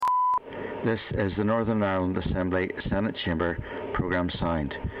This is the Northern Ireland Assembly Senate Chamber programme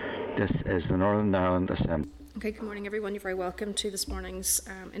sound. This is the Northern Ireland Assembly. Okay, good morning everyone. You're very welcome to this morning's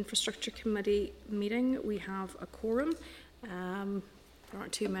Infrastructure Committee meeting. We have a quorum. There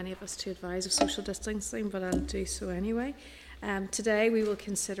aren't too many of us to advise of social distancing, but I'll do so anyway. Today we will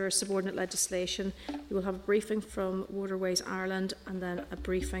consider subordinate legislation. We will have a briefing from Waterways Ireland and then a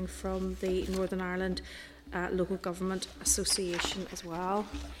briefing from the Northern Ireland Local Government Association as well.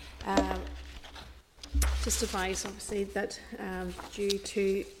 Just advise obviously that due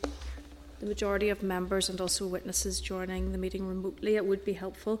to the majority of members and also witnesses joining the meeting remotely, it would be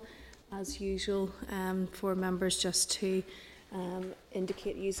helpful as usual for members just to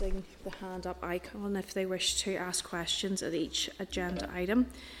indicate using the hand up icon if they wish to ask questions at each agenda item,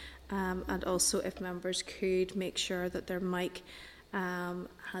 and also if members could make sure that their mic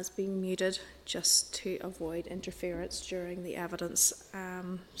has been muted just to avoid interference during the evidence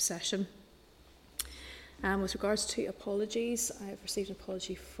session. With regards to apologies, I have received an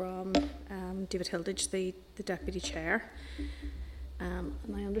apology from David Hilditch, the Deputy Chair. And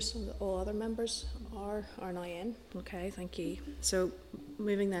I understand that all other members are now in. Okay, thank you. So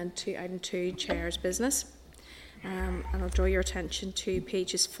moving then to item 2, Chair's business. And I'll draw your attention to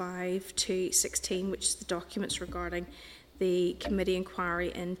pages 5 to 16, which is the documents regarding the committee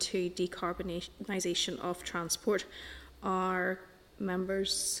inquiry into decarbonisation of transport. Are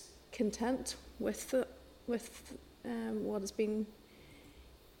members content with what has been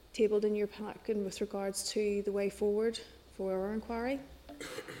tabled in your pack and with regards to the way forward for our inquiry?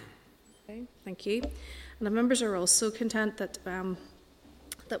 Okay, thank you. And the members are also content that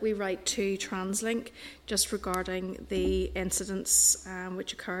that we write to TransLink just regarding the incidents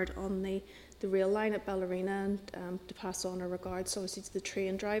which occurred on the rail line at Ballerina, and to pass on our regards obviously to the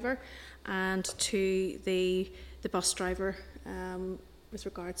train driver and to the bus driver with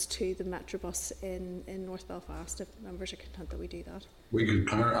regards to the Metrobus in North Belfast, if members are content that we do that. We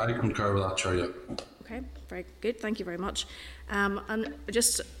concur. I concur with that, Chair. Yeah. Okay, very good. Thank you very much. And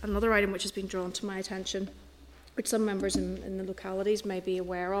just another item which has been drawn to my attention, which some members in the localities may be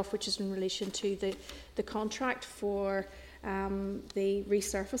aware of, which is in relation to the contract for the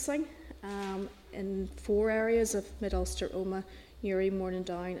resurfacing in 4 areas of Mid-Ulster, Omagh, Newry,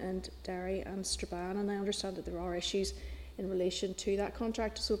 Morningdown and Derry and Strabane. And I understand that there are issues in relation to that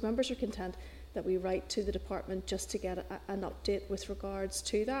contract. So if members are content that we write to the department just to get an update with regards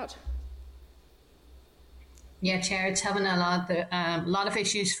to that. Yeah, Chair, it's having a lot of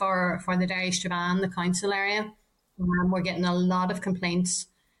issues for the Derry Strabane, the council area. We're getting a lot of complaints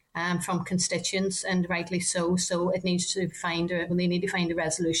from constituents, and rightly so. So it needs to they need to find a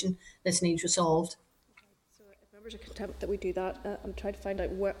resolution. This needs resolved. So if members are content that we do that, I'm trying to find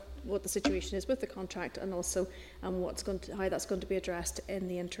out what the situation is with the contract, and also how that's going to be addressed in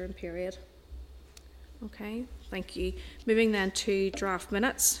the interim period. Okay, thank you. Moving then to draft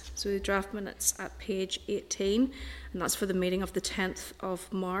minutes. So the draft minutes at page 18, and that's for the meeting of the 10th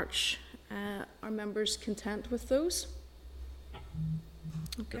of March. Are members content with those?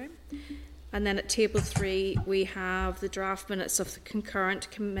 Okay. And then at table 3, we have the draft minutes of the concurrent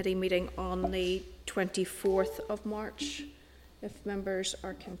committee meeting on the 24th of March, if members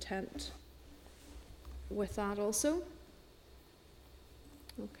are content with that also.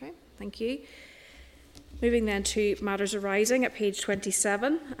 Okay, thank you. Moving then to matters arising at page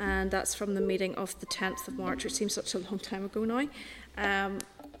 27, and that's from the meeting of the 10th of March, which seems such a long time ago now.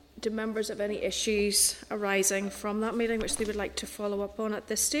 Do members have any issues arising from that meeting which they would like to follow up on at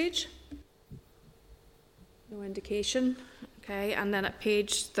this stage? No indication. Okay, and then at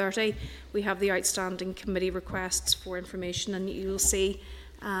page 30 we have the outstanding committee requests for information, and you'll see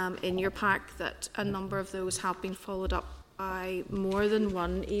in your pack that a number of those have been followed up by more than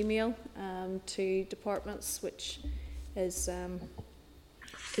one email to departments, which is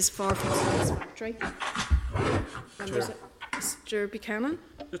far from satisfactory. Members, Mr. Buchanan?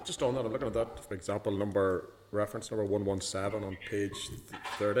 Just on that, I'm looking at that, for example, reference number 117 on page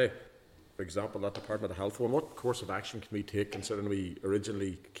 30. For example, that Department of Health one, what course of action can we take, considering we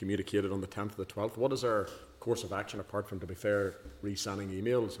originally communicated on the 10th of the 12th? What is our course of action apart from, to be fair, re-sending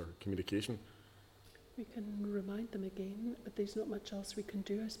emails or communication? We can remind them again, but there's not much else we can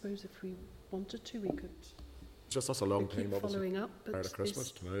do. I suppose if we wanted to, we could. It's just that's a long time, obviously. Following up, prior to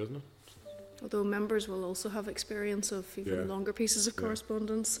Christmas to now, isn't it? Although members will also have experience of even longer pieces of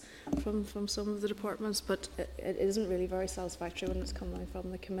correspondence from some of the departments, but it isn't really very satisfactory when it's coming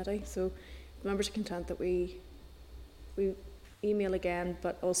from the committee. So members are content that we email again,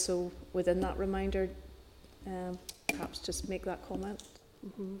 but also within that reminder, perhaps just make that comment.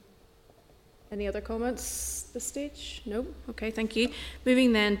 Any other comments at this stage? No? Okay, thank you.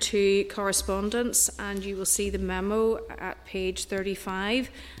 Moving then to correspondence, and you will see the memo at page 35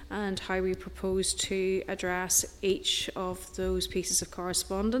 and how we propose to address each of those pieces of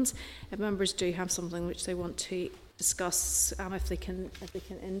correspondence. If members do have something which they want to discuss, if they can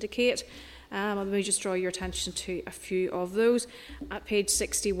indicate. Let me just draw your attention to a few of those. At page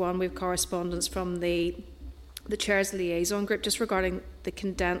 61, we have correspondence from the Chair's Liaison Group just regarding the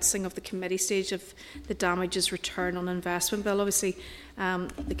condensing of the committee stage of the damages return on investment bill. Obviously,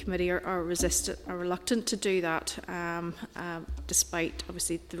 the committee are reluctant to do that, despite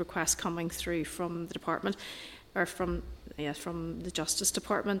obviously the request coming through from the department, or from the Justice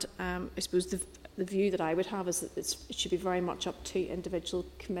Department. I suppose the view that I would have is that it should be very much up to individual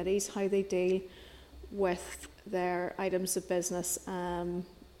committees how they deal with their items of business, and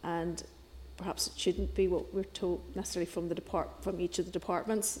perhaps it shouldn't be what we're told necessarily from each of the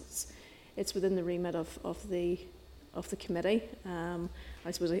departments. It's within the remit of the committee.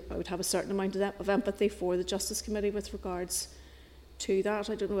 I suppose I would have a certain amount of empathy for the Justice Committee with regards to that.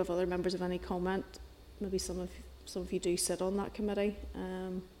 I don't know if other members have any comment. Maybe some of you do sit on that committee.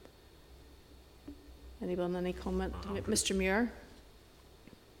 Anyone, any comment? Mr. Muir?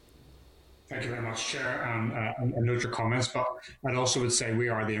 Thank you very much, Chair. I note your comments, but I'd also would say we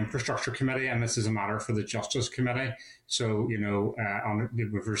are the Infrastructure Committee, and this is a matter for the Justice Committee. So,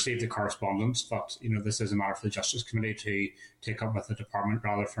 we've received the correspondence, but, this is a matter for the Justice Committee to take up with the department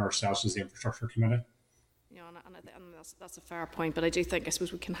rather than ourselves as the Infrastructure Committee. Yeah, and that's a fair point, but I do think, I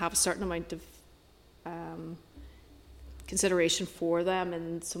suppose, we can have a certain amount of consideration for them,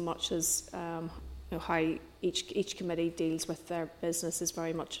 in so much as how each committee deals with their business is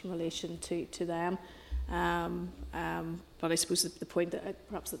very much in relation to them. But I suppose the point that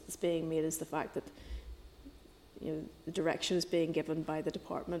perhaps that's being made is the fact that the direction is being given by the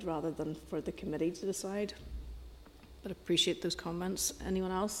department rather than for the committee to decide. But I appreciate those comments.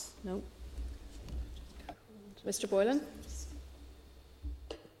 Anyone else? No? Mr. Boylan?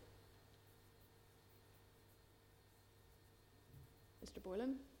 Mr.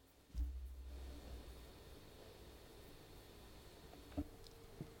 Boylan?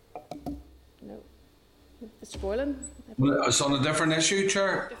 No. Mr. Boylan? Well, it's on a different issue,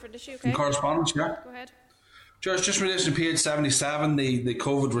 Chair. Different issue, okay. In correspondence, yeah. Go ahead. Chair, it's just in relation to page 77, the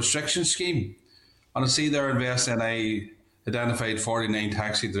COVID restriction scheme. And I see there InvestNI identified 49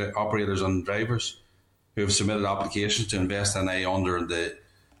 taxi operators and drivers who have submitted applications to InvestNI under the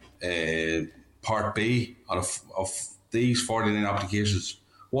Part B. Of these 49 applications,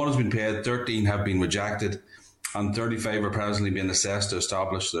 1 has been paid, 13 have been rejected, and 35 are presently being assessed to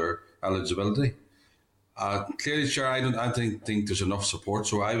establish their eligibility. Clearly, Chair, I don't think there's enough support,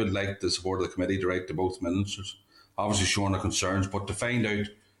 so I would like the support of the committee to write to both ministers, obviously showing their concerns, but to find out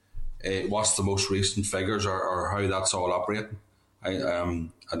what's the most recent figures or how that's all operating.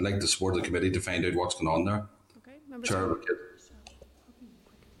 I'd like the support of the committee to find out what's going on there. Okay, Chair,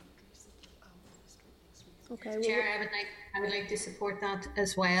 okay, Chair, I would like to support that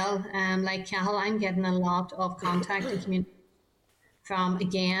as well. Like Cahill, I'm getting a lot of contact and communication from,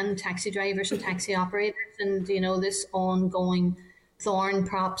 again, taxi drivers and taxi operators, and this ongoing thorn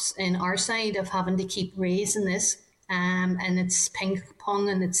props in our side of having to keep raising this, and it's ping pong,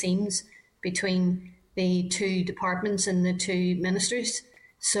 and it seems, between the two departments and the two ministers.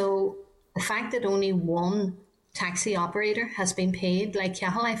 So the fact that only one taxi operator has been paid, like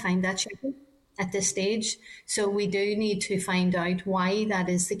Cahill, I find that shocking at this stage. So we do need to find out why that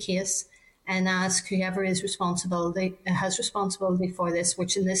is the case, and ask whoever has responsibility for this,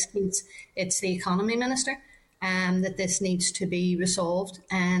 which in this case it's the Economy Minister, that this needs to be resolved,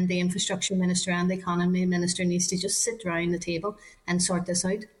 and the Infrastructure Minister and the Economy Minister needs to just sit around the table and sort this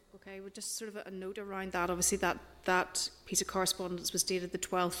out. Okay, well, just sort of a note around that. Obviously, that piece of correspondence was dated the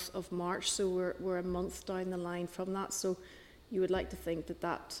 12th of March, so we're a month down the line from that. So you would like to think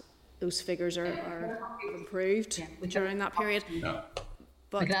that those figures are improved during that period. yeah.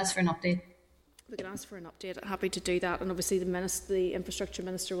 But We could ask for an update. we can ask for an update. Happy to do that. And obviously the Infrastructure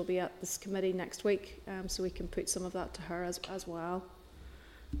Minister will be at this committee next week, so we can put some of that to her as well.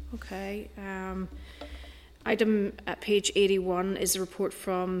 Okay. Item at page 81 is a report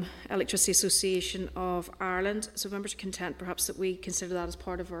from Electricity Association of Ireland. So members are content perhaps that we consider that as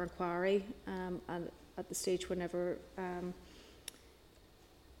part of our inquiry, and at the stage whenever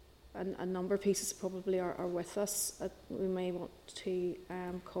a number of pieces probably are with us. We may want to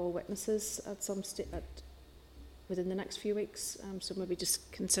call witnesses at some within the next few weeks. So maybe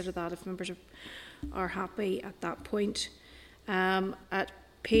just consider that if members are happy at that point. At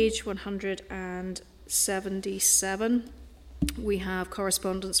page 177, we have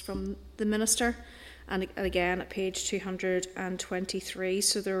correspondence from the Minister, and again at page 223.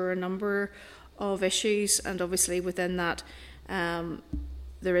 So there are a number of issues, and obviously within that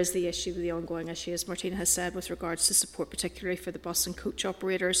there is the issue, the ongoing issue, as Martina has said, with regards to support, particularly for the bus and coach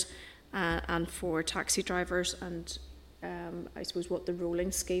operators and for taxi drivers, and I suppose what the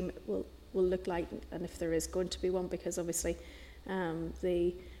rolling scheme will look like, and if there is going to be one, because obviously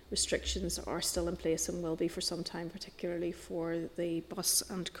the restrictions are still in place and will be for some time, particularly for the bus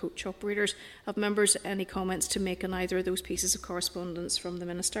and coach operators. Have members any comments to make on either of those pieces of correspondence from the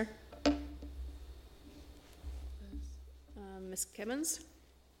Minister? Ms Kimmins.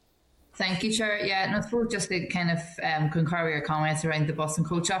 Thank you, Chair. Yeah, and I suppose just to kind of concur with your comments around the bus and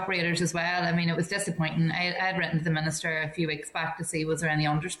coach operators as well. I mean, it was disappointing. I had written to the Minister a few weeks back to see was there any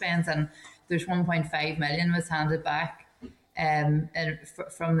underspends, and there's 1.5 million was handed back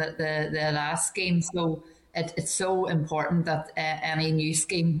from the last scheme. So it's so important that any new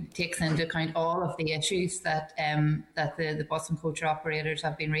scheme takes into account all of the issues that the bus and coach operators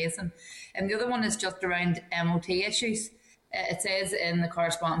have been raising. And the other one is just around MOT issues. It says in the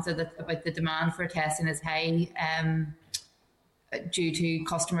correspondence that about the demand for testing is high due to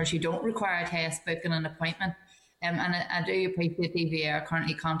customers who don't require a test, booking an appointment. And I do appreciate DVA are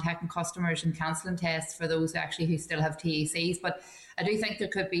currently contacting customers and cancelling tests for those actually who still have TECs. But I do think there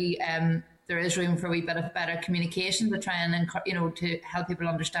could be there is room for a wee bit of better communication to try and to help people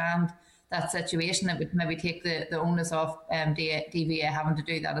understand that situation. That would maybe take the onus off DVA having to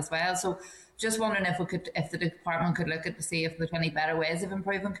do that as well. So just wondering if the department could look at to see if there's any better ways of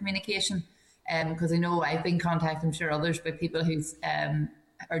improving communication. Because I know I've been contacting, I'm sure others, by people who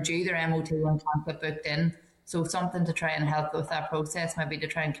are due their MOT and can't get booked in. So something to try and help with that process, maybe to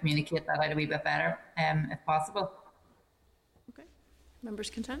try and communicate that out a wee bit better, if possible. Okay.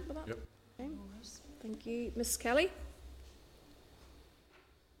 Members content with that? Yep. Okay. Thank you. Ms Kelly?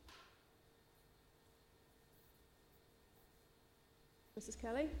 Mrs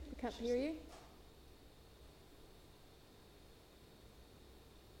Kelly, I can't hear you.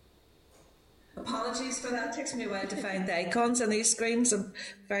 Apologies for that. It takes me a while to find the icons on these screens. I'm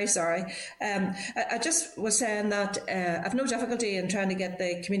very sorry. I just was saying that I've no difficulty in trying to get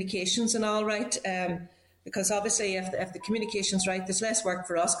the communications and all right, because obviously if the communication's right, there's less work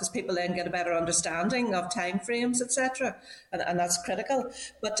for us because people then get a better understanding of timeframes, etc., and that's critical.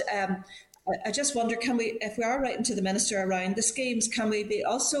 But I just wonder, if we are writing to the Minister around the schemes, can we be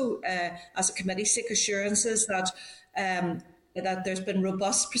also, as a committee, seek assurances that that there's been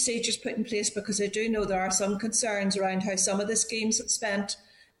robust procedures put in place, because I do know there are some concerns around how some of the schemes have spent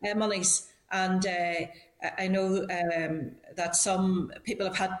monies, and I know that some people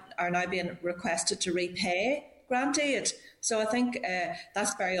are now being requested to repay grant aid. So I think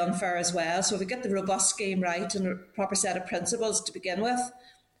that's very unfair as well. So if we get the robust scheme right and a proper set of principles to begin with,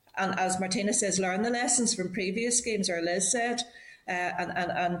 and as Martina says, learn the lessons from previous schemes, or Liz said,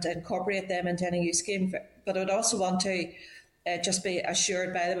 and incorporate them into any new scheme. But I would also want to just be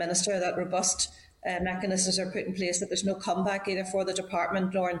assured by the Minister that robust mechanisms are put in place, that there's no comeback either for the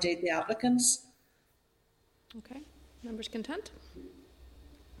department nor indeed the applicants. Okay, members content?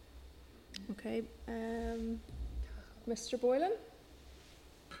 Okay, Mr Boylan?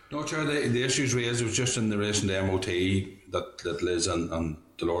 No, Chair, the issues raised was just in relation to MOT that Liz and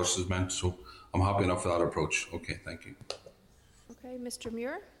Dolores has meant, so I'm happy enough with that approach. Okay, thank you. Okay, Mr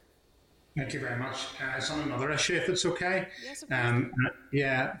Muir? Thank you very much. It's on another issue, if it's okay. Yes, of course.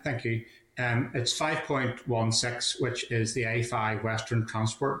 Yeah, thank you. It's 5.16, which is the A5 Western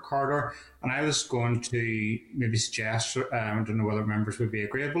Transport Corridor. And I was going to maybe suggest, I don't know whether members would be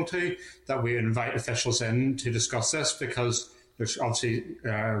agreeable to, that we invite officials in to discuss this, because there's obviously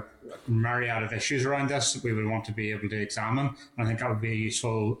a myriad of issues around this that we would want to be able to examine. And I think that would be a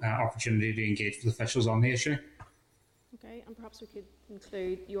useful opportunity to engage with officials on the issue. Okay, and perhaps we could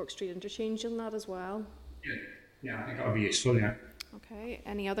include York Street interchange in that as well. Yeah, I think that would be useful, yeah. Okay,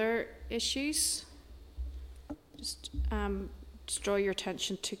 any other issues? Just draw your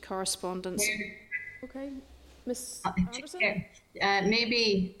attention to correspondence. Okay, Ms Anderson?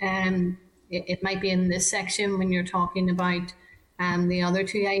 Maybe it might be in this section when you're talking about the other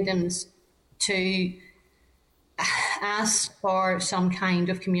two items, to ask for some kind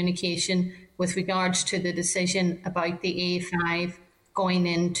of communication with regards to the decision about the A5 going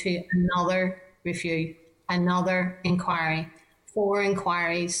into another review, another inquiry, 4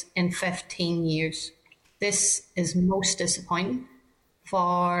 inquiries in 15 years. This is most disappointing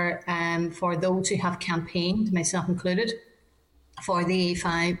for those who have campaigned, myself included, for the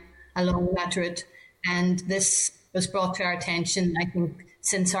A5 along that route. And this was brought to our attention, I think,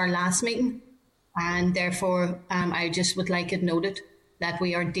 since our last meeting. And therefore, I just would like it noted that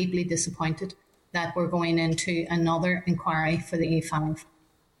we are deeply disappointed that we're going into another inquiry for the E5.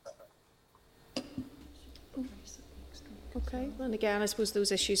 Okay, and again, I suppose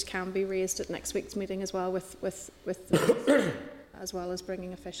those issues can be raised at next week's meeting as well, with as well as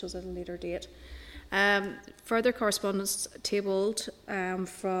bringing officials at a later date. Further correspondence tabled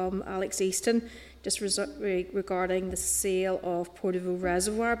from Alex Easton, just regarding the sale of Portavaux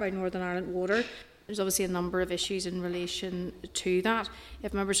Reservoir by Northern Ireland Water. There's obviously a number of issues in relation to that.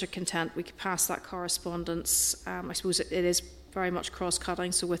 If members are content, we could pass that correspondence. I suppose it is very much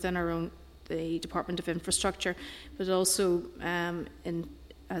cross-cutting, so within our own, the Department of Infrastructure, but also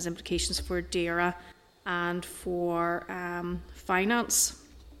has implications for DAERA and for finance.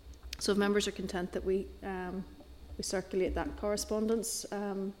 So if members are content that we circulate that correspondence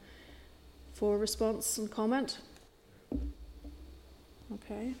for response and comment.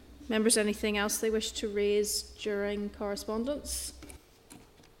 Okay. Members, anything else they wish to raise during correspondence?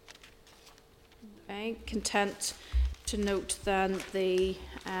 Okay. Content to note then the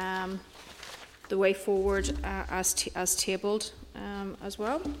way forward as tabled as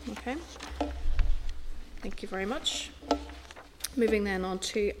well. Okay. Thank you very much. Moving then on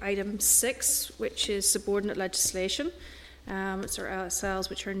to item 6, which is subordinate legislation. It's our LSLs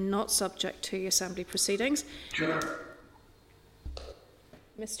which are not subject to Assembly proceedings. Chair.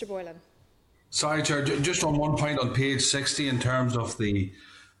 Mr. Boylan. Sorry, Chair, just on one point on page 60 in terms of the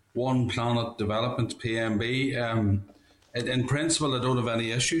One Planet Development PMB. In principle, I don't have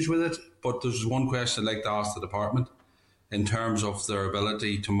any issues with it, but there's one question I'd like to ask the department in terms of their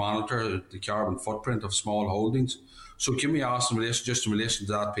ability to monitor the carbon footprint of small holdings. So can we ask in relation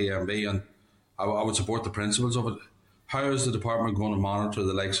to that PMB, and I would support the principles of it. How is the department going to monitor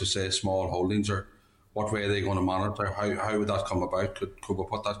the likes of, say, small holdings, or what way are they going to monitor? How would that come about? Could we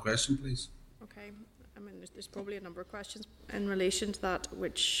put that question, please? Okay. I mean, there's probably a number of questions in relation to that,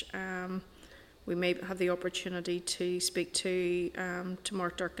 which we may have the opportunity to speak to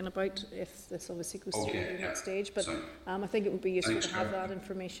Mark Durkin about, if this obviously goes through the next stage. But I think it would be useful to have that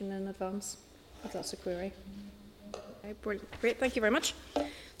information in advance, if that's a query. Okay, brilliant. Great, thank you very much.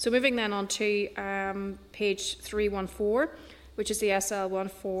 So moving then on to page 314, which is the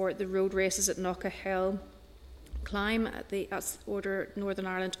SL1 for the road races at Knocka Hill Climb at the Order Northern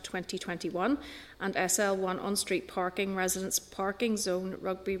Ireland 2021, and SL1 on-street parking, residence parking zone,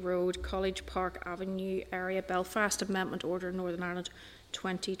 Rugby Road, College Park Avenue area, Belfast Amendment Order Northern Ireland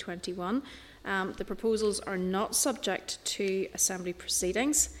 2021. The proposals are not subject to Assembly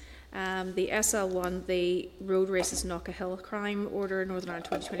proceedings. The SL1, the road races Knocka Hill Crime Order Northern Ireland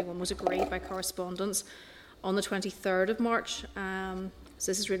 2021, was agreed by correspondence on the 23rd of March. So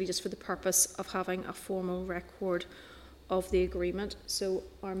this is really just for the purpose of having a formal record of the agreement. So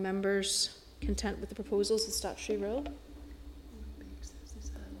are members content with the proposals of statutory rule?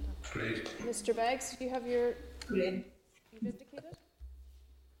 Great. Mr. Beggs, do you have your you've indicated?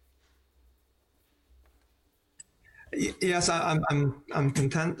 Yes, I'm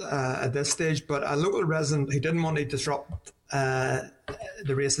content at this stage, but a local resident who didn't want to disrupt the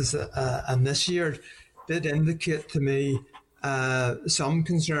races and this year did indicate to me some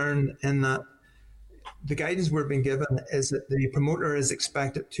concern in that the guidance we're being given is that the promoter is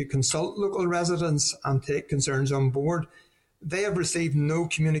expected to consult local residents and take concerns on board. They have received no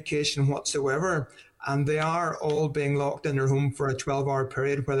communication whatsoever, and they are all being locked in their home for a 12-hour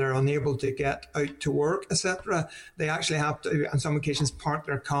period where they're unable to get out to work, etc. They actually have to, on some occasions, park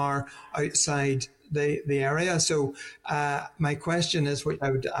their car outside the area. So my question is, what I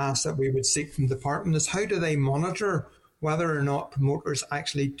would ask that we would seek from the department is, how do they monitor whether or not promoters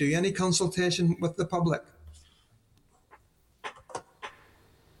actually do any consultation with the public?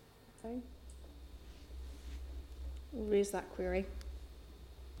 Okay. We'll raise that query.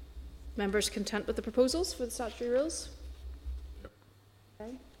 Members content with the proposals for the statutory rules? Yep.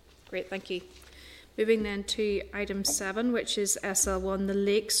 Okay. Great, thank you. Moving then to item 7, which is SL1, the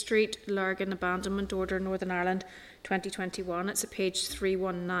Lake Street Largan Abandonment Order Northern Ireland 2021. It's at page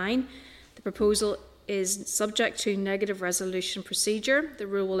 319. The proposal is subject to negative resolution procedure. The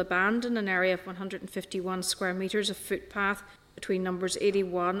rule will abandon an area of 151 square metres of footpath between numbers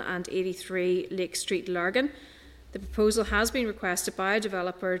 81 and 83 Lake Street Largan. The proposal has been requested by a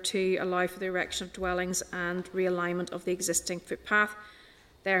developer to allow for the erection of dwellings and realignment of the existing footpath.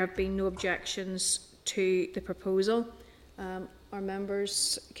 There have been no objections to the proposal. Are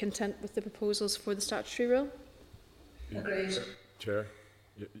members content with the proposals for the statutory rule? Agreed. Chair,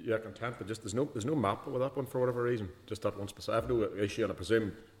 yeah, content, but just there's no map with that one for whatever reason. Just that one specific. I have no issue, and I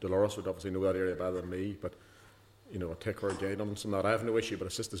presume Dolores would obviously know that area better than me. But a tick or a guidance on that. I have no issue, but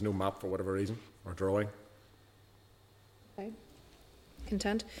it's just there's no map for whatever reason or drawing. Okay.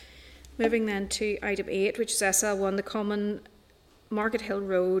 Content. Moving then to item 8, which is SL1, the Common Market Hill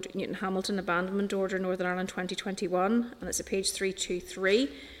Road, Newton Hamilton Abandonment Order, Northern Ireland 2021, and it's at page 323.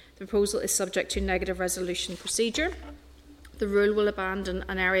 The proposal is subject to negative resolution procedure. The rule will abandon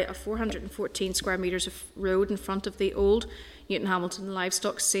an area of 414 square metres of road in front of the old Newton Hamilton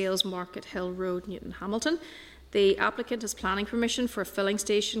Livestock Sales Market Hill Road, Newton Hamilton. The applicant has planning permission for a filling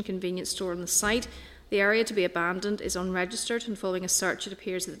station, convenience store on the site. The area to be abandoned is unregistered, and following a search it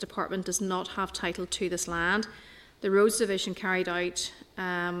appears that the department does not have title to this land. The Roads Division carried out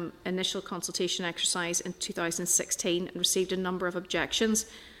initial consultation exercise in 2016 and received a number of objections.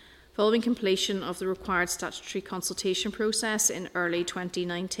 Following completion of the required statutory consultation process in early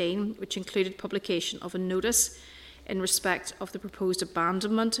 2019, which included publication of a notice in respect of the proposed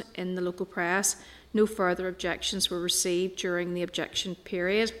abandonment in the local press, no further objections were received during the objection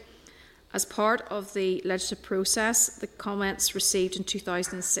period. As part of the legislative process, the comments received in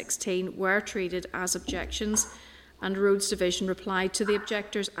 2016 were treated as objections, and Roads Division replied to the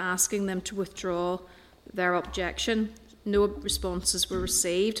objectors asking them to withdraw their objection. No responses were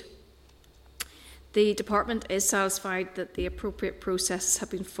received. The department is satisfied that the appropriate processes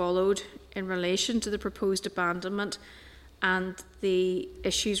have been followed in relation to the proposed abandonment, and the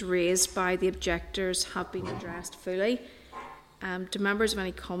issues raised by the objectors have been addressed fully. Do members have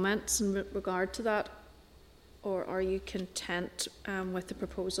any comments in regard to that, or are you content with the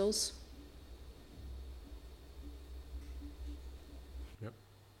proposals? Yep.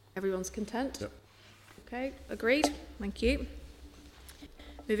 Everyone's content? Yep. Okay, agreed. Thank you.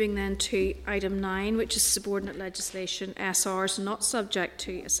 Moving then to item 9, which is subordinate legislation, SRs not subject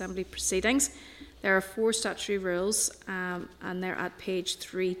to Assembly proceedings. There are 4 statutory rules, and they're at page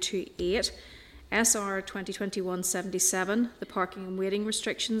 328. SR 2021-77, the Parking and Waiting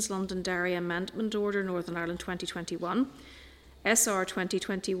Restrictions Londonderry Amendment Order, Northern Ireland 2021. SR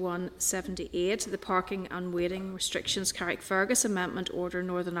 2021-78, the Parking and Waiting Restrictions Carrickfergus Amendment Order,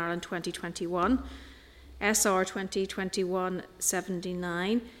 Northern Ireland 2021. SR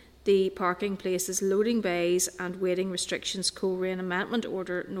 2021-79, the Parking Places, Loading Bays and Waiting Restrictions Coleraine Amendment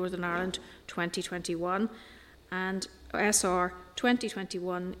Order, Northern Ireland 2021, and SR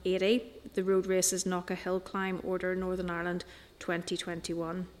 2021-80, the Road Races Knocka Hill Climb Order, Northern Ireland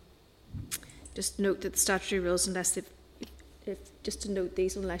 2021. Just note that the statutory rules, unless just to note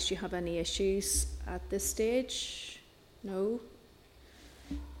these, unless you have any issues at this stage. No.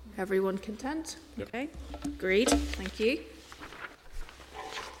 Everyone content? Yep. Okay, agreed. Thank you.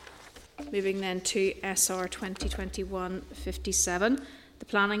 Moving then to SR 2021-57, the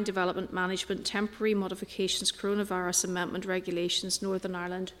Planning, Development, Management, Temporary Modifications Coronavirus Amendment Regulations, Northern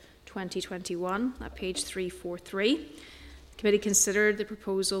Ireland 2021, at page 343. The committee considered the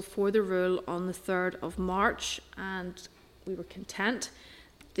proposal for the rule on the 3rd of March, and we were content.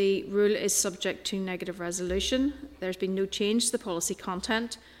 The rule is subject to negative resolution. There's been no change to the policy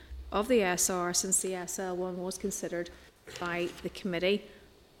content of the SR since the SL1 was considered by the committee.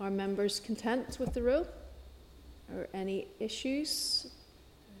 Are members content with the rule? Or any issues?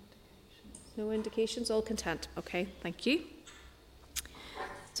 No indications? All content. Okay, thank you.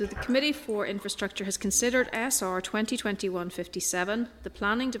 So the Committee for Infrastructure has considered SR 2021-57, the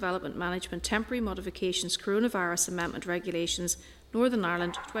Planning, Development, Management, Temporary Modifications Coronavirus Amendment Regulations, Northern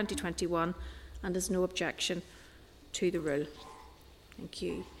Ireland 2021, and has no objection to the rule. Thank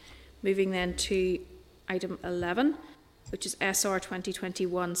you. Moving then to item 11, which is SR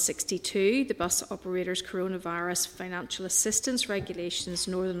 2021-62, the Bus Operators Coronavirus Financial Assistance Regulations,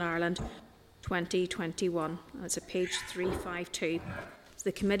 Northern Ireland 2021. And it's at page 352. So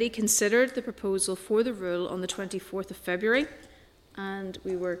the committee considered the proposal for the rule on the 24th of February, and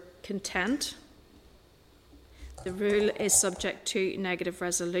we were content. The rule is subject to negative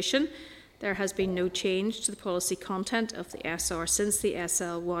resolution. There has been no change to the policy content of the SR since the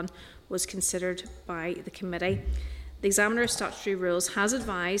SL1 was considered by the committee. The Examiner of Statutory Rules has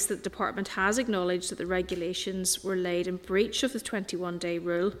advised that the Department has acknowledged that the regulations were laid in breach of the 21-day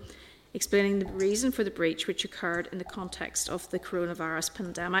rule, explaining the reason for the breach which occurred in the context of the coronavirus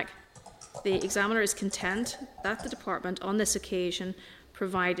pandemic. The Examiner is content that the Department on this occasion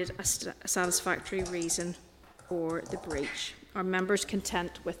provided a satisfactory reason for the breach. Are members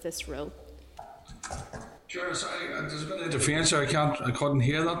content with this rule? Sure, sorry, there's a bit of interference there. I couldn't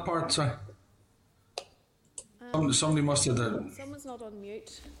hear that part, sorry. Somebody must have done. Someone's not on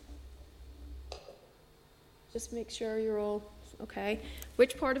mute. Just make sure you're all okay.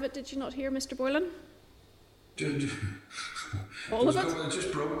 Which part of it did you not hear, Mr. Boylan? All of it? It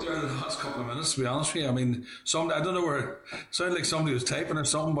just broke there in the last couple of minutes, to be honest with you. I mean, I don't know where, it sounded like somebody was typing or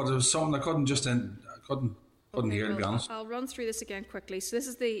something, but it was something I couldn't hear, to be honest. I'll run through this again quickly. So this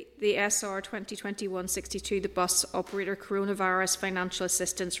is the SR 2021-62, the Bus Operator Coronavirus Financial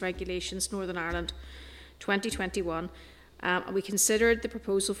Assistance Regulations, Northern Ireland 2021. We considered the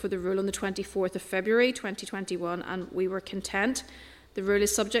proposal for the rule on the 24th of February 2021 and we were content. The rule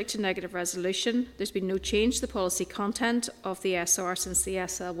is subject to negative resolution. There's been no change to the policy content of the SR since the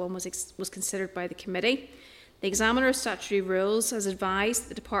SL1 was considered by the committee. The Examiner of Statutory Rules has advised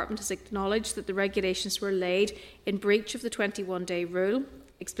the Department has acknowledged that the regulations were laid in breach of the 21-day rule,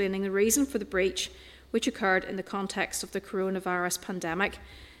 explaining the reason for the breach, which occurred in the context of the coronavirus pandemic.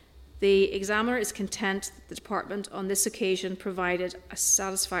 The Examiner is content that the Department on this occasion provided a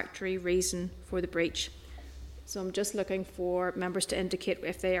satisfactory reason for the breach. So I'm just looking for members to indicate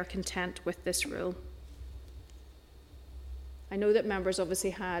if they are content with this rule. I know that members obviously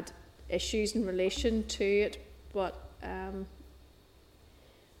had issues in relation to it, but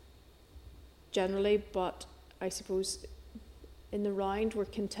generally, but I suppose in the round we're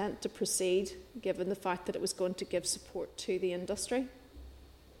content to proceed given the fact that it was going to give support to the industry.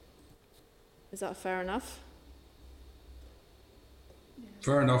 Is that fair enough?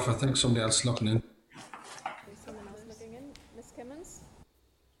 Fair enough. I think somebody else is looking in. Someone else looking in? Ms. Kimmins?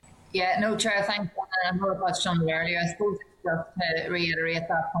 Yeah, no, Chair, thanks. I know I touched on it earlier. I suppose it's just to reiterate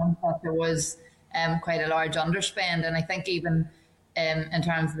that point that there was quite a large underspend, and I think even in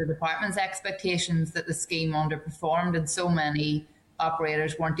terms of the department's expectations that the scheme underperformed and so many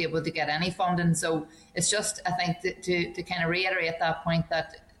operators weren't able to get any funding. So it's just, I think, to kind of reiterate that point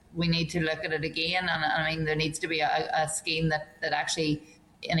that we need to look at it again, and I mean there needs to be a scheme that actually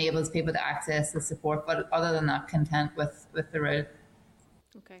enables people to access the support, but other than that, content with the rule.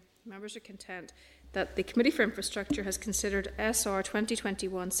 Okay, members are content that the Committee for Infrastructure has considered SR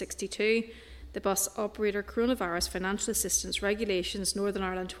 2021-62, the Bus Operator Coronavirus Financial Assistance Regulations, Northern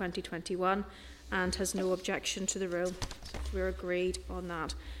Ireland 2021, and has no objection to the rule. We're agreed on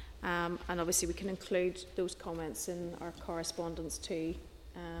that, and obviously we can include those comments in our correspondence to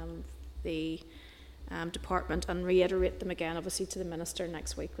the department and reiterate them again obviously to the Minister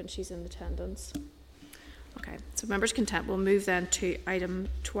next week when she's in attendance. Okay, so members content. We'll move then to item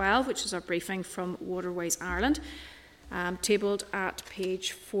 12, which is our briefing from Waterways Ireland, tabled at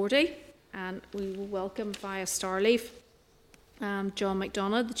page 40, and we will welcome via Starleaf John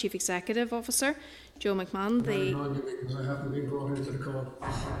McDonagh, the Chief Executive Officer, Joe McMahon, because I haven't been brought into the call.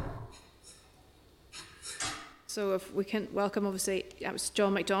 So if we can welcome, obviously, it was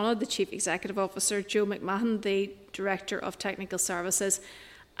John McDonagh, the Chief Executive Officer, Joe McMahon, the Director of Technical Services,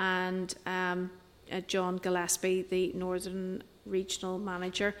 and John Gillespie, the Northern Regional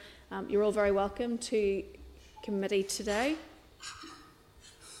Manager. You're all very welcome to committee today.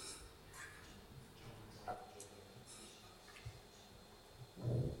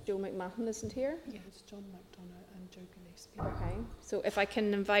 Joe McMahon isn't here? Yeah, it's John McDonagh and Joe Gillespie. Okay, so if I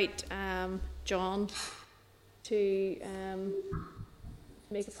can invite John to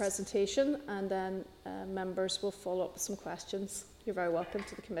make a presentation, and then members will follow up with some questions. You're very welcome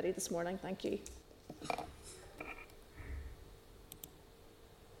to the committee this morning. Thank you.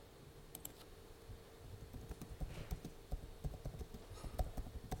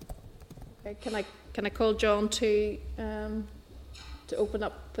 Okay, can I call John to open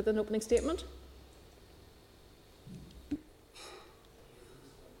up with an opening statement?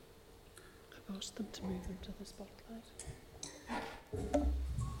 I've asked them to move into the spotlight.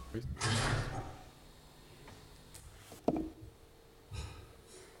 You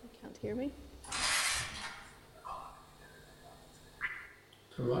can't hear me?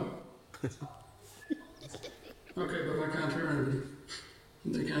 Hello? Okay, but I can't hear anybody.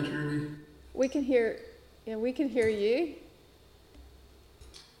 They can't hear me. We can hear you.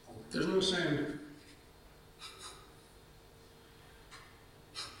 There's no sound.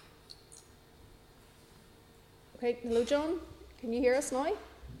 Okay, hello John, can you hear us now?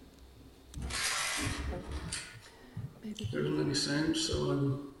 There isn't any sound, so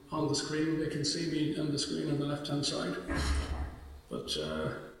I'm on the screen. They can see me on the screen on the left-hand side. But,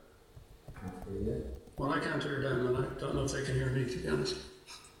 well, I can't hear them, and I don't know if they can hear me, to be honest.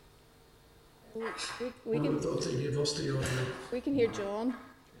 We can hear John.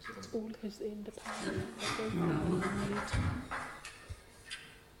 It's all his independent.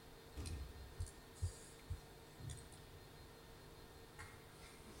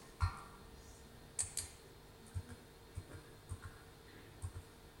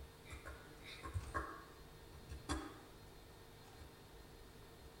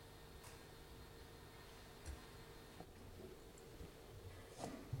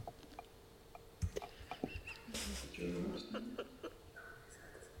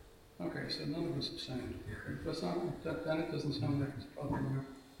 so none of us have signed. If it's not, then it doesn't sound like it's a problem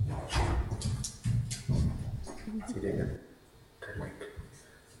there.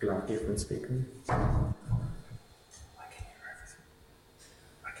 Black different speaking. I can hear everything.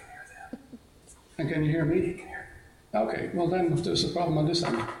 I can hear them. And can you hear me? Okay, well then if there's a problem on this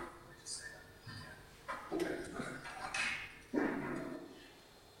end. Okay.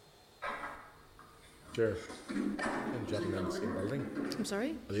 Chair, and gentlemen in the same building. I'm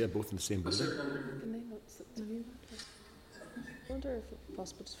sorry? Are they both in the same building? Can they not sit together? I wonder if it's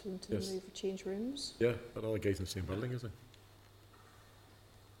possible for them to move or change rooms. Yeah, but all the guys in the same building, is it?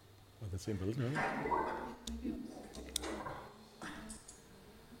 Oh, the same building, aren't they?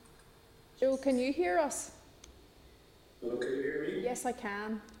 Joe, can you hear us? Hello, can you hear me? Yes, I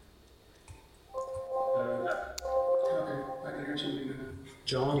can. Okay, I can hear something now.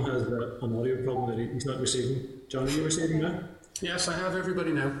 John has an audio problem that he's not receiving. John, are you receiving now? Yes, I have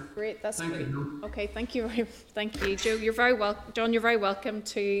everybody now. Great, that's Thank great. you. Okay, thank you, Joe. You're very welcome, John. You're very welcome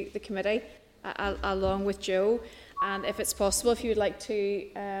to the committee, along with Joe. And if it's possible, if you would like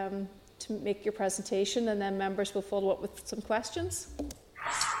to make your presentation, and then members will follow up with some questions.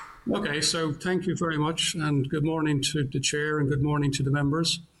 Okay, so thank you very much, and good morning to the chair and good morning to the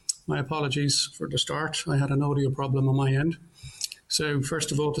members. My apologies for the start. I had an audio problem on my end. So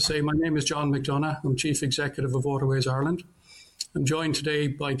first of all, to say my name is John McDonough. I'm Chief Executive of Waterways Ireland. I'm joined today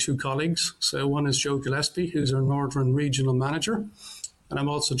by two colleagues. So one is Joe Gillespie, who's our Northern Regional Manager, and I'm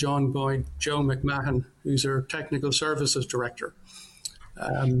also joined by Joe McMahon, who's our Technical Services Director.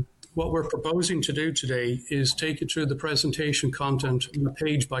 What we're proposing to do today is take you through the presentation content on a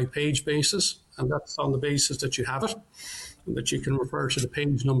page-by-page basis, and that's on the basis that you have it, and that you can refer to the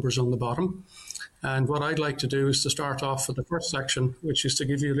page numbers on the bottom. And what I'd like to do is to start off with the first section, which is to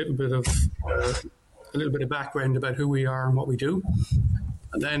give you a little bit of background about who we are and what we do.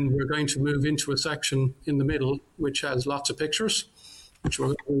 And then we're going to move into a section in the middle, which has lots of pictures, which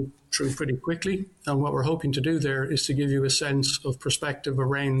we'll go through pretty quickly. And what we're hoping to do there is to give you a sense of perspective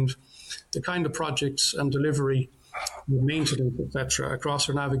around the kind of projects and delivery, maintenance, etc., across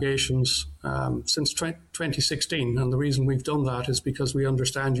our navigations since 2016. And the reason we've done that is because we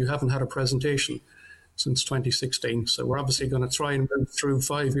understand you haven't had a presentation since 2016. So we're obviously going to try and move through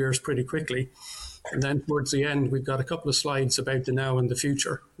 5 years pretty quickly. And then towards the end, we've got a couple of slides about the now and the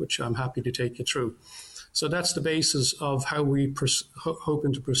future, which I'm happy to take you through. So that's the basis of how we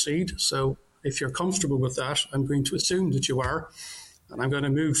hoping to proceed. So if you're comfortable with that, I'm going to assume that you are. And I'm going to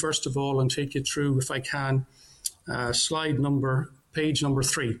move first of all and take you through, if I can, page number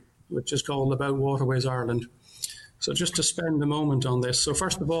 3, which is called About Waterways Ireland. So just to spend a moment on this. So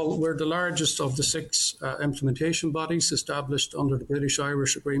first of all, we're the largest of the 6 implementation bodies established under the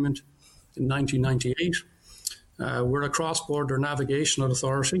British-Irish Agreement in 1998. We're a cross-border navigational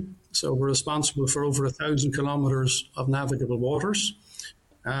authority, so we're responsible for over 1,000 kilometres of navigable waters.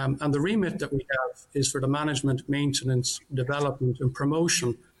 And the remit that we have is for the management, maintenance, development and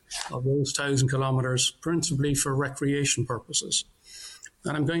promotion of those 1,000 kilometres, principally for recreation purposes.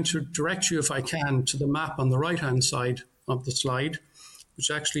 And I'm going to direct you, if I can, to the map on the right-hand side of the slide,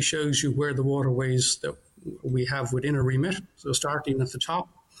 which actually shows you where the waterways that we have within a remit. So starting at the top,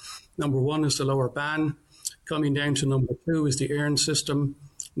 number 1 is the Lower Bann. Coming down to number 2 is the Erne system.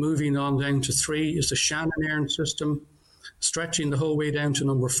 Moving on down to 3 is the Shannon Erne system. Stretching the whole way down to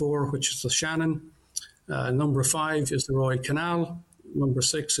number 4, which is the Shannon. Number 5 is the Royal Canal. Number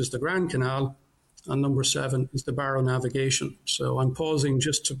 6 is the Grand Canal. And number 7 is the Barrow Navigation. So I'm pausing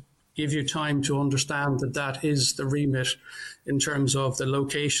just to give you time to understand that that is the remit in terms of the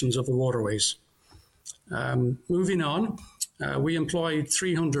locations of the waterways. Moving on. We employed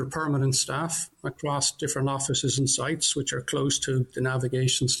 300 permanent staff across different offices and sites, which are close to the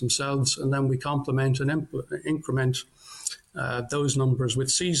navigations themselves, and then we complement and increment those numbers with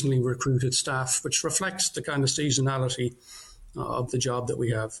seasonally recruited staff, which reflects the kind of seasonality of the job that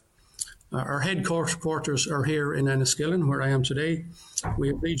we have. Our headquarters are here in Enniskillen, where I am today. We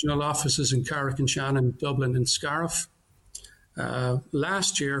have regional offices in Carrick-on-Shannon, Dublin and Scariff.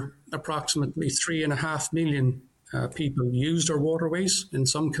 Last year, approximately 3.5 million people used our waterways in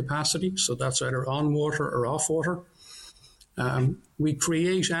some capacity, so that's either on water or off water. We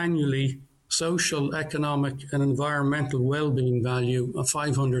create annually social, economic and environmental well-being value of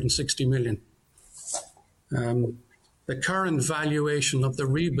 560 million. The current valuation of the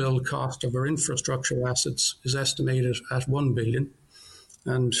rebuild cost of our infrastructure assets is estimated at 1 billion.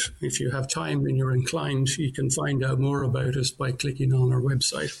 And if you have time and you're inclined, you can find out more about us by clicking on our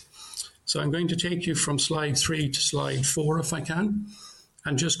website. So I'm going to take you from slide 3 to slide 4, if I can,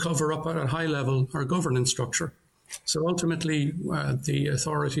 and just cover up at a high level our governance structure. So ultimately, the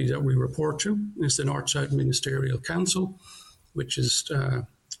authority that we report to is the North-South Ministerial Council, which is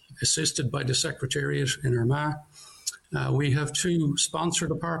assisted by the Secretariat in Armagh. We have two sponsor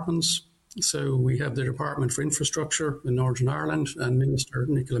departments. So we have the Department for Infrastructure in Northern Ireland and Minister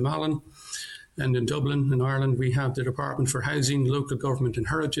Nicola Mallon. And in Dublin, in Ireland, we have the Department for Housing, Local Government and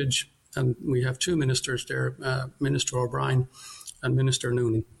Heritage. And we have two ministers there, Minister O'Brien and Minister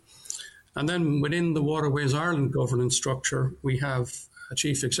Noonan. And then within the Waterways Ireland governance structure, we have a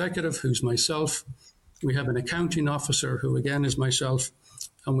chief executive, who's myself. We have an accounting officer, who again is myself.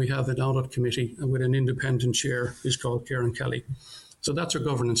 And we have an audit committee with an independent chair, who's called Kieran Kelly. So that's our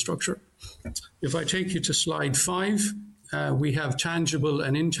governance structure. If I take you to slide 5, we have tangible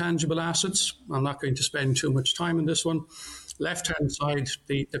and intangible assets. I'm not going to spend too much time on this one. Left-hand side,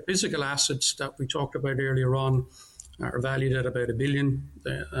 the physical assets that we talked about earlier on are valued at about $1 billion,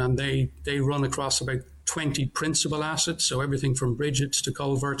 and they run across about 20 principal assets, so everything from bridges to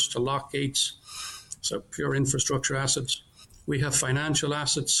culverts to lock gates, so pure infrastructure assets. We have financial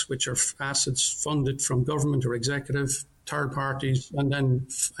assets, which are assets funded from government or executive, third parties, and then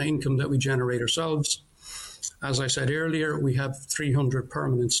income that we generate ourselves. As I said earlier, we have 300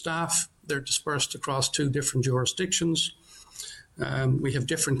 permanent staff. They're dispersed across 2 different jurisdictions. We have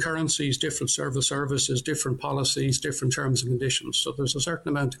different currencies, different services, different policies, different terms and conditions. So there's a certain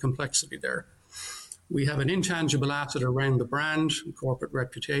amount of complexity there. We have an intangible asset around the brand, corporate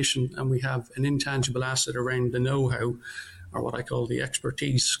reputation, and we have an intangible asset around the know-how, or what I call the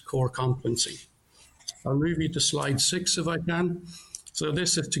expertise, core competency. I'll move you to slide 6 if I can. So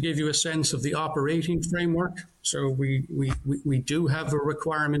this is to give you a sense of the operating framework. So we do have a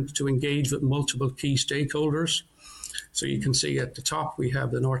requirement to engage with multiple key stakeholders. So you can see at the top, we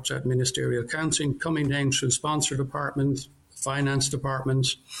have the North-South Ministerial Council coming down through sponsor departments, finance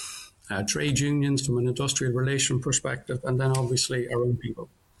departments, trade unions from an industrial relation perspective, and then obviously our own people.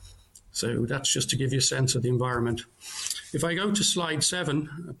 So that's just to give you a sense of the environment. If I go to slide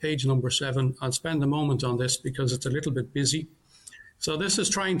 7, page number 7, I'll spend a moment on this because it's a little bit busy. So this is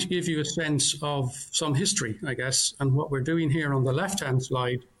trying to give you a sense of some history, I guess. And what we're doing here on the left-hand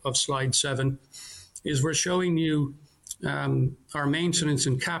slide of slide 7 is we're showing you our maintenance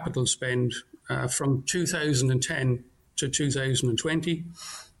and capital spend from 2010 to 2020.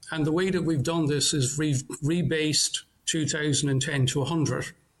 And the way that we've done this is we've rebased 2010 to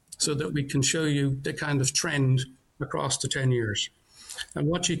 100 so that we can show you the kind of trend across the 10 years. And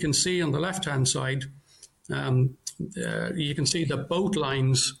what you can see on the left-hand side, you can see that both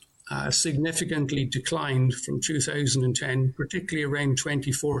lines significantly declined from 2010, particularly around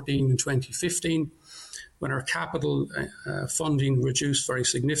 2014 and 2015, when our capital funding reduced very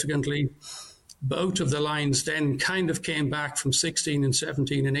significantly. Both of the lines then kind of came back from 16 and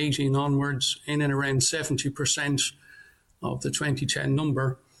 17 and 18 onwards in and around 70% of the 2010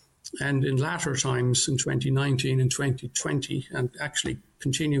 number. And in latter times, in 2019 and 2020, and actually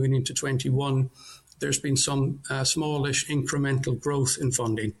continuing into 21, there's been some smallish incremental growth in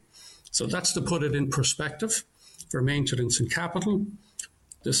funding. So that's to put it in perspective for maintenance and capital.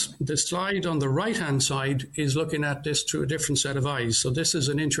 The slide on the right-hand side is looking at this through a different set of eyes. So this is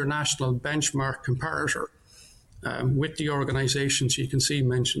an international benchmark comparator with the organisations you can see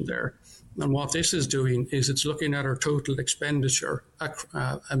mentioned there. And what this is doing is it's looking at our total expenditure,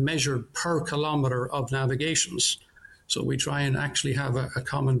 measured per kilometre of navigations. So we try and actually have a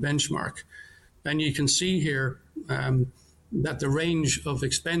common benchmark. And you can see here that the range of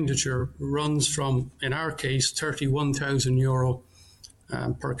expenditure runs from, in our case, €31,000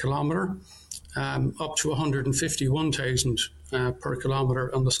 per kilometre, up to 151,000 per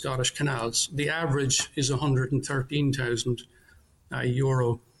kilometre on the Scottish canals. The average is 113,000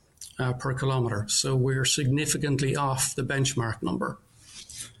 euro per kilometre. So we're significantly off the benchmark number.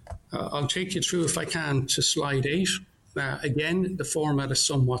 I'll take you through, if I can, to slide 8. Again, the format is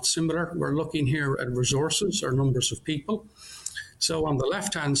somewhat similar. We're looking here at resources or numbers of people. So on the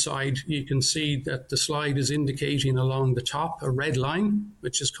left-hand side, you can see that the slide is indicating along the top a red line,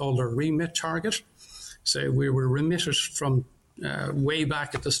 which is called our remit target. So we were remitted from way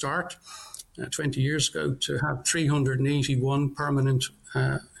back at the start, 20 years ago, to have 381 permanent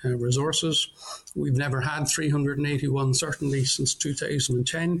resources. We've never had 381, certainly since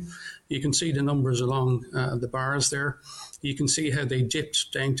 2010. You can see the numbers along the bars there. You can see how they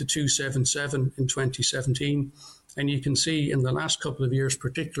dipped down to 277 in 2017. And you can see in the last couple of years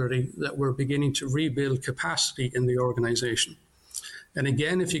particularly that we're beginning to rebuild capacity in the organisation. And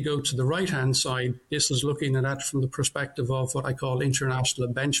again, if you go to the right-hand side, this is looking at that from the perspective of what I call international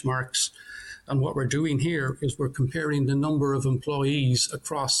benchmarks. And what we're doing here is we're comparing the number of employees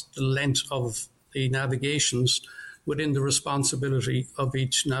across the length of the navigations within the responsibility of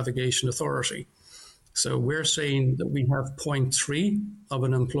each navigation authority. So we're saying that we have 0.3 of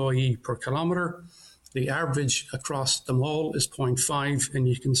an employee per kilometre. The average across them all is 0.5, and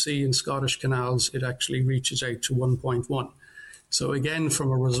you can see in Scottish Canals it actually reaches out to 1.1. So again, from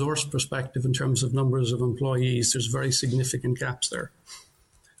a resource perspective in terms of numbers of employees, there's very significant gaps there.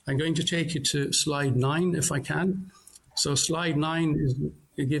 I'm going to take you to slide 9 if I can. So slide 9 is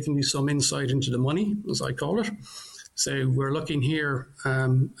giving you some insight into the money, as I call it. So we're looking here,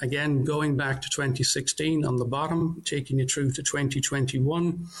 again, going back to 2016 on the bottom, taking you through to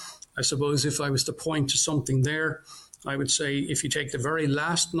 2021. I suppose if I was to point to something there, I would say if you take the very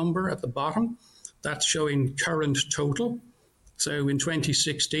last number at the bottom, that's showing current total. So in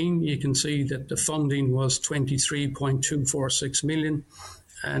 2016, you can see that the funding was 23.246 million,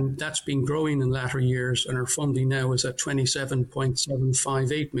 and that's been growing in latter years, and our funding now is at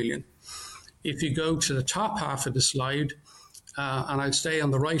 27.758 million. If you go to the top half of the slide, and I'd stay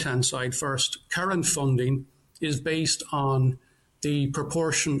on the right-hand side first, current funding is based on the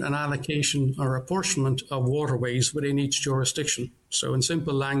proportion and allocation or apportionment of waterways within each jurisdiction. So in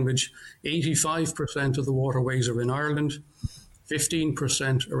simple language, 85% of the waterways are in Ireland,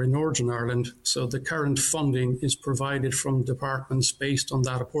 15% are in Northern Ireland, so the current funding is provided from departments based on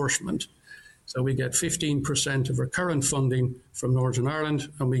that apportionment. So we get 15% of our current funding from Northern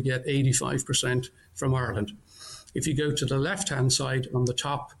Ireland, and we get 85% from Ireland. If you go to the left-hand side on the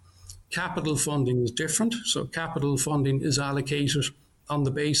top, capital funding is different. So capital funding is allocated on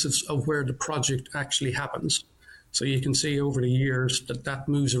the basis of where the project actually happens. So you can see over the years that that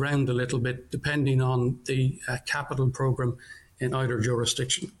moves around a little bit depending on the capital programme in either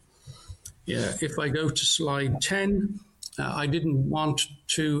jurisdiction. Yeah, if I go to slide 10, I didn't want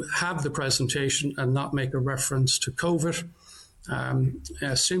to have the presentation and not make a reference to COVID.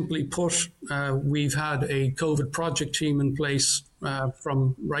 Simply put, we've had a COVID project team in place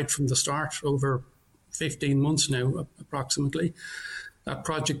from the start, over 15 months now, approximately. That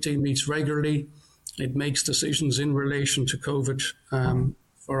project team meets regularly. It makes decisions in relation to COVID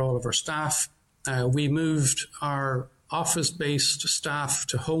for all of our staff. We moved our office-based staff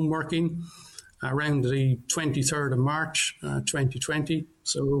to home working around the 23rd of March 2020,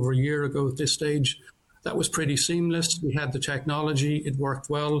 so over a year ago at this stage. That was pretty seamless. We had the technology, it worked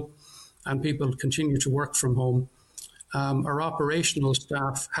well, and people continue to work from home. Our operational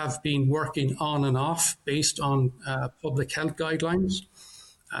staff have been working on and off based on public health guidelines,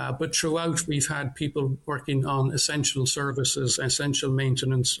 but throughout we've had people working on essential services, essential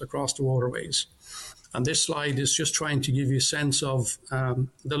maintenance across the waterways. And this slide is just trying to give you a sense of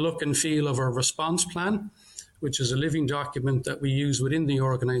the look and feel of our response plan, which is a living document that we use within the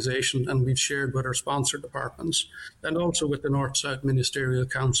organisation and we've shared with our sponsor departments and also with the North-South Ministerial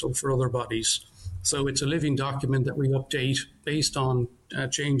Council for other bodies. So it's a living document that we update based on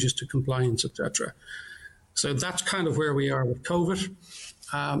changes to compliance, etc. So that's kind of where we are with COVID.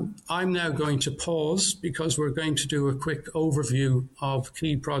 I'm now going to pause because we're going to do a quick overview of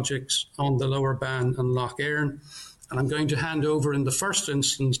key projects on the Lower Bann and Lough Erne. And I'm going to hand over in the first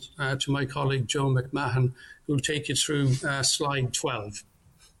instance to my colleague Joe McMahon, who will take you through slide 12.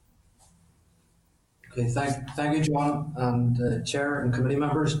 Okay, thank you, John, and Chair and committee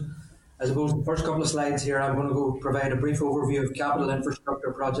members. I suppose the first couple of slides here, I'm going to go provide a brief overview of capital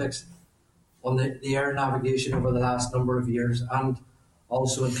infrastructure projects on the air navigation over the last number of years, and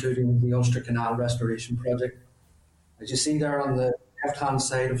also including the Ulster Canal Restoration Project. As you see there on the left-hand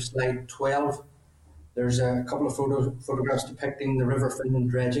side of slide 12, there's a couple of photographs depicting the River Finn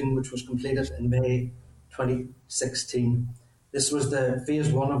dredging, which was completed in May 2016. This was the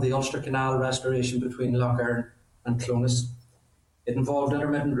phase 1 of the Ulster Canal restoration between Lough Erne and Clones. It involved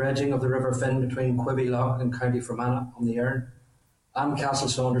intermittent dredging of the River Finn between Quibby Lough in County Fermanagh on the Erne and Castle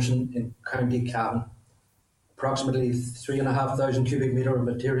Saunderson in County Cavan. Approximately 3,500 cubic metre of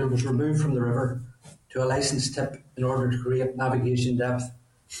material was removed from the river to a licensed tip in order to create navigation depth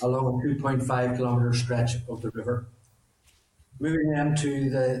along a 2.5 kilometre stretch of the river. Moving then to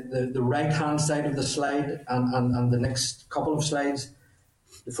the right-hand side of the slide and the next couple of slides,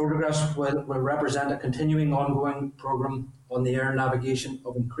 the photographs will represent a continuing ongoing programme on the air navigation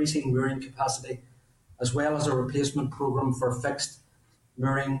of increasing mooring capacity, as well as a replacement programme for fixed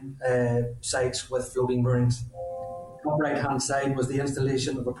mooring sites with floating moorings. Top right-hand side was the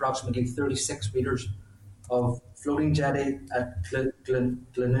installation of approximately 36 metres of floating jetty at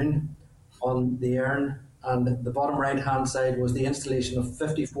Glenoon on the Erne, and the bottom right-hand side was the installation of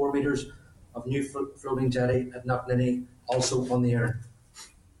 54 metres of new floating jetty at Knocklinny, also on the Erne.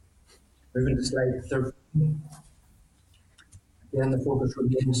 Moving to slide 13. Then the focus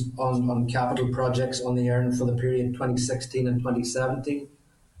remains on capital projects on the Erne for the period 2016 and 2017.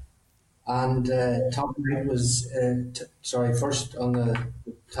 And top right was, first on the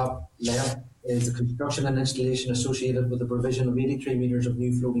top left is the construction and installation associated with the provision of 83 metres of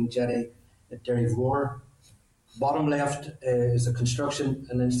new floating jetty at Derryvore. Bottom left is the construction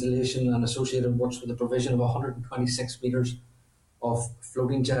and installation and associated works with the provision of 126 metres of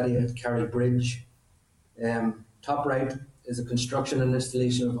floating jetty at Kerry Bridge. Top right is the construction and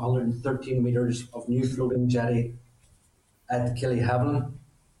installation of 113 metres of new floating jetty at Killyhaviland.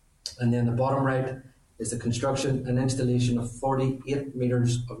 And then the bottom right is the construction and installation of 48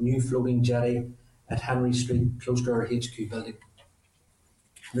 metres of new floating jetty at Henry Street, close to our HQ building.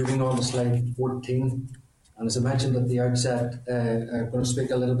 Moving on to slide 14. And as I mentioned at the outset, I'm going to speak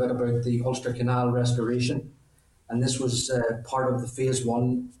a little bit about the Ulster Canal restoration. And this was part of the phase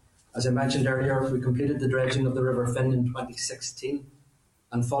one. As I mentioned earlier, we completed the dredging of the River Finn in 2016.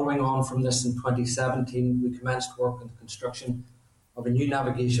 And following on from this in 2017, we commenced work on the construction of a new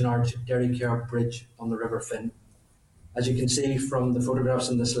navigation arch at Derrycare Bridge on the River Finn. As you can see from the photographs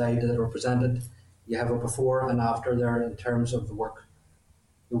in the slide that are presented, you have a before and after there in terms of the work.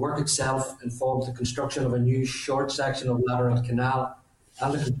 The work itself involved the construction of a new short section of lateral canal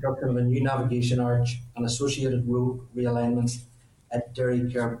and the construction of a new navigation arch and associated road realignments at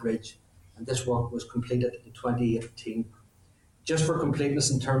Derrycare Bridge. And this work was completed in 2018. Just for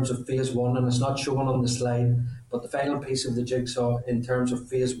completeness in terms of phase one, and it's not shown on the slide, but the final piece of the jigsaw in terms of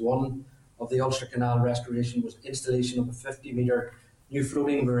phase one of the Ulster Canal restoration was installation of a 50-metre new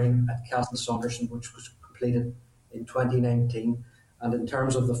floating mooring at Castle Saunderson, which was completed in 2019. And in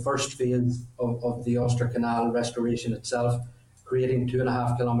terms of the first phase of the Ulster Canal restoration itself, creating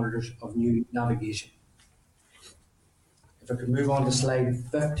 2.5 kilometres of new navigation. If I could move on to slide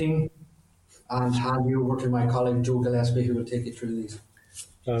 15 and hand you over to my colleague Joe Gillespie, who will take you through these.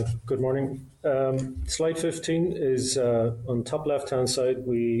 Good morning. Slide 15 is on top left-hand side.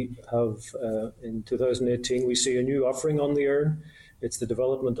 We have, in 2018, we see a new offering on the Erne. It's the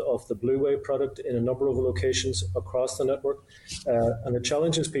development of the Blue Wave product in a number of locations across the network. And it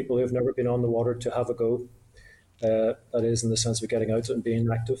challenges people who have never been on the water to have a go. That is, in the sense of getting out and being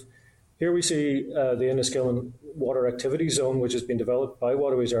active. Here we see the Enniskillen Water Activity Zone, which has been developed by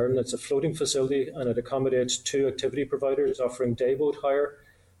Waterways Ireland. It's a floating facility and it accommodates 2 activity providers offering dayboat hire,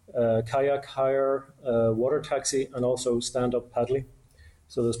 kayak hire, water taxi, and also stand-up paddling.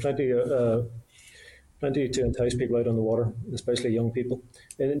 So there's plenty to entice people out on the water, especially young people.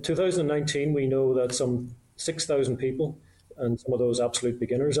 In 2019, we know that some 6,000 people, and some of those absolute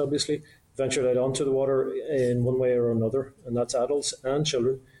beginners, obviously, ventured out onto the water in one way or another, and that's adults and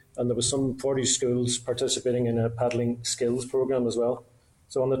children. And there was some 40 schools participating in a paddling skills program as well.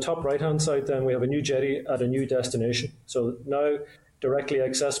 So on the top right-hand side, then, we have a new jetty at a new destination. So now directly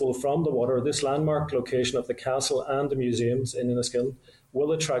accessible from the water, this landmark location of the castle and the museums in Enniskillen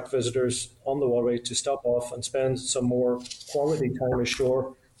will attract visitors on the waterway to stop off and spend some more quality time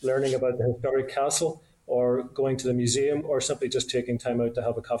ashore, learning about the historic castle, or going to the museum, or simply just taking time out to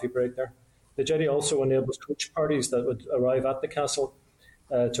have a coffee break there. The jetty also enables coach parties that would arrive at the castle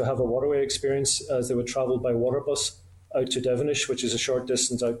to have a waterway experience as they would travel by water bus out to Devonish, which is a short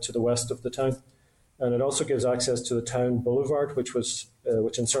distance out to the west of the town. And it also gives access to the town boulevard, which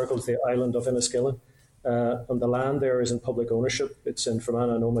encircles the island of Enniskillen. And the land there is in public ownership. It's in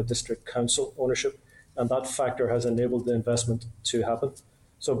Fermanagh and Omagh District Council ownership, and that factor has enabled the investment to happen.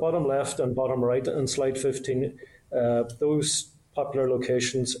 So bottom left and bottom right on slide 15, those popular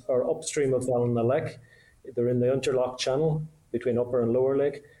locations are upstream of Ballinalek. They're in the interlock channel between Upper and Lower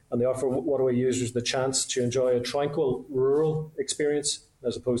Lake, and they offer waterway users the chance to enjoy a tranquil rural experience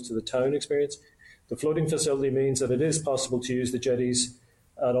as opposed to the town experience. The floating facility means that it is possible to use the jetties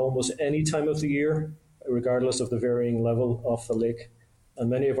at almost any time of the year, regardless of the varying level of the lake. And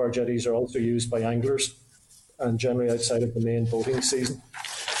many of our jetties are also used by anglers and generally outside of the main boating season.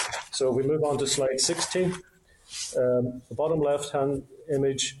 So if we move on to slide 16, the bottom left-hand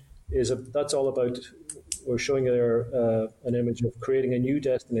image that's all about. We're showing there an image of creating a new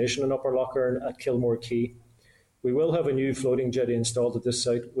destination in Upper Loch Earn at Kilmore Quay. We will have a new floating jetty installed at this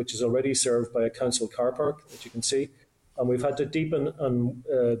site, which is already served by a council car park, as you can see. And we've had to deepen on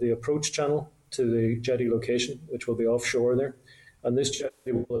the approach channel to the jetty location, which will be offshore there. And this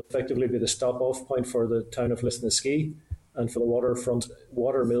jetty will effectively be the stop-off point for the town of Lisnaskea and for the waterfront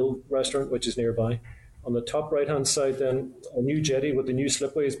Watermill restaurant, which is nearby. On the top right-hand side, then, a new jetty with the new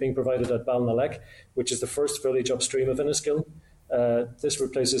slipway is being provided at Ballinalek, which is the first village upstream of Enniskillen. This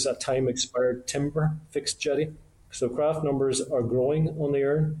replaces a time-expired timber fixed jetty. So craft numbers are growing on the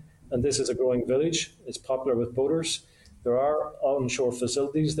Erne, and this is a growing village. It's popular with boaters. There are onshore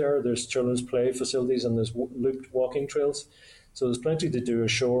facilities there. There's children's play facilities and there's looped walking trails. So there's plenty to do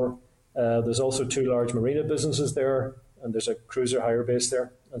ashore. There's also 2 large marina businesses there, and there's a cruiser hire base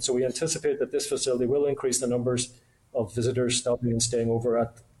there. And so we anticipate that this facility will increase the numbers of visitors stopping and staying over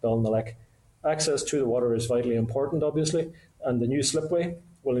at Ballinalek. Access to the water is vitally important, obviously, and the new slipway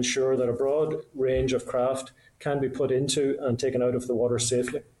will ensure that a broad range of craft can be put into and taken out of the water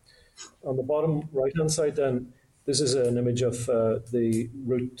safely. On the bottom right-hand side then, this is an image of the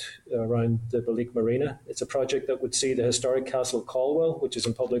route around the Ballique Marina. It's a project that would see the historic Castle Caldwell, which is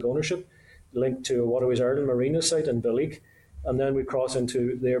in public ownership, linked to a Waterways Ireland marina site in Ballique, and then we cross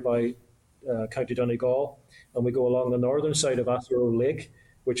into nearby County Donegal, and we go along the northern side of Atherrow Lake,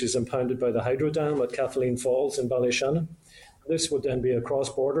 which is impounded by the hydro dam at Kathleen Falls in Ballyshannon. This would then be a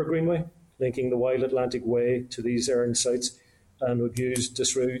cross-border greenway, linking the Wild Atlantic Way to these Erin sites, and would use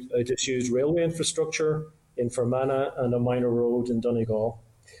disused railway infrastructure in Fermanagh and a minor road in Donegal.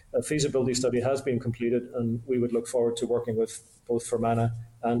 A feasibility study has been completed, and we would look forward to working with both Fermanagh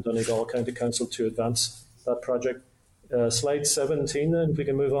and Donegal County Council to advance that project. Slide 17 then, if we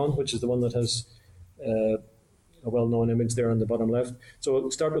can move on, which is the one that has a well-known image there on the bottom left. So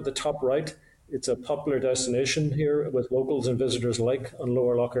we'll start with the top right. It's a popular destination here with locals and visitors alike on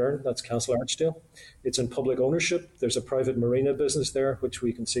Lower Lough Erne. That's Castle Archdale. It's in public ownership. There's a private marina business there, which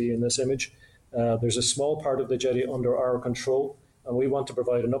we can see in this image. There's a small part of the jetty under our control, and we want to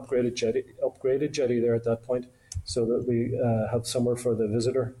provide an upgraded jetty there at that point, so that we have somewhere for the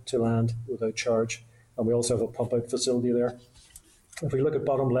visitor to land without charge. And we also have a pump-out facility there. If we look at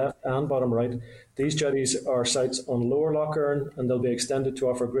bottom left and bottom right, these jetties are sites on Lower Lough Erne, and they'll be extended to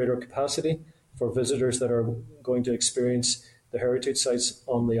offer greater capacity for visitors that are going to experience the heritage sites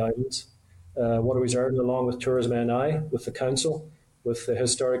on the islands. Waterways Ireland, along with Tourism NI, with the Council, with the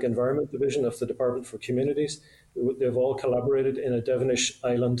Historic Environment Division of the Department for Communities, they've all collaborated in a Devonish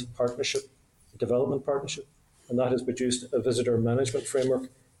Island partnership, development partnership, and that has produced a visitor management framework,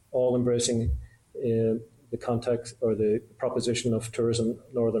 all embracing the context or the proposition of Tourism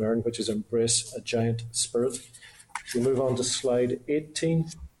Northern Ireland, which is embrace a giant spirit. We move on to slide 18.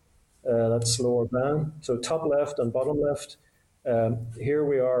 That's Lower Ban. So top left and bottom left. Here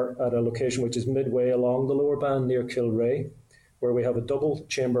we are at a location which is midway along the Lower Ban near Kilray, where we have a double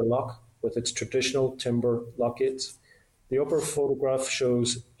chamber lock with its traditional timber lock gates. The upper photograph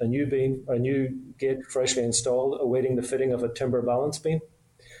shows a new gate freshly installed, awaiting the fitting of a timber balance beam,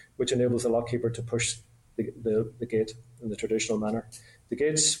 which enables the lockkeeper to push the gate in the traditional manner. The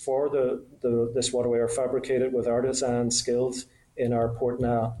gates for this waterway are fabricated with artisan skills in our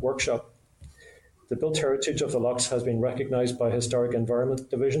Portna workshop. The built heritage of the locks has been recognised by Historic Environment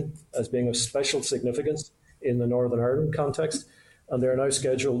Division as being of special significance in the Northern Ireland context, and they are now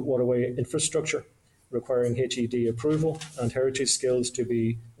scheduled waterway infrastructure, requiring HED approval and heritage skills to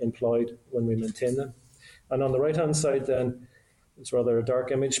be employed when we maintain them. And on the right-hand side then, it's rather a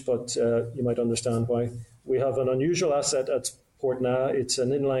dark image, but you might understand why. We have an unusual asset at Portna. It's an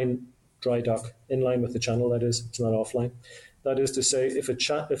inline dry dock, inline with the channel, that is, it's not offline. That is to say, if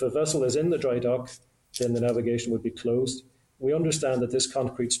a vessel is in the dry dock, then the navigation would be closed. We understand that this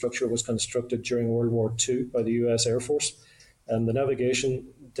concrete structure was constructed during World War II by the US Air Force, and the navigation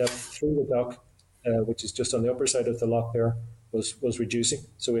depth through the dock, which is just on the upper side of the lock there, was reducing.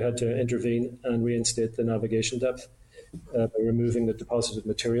 So we had to intervene and reinstate the navigation depth by removing the deposited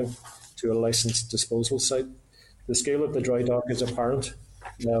material to a licensed disposal site. The scale of the dry dock is apparent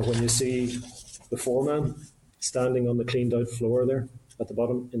when you see the foreman standing on the cleaned out floor there at the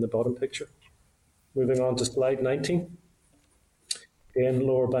bottom, in the bottom picture. Moving on to slide 19. Again,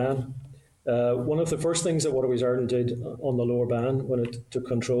 Lower Ban. One of the first things that Waterways Ireland did on the Lower Ban when it took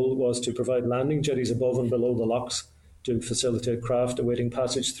control was to provide landing jetties above and below the locks to facilitate craft awaiting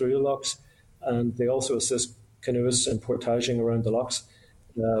passage through the locks, and they also assist canoeists in portaging around the locks.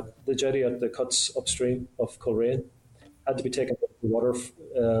 The jetty at the cuts upstream of Coleraine had to be taken out of the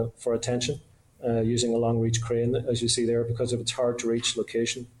water for attention using a long reach crane, as you see there, because of its hard to reach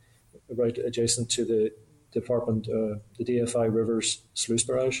location right adjacent to the department, the DFI Rivers sluice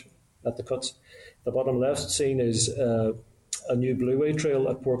barrage at the cuts. The bottom left scene is a new blueway trail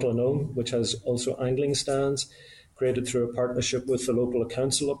at Port Glenone, which has also angling stands created through a partnership with the local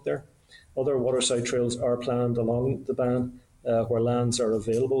council up there. Other waterside trails are planned along the ban where lands are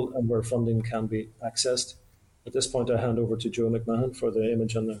available and where funding can be accessed. At this point, I hand over to Joe McMahon for the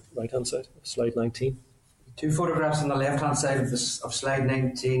image on the right-hand side, slide 19. Two photographs on the left-hand side of slide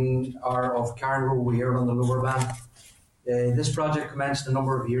 19 are of Carnrow Weir on the Lower Ban. This project commenced a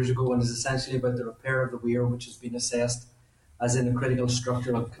number of years ago and is essentially about the repair of the weir, which has been assessed as in a critical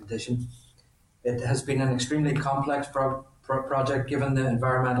structural condition. It has been an extremely complex project given the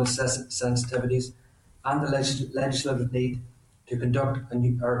environmental sensitivities and the legislative need to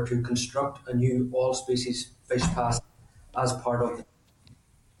construct a new all-species fish pass as part of it.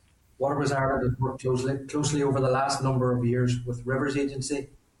 Waterways Ireland has worked closely over the last number of years with Rivers Agency,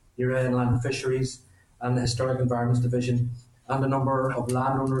 the Inland Fisheries and the Historic Environments Division and a number of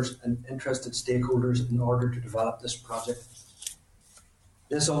landowners and interested stakeholders in order to develop this project.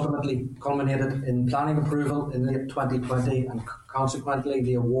 This ultimately culminated in planning approval in late 2020 and consequently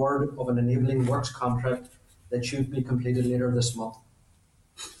the award of an enabling works contract that should be completed later this month.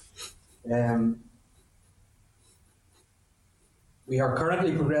 We are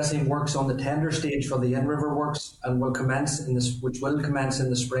currently progressing works on the tender stage for the in-river works and which will commence in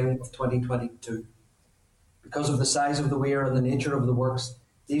the spring of 2022. Because of the size of the weir and the nature of the works,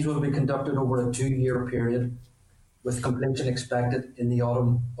 these will be conducted over a 2-year period, with completion expected in the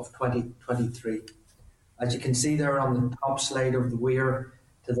autumn of 2023. As you can see there on the top slide of the weir,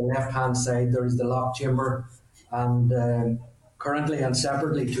 to the left-hand side, there is the lock chamber, and currently and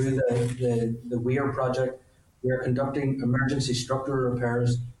separately to the weir project, we are conducting emergency structural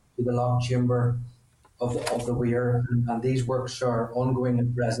repairs to the lock chamber of the weir, and these works are ongoing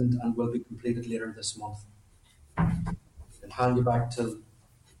at present and will be completed later this month. I'll hand you back to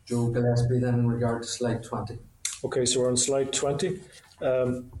Joe Gillespie then in regard to slide 20. Okay, so we're on slide 20,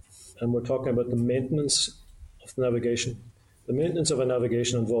 and we're talking about the maintenance of the navigation. The maintenance of a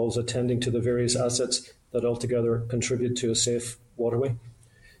navigation involves attending to the various assets that altogether contribute to a safe waterway.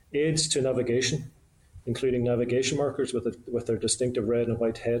 Aids to navigation, including navigation markers with their distinctive red and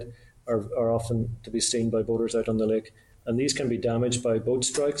white head, are often to be seen by boaters out on the lake. And these can be damaged by boat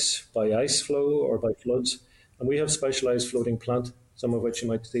strikes, by ice flow, or by floods. And we have specialised floating plant, some of which you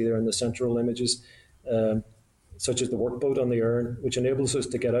might see there in the central images, such as the workboat on the Erne, which enables us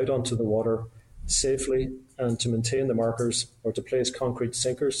to get out onto the water safely and to maintain the markers or to place concrete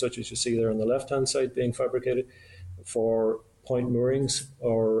sinkers, such as you see there on the left-hand side being fabricated for point moorings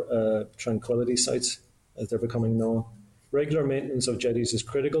or tranquility sites as they're becoming known. Regular maintenance of jetties is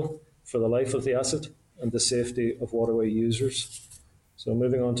critical for the life of the asset and the safety of waterway users. So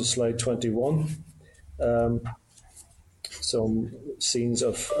moving on to slide 21. Some scenes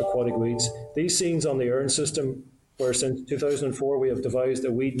of aquatic weeds. These scenes on the Erne system, where since 2004 we have devised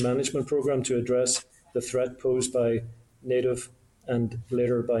a weed management programme to address the threat posed by native and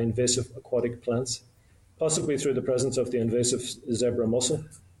later by invasive aquatic plants, possibly through the presence of the invasive zebra mussel.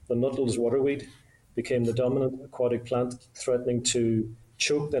 The Nuttall's waterweed became the dominant aquatic plant, threatening to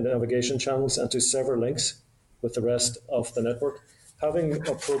choke the navigation channels and to sever links with the rest of the network. Having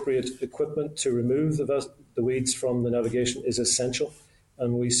appropriate equipment to remove the weeds from the navigation is essential.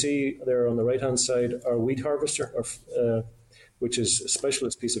 And we see there on the right-hand side our weed harvester, which is a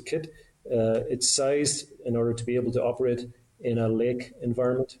specialist piece of kit. It's sized in order to be able to operate in a lake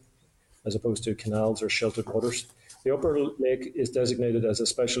environment as opposed to canals or sheltered waters. The upper lake is designated as a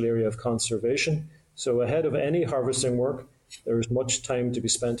special area of conservation. So ahead of any harvesting work, there is much time to be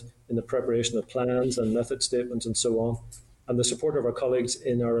spent in the preparation of plans and method statements and so on. And the support of our colleagues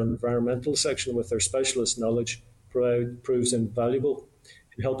in our environmental section with their specialist knowledge proves invaluable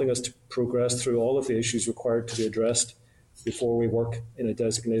in helping us to progress through all of the issues required to be addressed before we work in a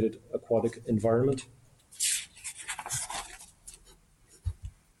designated aquatic environment.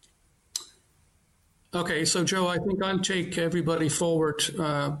 Okay, so Joe, I think I'll take everybody forward,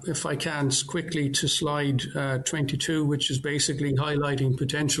 if I can, quickly to slide 22, which is basically highlighting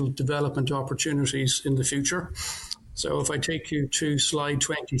potential development opportunities in the future. So if I take you to slide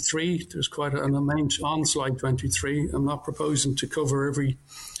 23, there's quite an amount on slide 23. I'm not proposing to cover every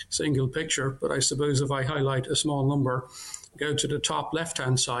single picture, but I suppose if I highlight a small number, go to the top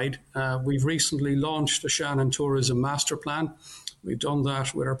left-hand side, we've recently launched a Shannon Tourism Master Plan. We've done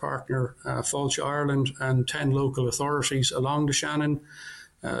that with our partner, Fáilte Ireland, and 10 local authorities along the Shannon.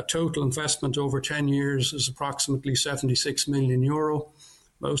 Total investment over 10 years is approximately €76 million.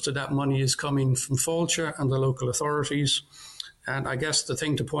 Most of that money is coming from Fáilte and the local authorities. And I guess the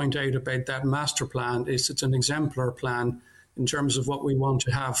thing to point out about that master plan is it's an exemplar plan in terms of what we want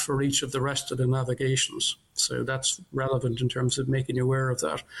to have for each of the rest of the navigations. So that's relevant in terms of making you aware of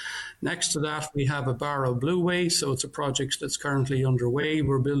that. Next to that, we have a Barrow Blueway. So it's a project that's currently underway.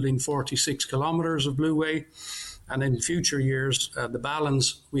 We're building 46 kilometres of Blueway. And in future years, the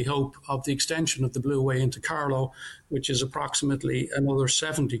balance, we hope, of the extension of the Blueway into Carlow, which is approximately another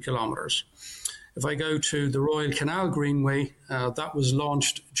 70 kilometres. If I go to the Royal Canal Greenway, that was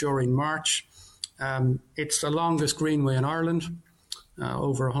launched during March. It's the longest greenway in Ireland,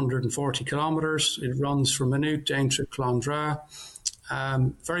 over 140 kilometres. It runs from Maynooth down to Clondra.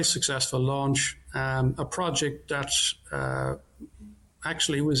 Very successful launch. A project that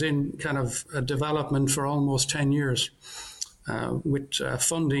actually was in kind of development for almost 10 years. With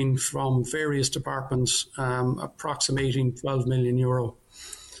funding from various departments approximating €12 million.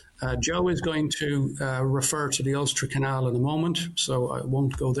 Joe is going to refer to the Ulster Canal in a moment, so I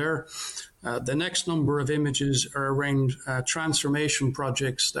won't go there. The next number of images are around transformation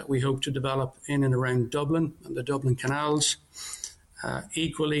projects that we hope to develop in and around Dublin and the Dublin canals.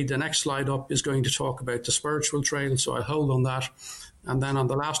 Equally, the next slide up is going to talk about the spiritual trail, so I hold on that. And then on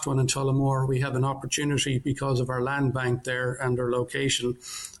the last one in Tullamore, we have an opportunity because of our land bank there and our location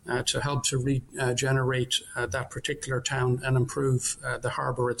to help to regenerate that particular town and improve the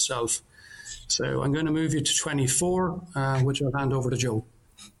harbour itself. So I'm going to move you to 24, which I'll hand over to Joe.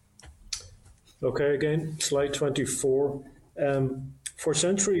 Okay, again, slide 24. For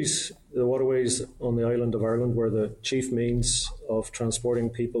centuries, the waterways on the island of Ireland were the chief means of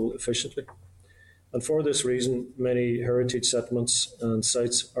transporting people efficiently. And for this reason, many heritage settlements and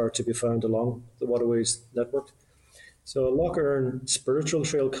sites are to be found along the Waterways network. So a Lough Erne spiritual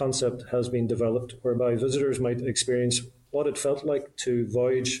trail concept has been developed whereby visitors might experience what it felt like to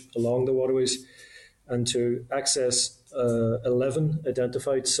voyage along the waterways and to access 11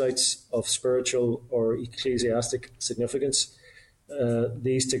 identified sites of spiritual or ecclesiastic significance.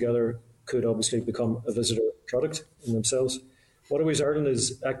 These together could obviously become a visitor product in themselves. Waterways Ireland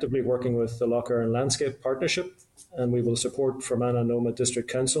is actively working with the Lough Erne Landscape Partnership, and we will support Fermanagh Noma District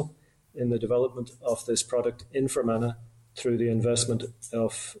Council in the development of this product in Fermanagh through the investment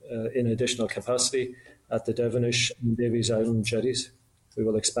of in additional capacity at the Devonish and Davies Island jetties. We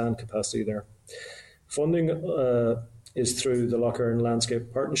will expand capacity there. Funding is through the Lough Erne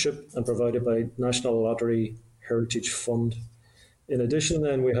Landscape Partnership and provided by National Lottery Heritage Fund. In addition,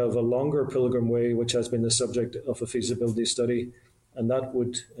 then, we have a longer Pilgrim Way, which has been the subject of a feasibility study, and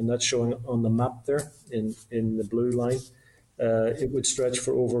that's showing on the map there in the blue line. It would stretch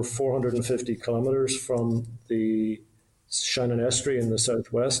for over 450 kilometres from the Shannon Estuary in the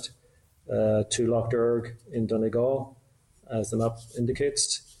southwest to Lough Derg in Donegal, as the map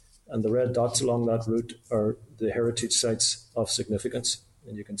indicates. And the red dots along that route are the heritage sites of significance.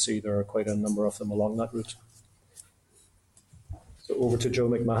 And you can see there are quite a number of them along that route. So over to Joe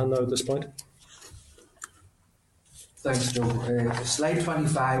McMahon now at this point. Thanks, Joe. Slide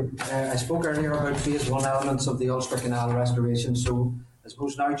 25. I spoke earlier about phase 1 elements of the Ulster Canal restoration, so I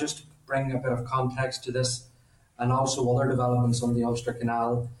suppose now just bring a bit of context to this and also other developments on the Ulster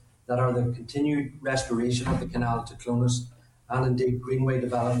Canal that are the continued restoration of the canal to Clonus and indeed greenway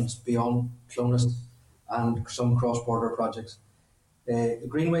developments beyond Clonus and some cross-border projects. The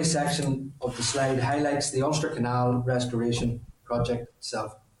greenway section of the slide highlights the Ulster Canal restoration project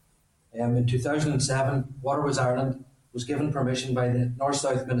itself. In 2007, Waterways Ireland was given permission by the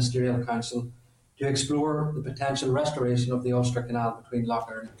North-South Ministerial Council to explore the potential restoration of the Ulster Canal between Lough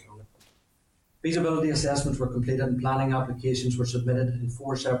Erne and Clonus. Feasibility assessments were completed and planning applications were submitted in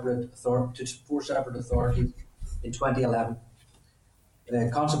four separate authorities in 2011.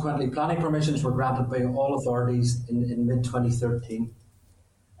 Consequently, planning permissions were granted by all authorities in mid-2013.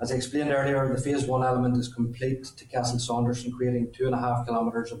 As I explained earlier, the phase 1 element is complete to Castle Saunderson, creating 2.5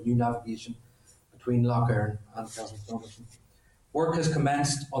 kilometres of new navigation between Lough Erne and Castle Saunderson. Work has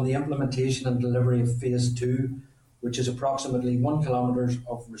commenced on the implementation and delivery of phase 2, which is approximately 1 kilometre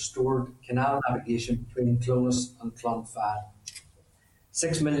of restored canal navigation between Clonus and Clonfad.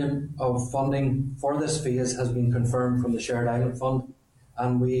 6 million of funding for this phase has been confirmed from the Shared Island Fund,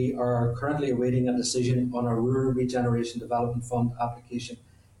 and we are currently awaiting a decision on our Rural Regeneration Development Fund application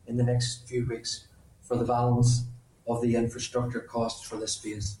in the next few weeks for the balance of the infrastructure costs for this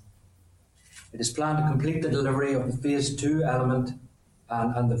phase. It is planned to complete the delivery of the phase 2 element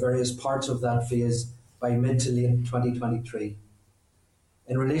and the various parts of that phase by mid to late 2023.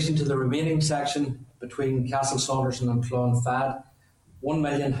 In relation to the remaining section between Castle Saunderson and Clonfad, 1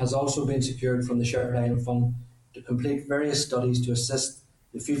 million has also been secured from the Shared Island Fund to complete various studies to assist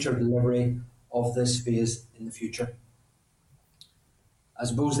the future delivery of this phase in the future. I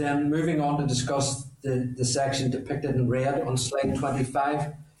suppose then, moving on to discuss the section depicted in red on slide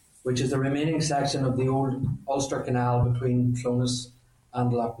 25, which is the remaining section of the old Ulster Canal between Clonus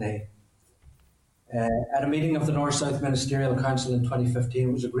and Lough Neagh. At a meeting of the North-South Ministerial Council in 2015,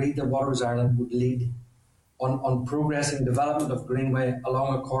 it was agreed that Waterways Ireland would lead on progressing development of Greenway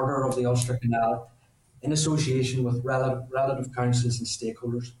along a corridor of the Ulster Canal in association with relative councils and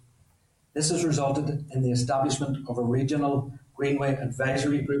stakeholders. This has resulted in the establishment of a regional Greenway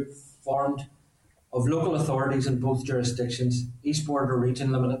advisory group formed of local authorities in both jurisdictions. East Border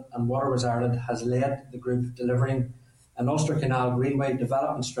Region Limited and Waterways Ireland has led the group delivering an Ulster Canal Greenway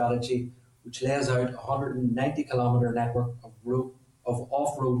development strategy which lays out a 190-kilometre network of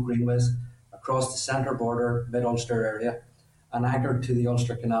off-road greenways across the centre border mid-Ulster area and anchored to the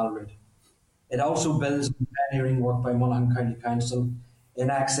Ulster Canal route. It also builds on pioneering work by Monaghan County Council in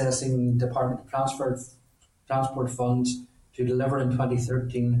accessing Department of Transport funds to deliver in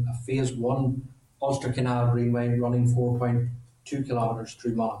 2013 a Phase 1 Ulster Canal Greenway running 4.2 kilometres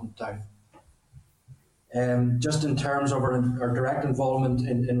through Monaghan town. Just in terms of our direct involvement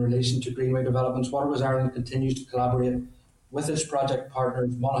in relation to Greenway developments, Waterways Ireland continues to collaborate with its project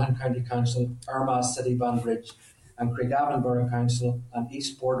partners, Monaghan County Council, Armagh City Banbridge and Craigavon Borough Council and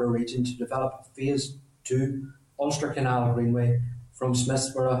East Border region to develop a Phase 2 Ulster Canal Greenway from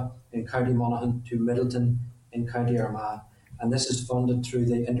Smithsborough in County Monaghan to Middleton in County Armagh. And this is funded through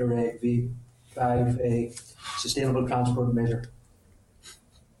the Interreg V5A Sustainable Transport Measure.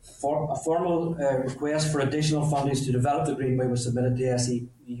 A formal request for additional fundings to develop the Greenway was submitted to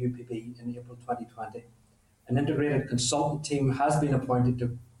SEUPP in April 2020. An integrated consultant team has been appointed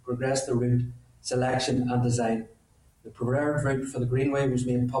to progress the route selection and design. The preferred route for the Greenway was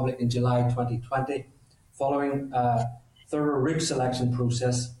made public in July 2020, following a thorough route selection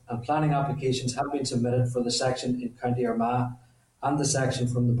process, and planning applications have been submitted for the section in County Armagh and the section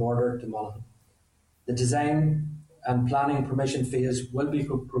from the border to Monaghan. The design and planning permission phase will be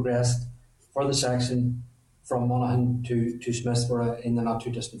progressed for the section from Monaghan to Smithsborough in the not too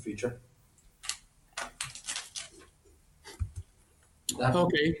distant future.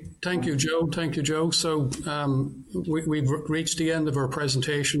 Okay, thank you, Joe. Thank you, Joe. So we've reached the end of our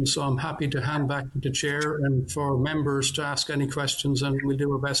presentation, so I'm happy to hand back to the chair and for members to ask any questions, and we'll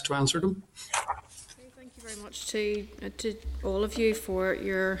do our best to answer them. Okay, thank you very much to all of you for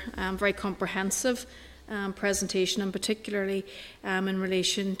your very comprehensive presentation, and particularly in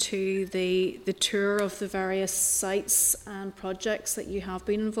relation to the tour of the various sites and projects that you have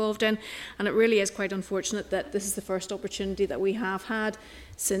been involved in. And it really is quite unfortunate that this is the first opportunity that we have had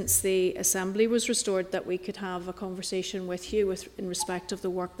since the Assembly was restored that we could have a conversation with you in respect of the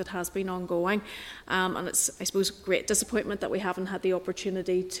work that has been ongoing. And it's, I suppose, great disappointment that we haven't had the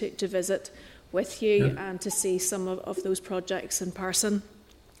opportunity to visit with you and to see some of those projects in person.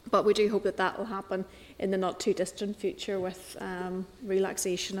 But we do hope that that will happen in the not too distant future with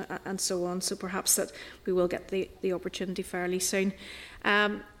relaxation and so on. So perhaps that we will get the opportunity fairly soon.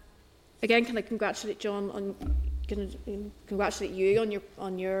 Again, can I congratulate John on congratulate you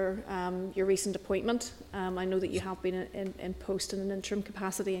on your recent appointment. I know that you have been in post in an interim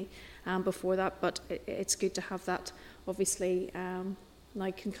capacity before that, but it's good to have that obviously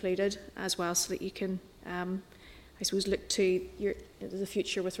now concluded as well, so that you can I suppose look to the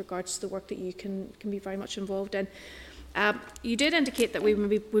future with regards to the work that you can be very much involved in. You did indicate that we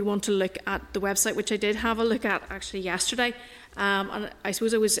maybe would want to look at the website, which I did have a look at actually yesterday, and I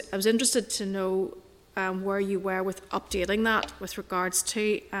suppose I was interested to know where you were with updating that with regards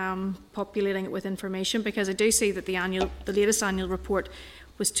to populating it with information, because I do see that the latest annual report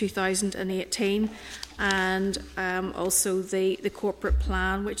was 2018, and also the corporate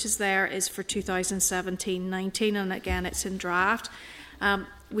plan which is there is for 2017-19, and again it's in draft.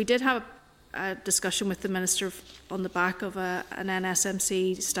 We did have a discussion with the Minister on the back of an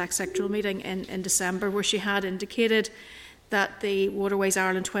NSMC stack sectoral meeting in December, where she had indicated that the Waterways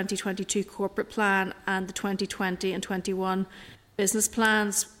Ireland 2022 corporate plan and the 2020 and 21 business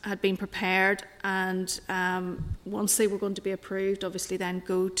plans had been prepared, and once they were going to be approved, obviously then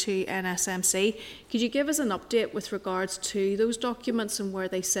go to NSMC. Could you give us an update with regards to those documents and where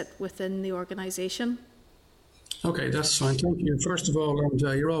they sit within the organisation? Okay, that's fine. Thank you. First of all, and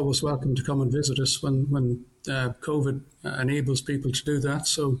you're always welcome to come and visit us when COVID enables people to do that,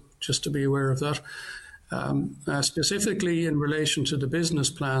 so just to be aware of that. Specifically in relation to the business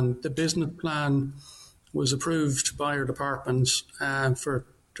plan was approved by our departments for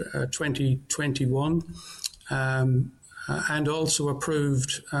 2021 and also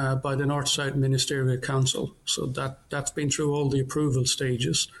approved by the North-South Ministerial Council. So that's been through all the approval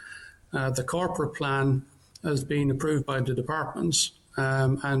stages. The corporate plan has been approved by the departments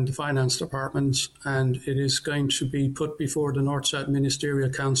and the finance departments, and it is going to be put before the North-South Ministerial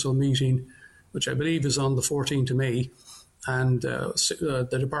Council meeting, which I believe is on the 14th of May. And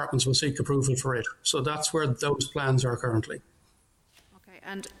the departments will seek approval for it. So that's where those plans are currently. Okay,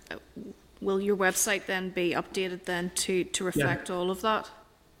 and will your website then be updated then to reflect all of that?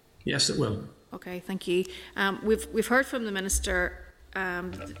 Yes, it will. Okay, thank you. We've heard from the Minister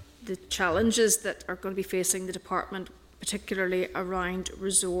the challenges that are going to be facing the department, particularly around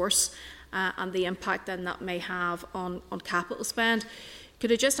resource and the impact then that may have on capital spend.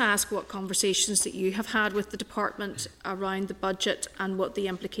 Could I just ask what conversations that you have had with the department around the budget and what the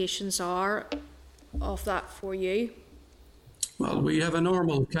implications are of that for you? Well, we have a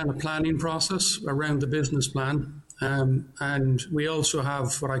normal kind of planning process around the business plan, and we also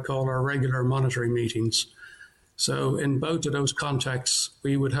have what I call our regular monitoring meetings. So in both of those contexts,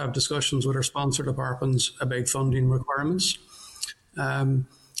 we would have discussions with our sponsor departments about funding requirements. In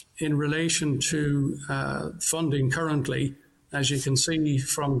relation to funding currently, as you can see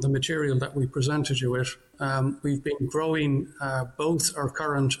from the material that we presented you with, we've been growing both our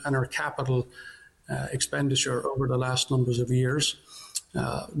current and our capital expenditure over the last numbers of years.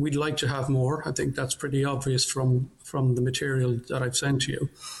 We'd like to have more. I think that's pretty obvious from the material that I've sent to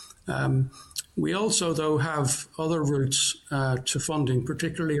you. We also, though, have other routes to funding,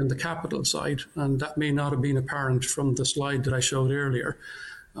 particularly on the capital side, and that may not have been apparent from the slide that I showed earlier.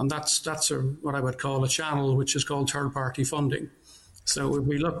 And that's what I would call a channel, which is called third-party funding. So if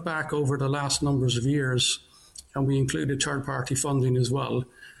we look back over the last numbers of years, and we included third-party funding as well,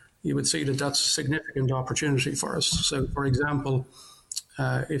 you would see that that's a significant opportunity for us. So, for example,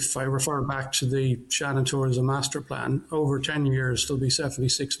 if I refer back to the Shannon Tourism Master Plan, over 10 years, there'll be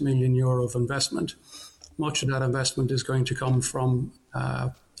 €76 million of investment. Much of that investment is going to come from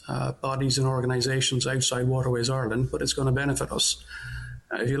bodies and organisations outside Waterways Ireland, but it's going to benefit us.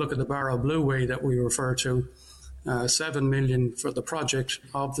 If you look at the Barrow Blue Way that we refer to, 7 million for the project.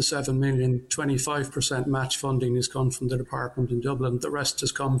 Of the 7 million, 25% match funding has come from the department in Dublin. The rest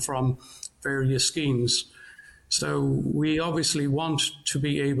has come from various schemes. So we obviously want to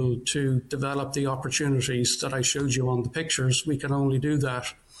be able to develop the opportunities that I showed you on the pictures. We can only do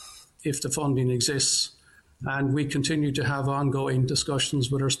that if the funding exists. And we continue to have ongoing discussions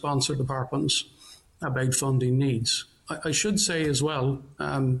with our sponsor departments about funding needs. I should say as well,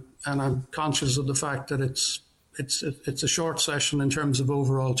 and I'm conscious of the fact that it's a short session in terms of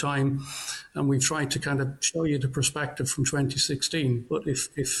overall time, and we've tried to kind of show you the perspective from 2016. But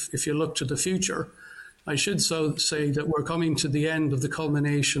if you look to the future, I should say that we're coming to the end of the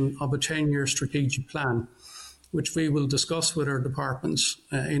culmination of a 10-year strategic plan, which we will discuss with our departments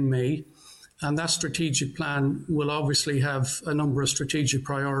in May. And that strategic plan will obviously have a number of strategic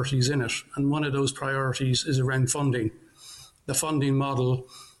priorities in it. And one of those priorities is around funding, the funding model,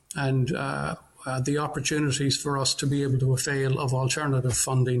 and the opportunities for us to be able to avail of alternative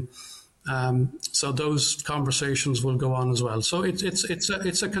funding. So those conversations will go on as well. So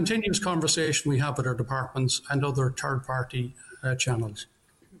it's a continuous conversation we have with our departments and other third-party channels.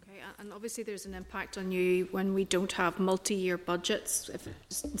 And obviously there's an impact on you when we don't have multi-year budgets, if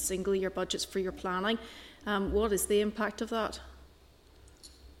it's single-year budgets for your planning. What is the impact of that?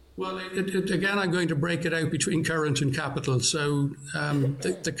 Well, again, I'm going to break it out between current and capital. So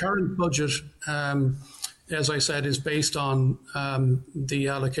the current budget, as I said, is based on the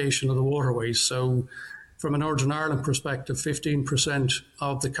allocation of the waterways. So from a Northern Ireland perspective, 15%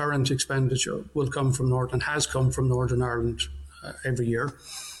 of the current expenditure will come from Northern, has come from Northern Ireland every year.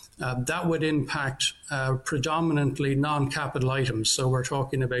 That would impact predominantly non-capital items. So we're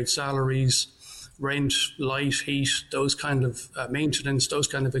talking about salaries, rent, light, heat, those kind of maintenance, those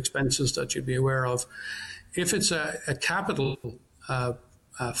kind of expenses that you'd be aware of. If it's a capital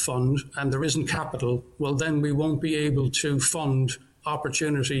fund and there isn't capital, well, then we won't be able to fund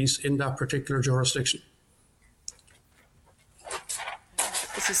opportunities in that particular jurisdiction.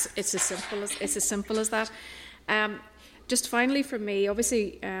 It's as simple as that. Just finally for me,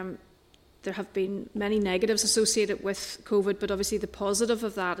 obviously there have been many negatives associated with COVID, but obviously the positive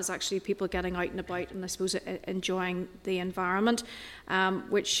of that is actually people getting out and about and I suppose enjoying the environment,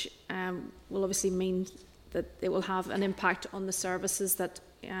 which will obviously mean that it will have an impact on the services that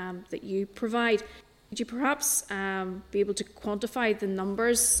you provide. Would you perhaps be able to quantify the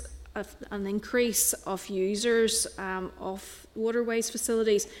numbers of an increase of users of waterways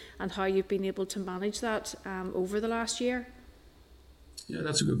facilities and how you've been able to manage that over the last year? Yeah,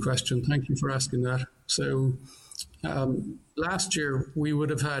 that's a good question. Thank you for asking that. So last year we would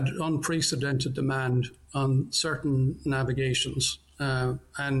have had unprecedented demand on certain navigations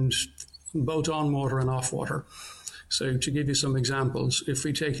and both on water and off water. So to give you some examples, if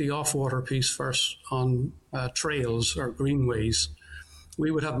we take the off water piece first on trails or greenways, we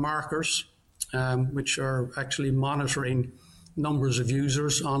would have markers which are actually monitoring numbers of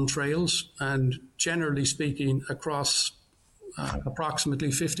users on trails, and generally speaking across approximately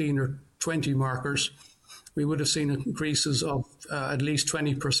 15 or 20 markers, we would have seen increases of at least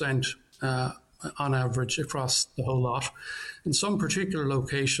 20% on average across the whole lot. In some particular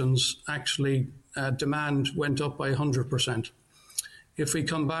locations, actually demand went up by 100%. If we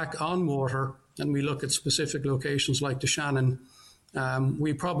come back on water and we look at specific locations like the Shannon,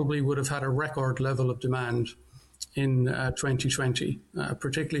 we probably would have had a record level of demand in 2020,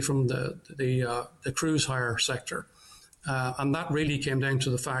 particularly from the cruise hire sector. And that really came down to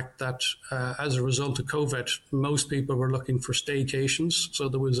the fact that as a result of COVID, most people were looking for staycations. So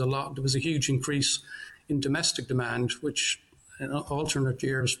there was a huge increase in domestic demand, which in alternate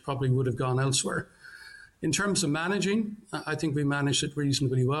years probably would have gone elsewhere. In terms of managing, I think we managed it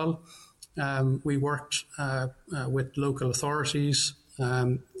reasonably well. We worked with local authorities,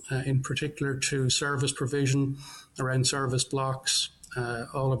 in particular to service provision around service blocks,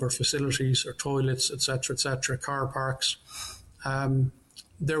 all of our facilities, our toilets, etc., car parks.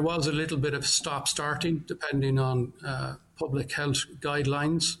 There was a little bit of stop-starting depending on public health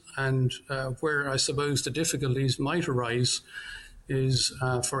guidelines, and where I suppose the difficulties might arise is,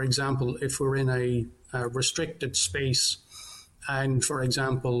 for example, if we're in a restricted space and, for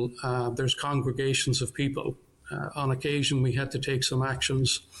example, there's congregations of people. On occasion, we had to take some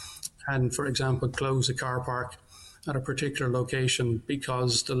actions and, for example, close a car park at a particular location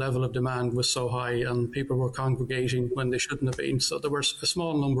because the level of demand was so high and people were congregating when they shouldn't have been. So there were a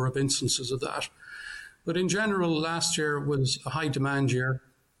small number of instances of that. But in general, last year was a high demand year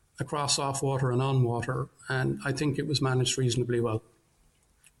across off water and on water, and I think it was managed reasonably well.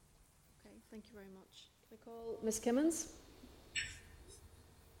 Okay, thank you very much. Can I call Ms. Kimmins?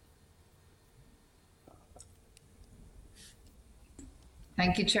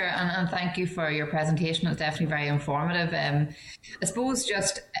 Thank you, Chair, and thank you for your presentation. It was definitely very informative. I suppose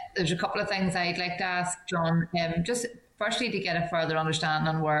just there's a couple of things I'd like to ask John. Just firstly to get a further understanding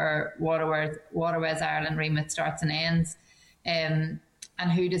on where Waterways Ireland remit starts and ends, and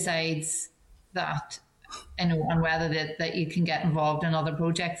who decides that, and whether that you can get involved in other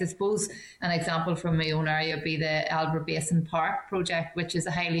projects. I suppose an example from my own area would be the Albert Basin Park project, which is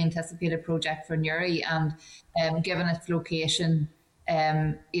a highly anticipated project for Newry, and given its location,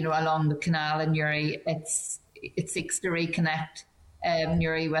 along the canal in Newry, it seeks to reconnect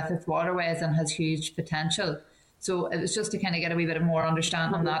Newry with its waterways and has huge potential. So it was just to kind of get a wee bit of more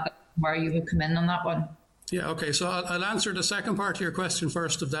understanding on that, where you would come in on that one. Yeah, okay. So I'll answer the second part of your question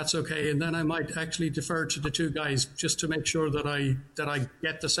first, if that's okay, and then I might actually defer to the two guys just to make sure that I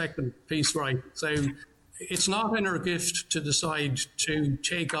get the second piece right. So it's not in our gift to decide to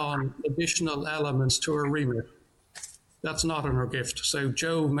take on additional elements to our remit. That's not in our gift. So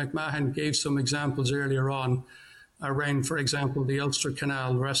Joe McMahon gave some examples earlier on around, for example, the Ulster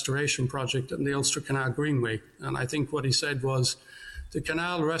Canal Restoration Project and the Ulster Canal Greenway. And I think what he said was the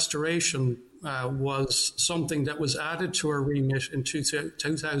canal restoration was something that was added to our remit in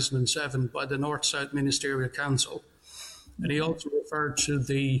 2007 by the North-South Ministerial Council. And he also referred to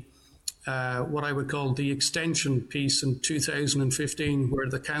the what I would call the extension piece in 2015, where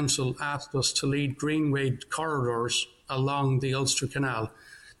the council asked us to lead greenway corridors along the Ulster Canal.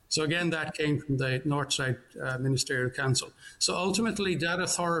 So again, that came from the North-South Ministerial Council. So ultimately, that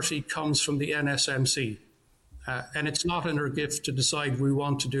authority comes from the NSMC. And it's not in our gift to decide we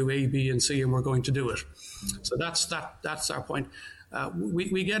want to do A, B, and C, and we're going to do it. So that's our point.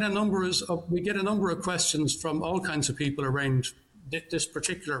 We get a number of questions from all kinds of people around this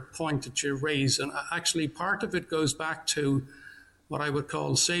particular point that you raise, and actually part of it goes back to what I would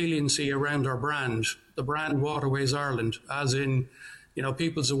call saliency around our brand, the brand Waterways Ireland, as in,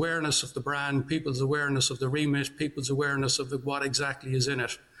 people's awareness of the brand, people's awareness of the remit, people's awareness of what exactly is in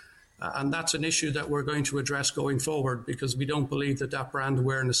it. And that's an issue that we're going to address going forward, because we don't believe that brand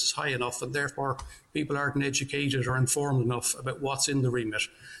awareness is high enough, and therefore people aren't educated or informed enough about what's in the remit.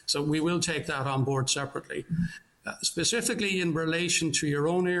 So we will take that on board separately. Specifically in relation to your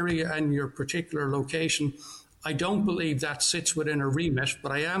own area and your particular location, I don't believe that sits within a remit,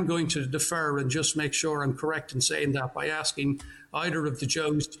 but I am going to defer and just make sure I'm correct in saying that by asking either of the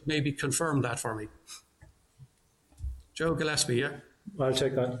Joes to maybe confirm that for me. Joe Gillespie, yeah? I'll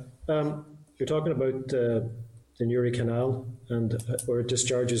take that. You're talking about the Newry Canal and where it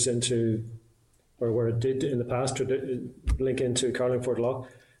discharges into, or where it did in the past, link into Carlingford Lough.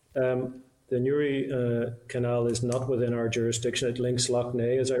 The Newry Canal is not within our jurisdiction. It links Lough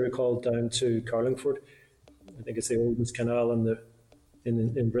Neagh, as I recall, down to Carlingford. I think it's the oldest canal in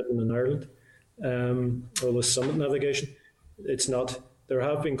Britain and Ireland. Although summit navigation, it's not. There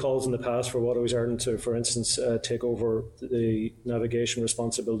have been calls in the past for Waterways Ireland to, for instance, take over the navigation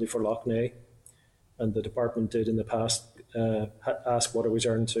responsibility for Lough Neagh, and the department did in the past ask Waterways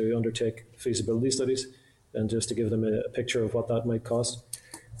Ireland to undertake feasibility studies, and just to give them a picture of what that might cost.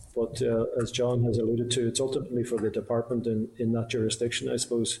 But as John has alluded to, it's ultimately for the department in that jurisdiction, I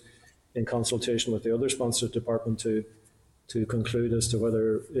suppose, in consultation with the other sponsored department to conclude as to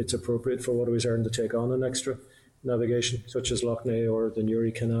whether it's appropriate for Waterways Ireland to take on an extra navigation, such as Lough Neagh or the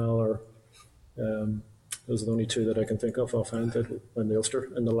Newry Canal, or those are the only two that I can think of offhand, and the Ulster,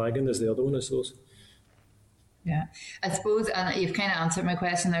 and the Lagan is the other one, I suppose. Yeah, I suppose, and you've kind of answered my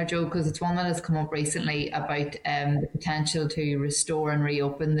question there, Joe, because it's one that has come up recently about the potential to restore and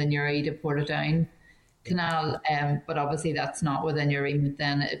reopen the Newry to Portadown Canal, but obviously that's not within your remit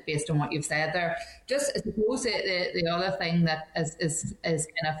then, based on what you've said there. Just, I suppose the other thing that is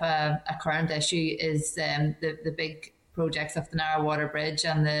kind of a current issue is the big projects of the Narrow Water Bridge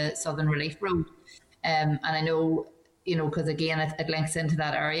and the Southern Relief Road. And I know, because again, it links into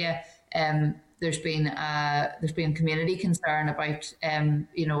that area. There's been community concern about,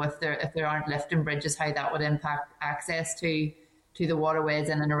 if there aren't lifting bridges, how that would impact access to the waterways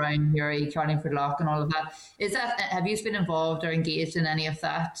in and around Newry, Carlingford Lough and all of that. Have you been involved or engaged in any of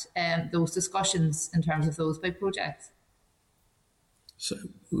that, those discussions in terms of those big projects? So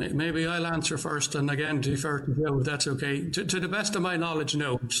maybe I'll answer first, and again defer to Joe, if that's okay. To the best of my knowledge,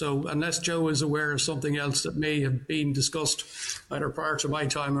 no. So unless Joe is aware of something else that may have been discussed either prior to my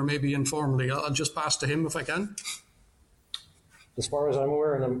time or maybe informally, I'll just pass to him if I can. As far as I'm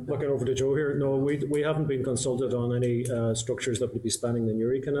aware, and I'm looking over to Joe here, no, we haven't been consulted on any structures that would be spanning the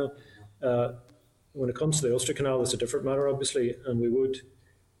Newry Canal. When it comes to the Ulster Canal, it's a different matter, obviously, and we would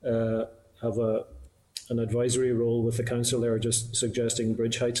have an advisory role with the council there, just suggesting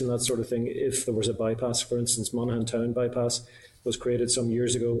bridge heights and that sort of thing. If there was a bypass, for instance, Monaghan Town bypass was created some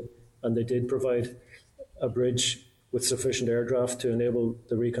years ago, and they did provide a bridge with sufficient air draft to enable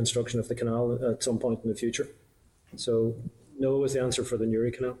the reconstruction of the canal at some point in the future. So no was the answer for the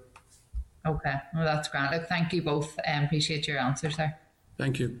Newry Canal. Okay, well that's grand. Look, thank you both. Appreciate your answers there.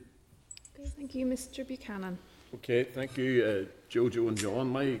 Thank you. Okay, thank you, Mr. Buchanan. Okay, thank you, Joe and John.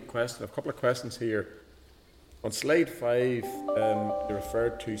 My question, I have a couple of questions here. On slide 5, you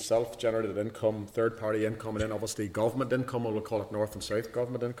referred to self-generated income, third-party income, and then obviously government income, or we'll call it North and South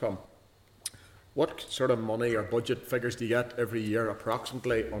government income. What sort of money or budget figures do you get every year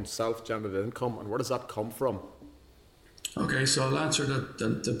approximately on self-generated income, and where does that come from? Okay, so I'll answer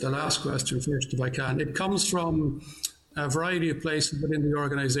the last question first if I can. It comes from a variety of places within the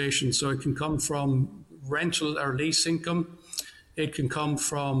organisation. So it can come from rental or lease income. It can come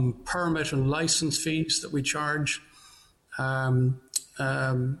from permit and licence fees that we charge.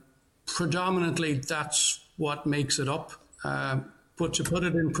 Predominantly, that's what makes it up. But to put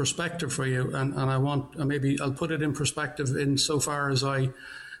it in perspective for you, and I'll put it in perspective insofar as I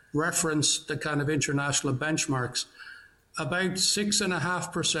reference the kind of international benchmarks. About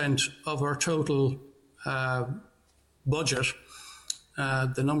 6.5% of our total budget,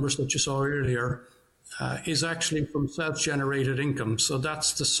 the numbers that you saw earlier, is actually from self-generated income. So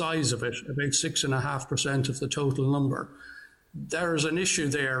that's the size of it, about 6.5% of the total number. There's an issue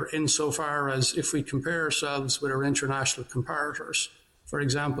there insofar as if we compare ourselves with our international comparators, for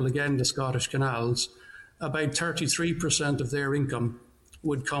example, again, the Scottish Canals, about 33% of their income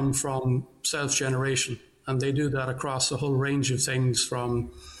would come from self-generation. And they do that across a whole range of things,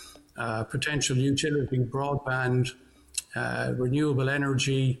 from potential utility, broadband, renewable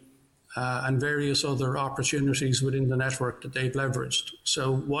energy, and various other opportunities within the network that they've leveraged.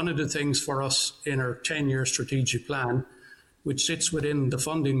 So one of the things for us in our 10-year strategic plan, which sits within the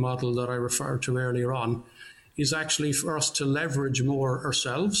funding model that I referred to earlier on, is actually for us to leverage more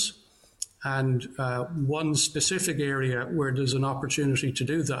ourselves. And one specific area where there's an opportunity to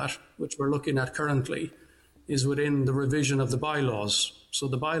do that, which we're looking at currently, is within the revision of the bylaws. So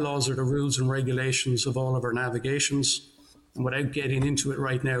the bylaws are the rules and regulations of all of our navigations. And without getting into it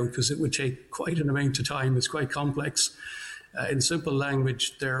right now, because it would take quite an amount of time, it's quite complex. In simple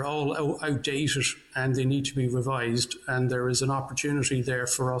language, they're all outdated and they need to be revised. And there is an opportunity there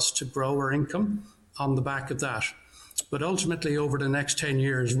for us to grow our income on the back of that. But ultimately, over the next 10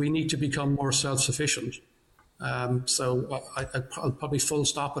 years, we need to become more self-sufficient. So I'll probably full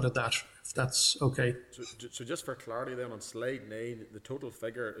stop it at that, if that's okay. So just for clarity then, on slide 9, the total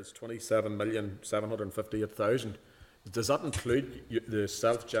figure is 27,758,000. Does that include the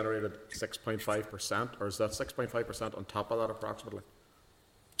self-generated 6.5%, or is that 6.5% on top of that approximately?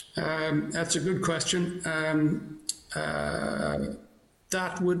 That's a good question.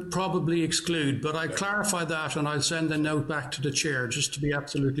 That would probably exclude, but I'll clarify that and I'll send a note back to the chair just to be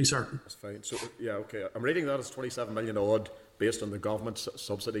absolutely certain. That's fine. So, yeah, okay. I'm reading that as 27 million odd based on the government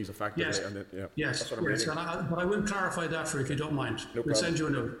subsidies effectively. Yes, and then, yeah, yes, that's what I'm yes. But I will clarify that for you if you don't mind. We'll send you a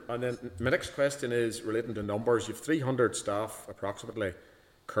note. And then my next question is relating to numbers. You have 300 staff approximately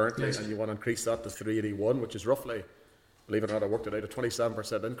currently, yes, and you want to increase that to 381, which is roughly, believe it or not, I worked it out, a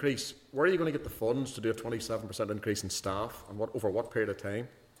 27% increase. Where are you going to get the funds to do a 27% increase in staff, and over what period of time?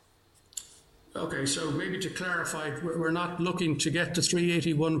 Okay, so maybe to clarify, we're not looking to get to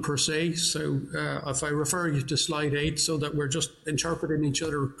 381 per se. So if I refer you to slide 8 so that we're just interpreting each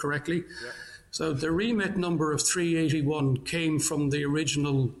other correctly. Yeah. So the remit number of 381 came from the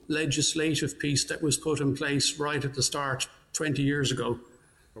original legislative piece that was put in place right at the start 20 years ago.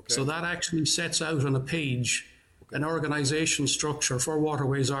 Okay. So that actually sets out on a page an organisation structure for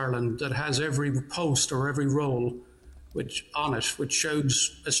Waterways Ireland that has every post or every role which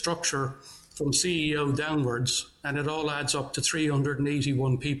shows a structure from CEO downwards, and it all adds up to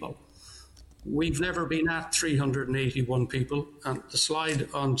 381 people. We've never been at 381 people, and the slide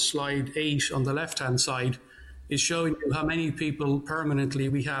on slide 8 on the left-hand side is showing you how many people permanently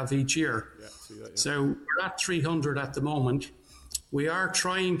we have each year. Yeah, see that, yeah. So we're at 300 at the moment. We are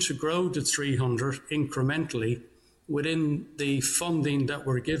trying to grow to 300 incrementally within the funding that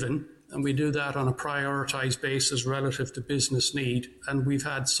we're given, and we do that on a prioritised basis relative to business need. And we've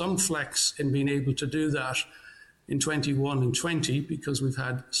had some flex in being able to do that in 21 and 20 because we've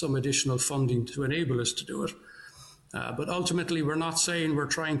had some additional funding to enable us to do it. But ultimately, we're not saying we're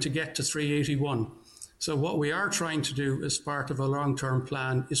trying to get to 381. So what we are trying to do as part of a long-term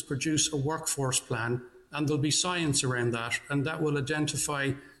plan is produce a workforce plan, and there'll be science around that, and that will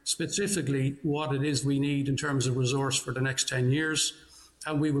identify specifically what it is we need in terms of resource for the next 10 years.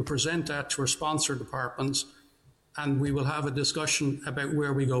 And we will present that to our sponsor departments, and we will have a discussion about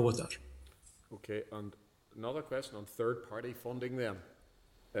where we go with that. Okay, and another question on third-party funding then.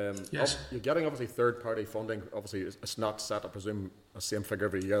 Yes. You're getting obviously third-party funding. Obviously, it's not set, I presume, a same figure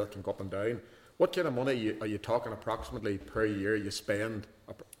every year that can go up and down. What kind of money are you talking approximately per year you spend?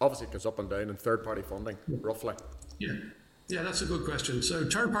 Obviously, it goes up and down in third-party funding, roughly. Yeah, that's a good question. So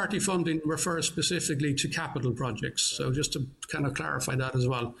third-party funding refers specifically to capital projects. So just to kind of clarify that as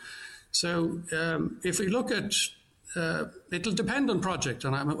well. So if we look at, it'll depend on project,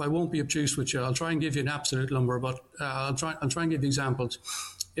 and I won't be obtuse with you. I'll try and give you an absolute number, but I'll try and give examples.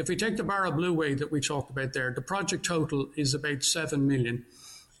 If we take the Barra Blueway that we talked about there, the project total is about 7 million.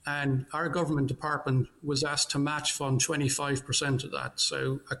 And our government department was asked to match fund 25% of that.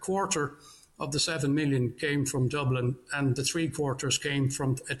 So a quarter of the 7 million came from Dublin, and the 3/4 came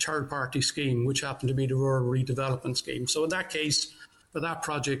from a third-party scheme, which happened to be the Rural Redevelopment Scheme. So in that case, for that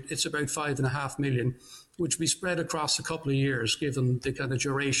project, it's about 5.5 million, which we spread across a couple of years, given the kind of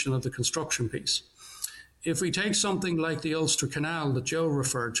duration of the construction piece. If we take something like the Ulster Canal that Joe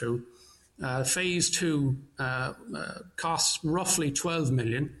referred to, phase 2 costs roughly 12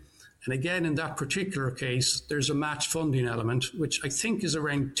 million. And again, in that particular case, there's a match funding element, which I think is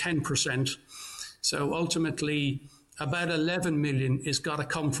around 10%. So ultimately, about 11 million is got to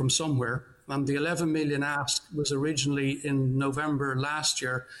come from somewhere. And the 11 million asked was originally in November last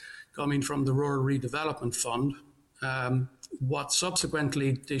year, coming from the Rural Redevelopment Fund. What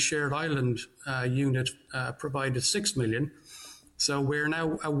subsequently the Shared Island unit provided 6 million. So we're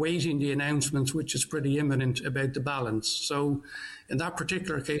now awaiting the announcement, which is pretty imminent, about the balance. So in that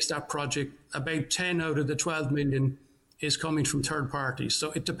particular case, that project, about 10 out of the 12 million is coming from third parties.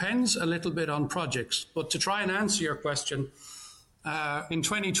 So it depends a little bit on projects. But to try and answer your question, in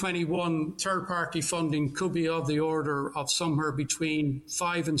 2021, third-party funding could be of the order of somewhere between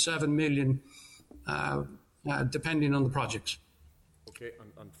 5 and 7 million, depending on the projects. Okay,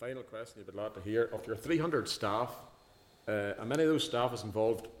 and final question, you'd be glad to hear. Of your 300 staff, and many of those staff is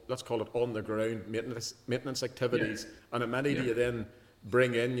involved, let's call it on the ground maintenance activities, and how many do you then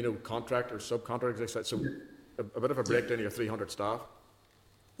bring in, contractors, subcontractors, etc. So a bit of a breakdown of your 300 staff.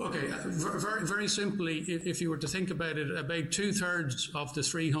 Okay, very, very simply, if you were to think about it, about 2/3 of the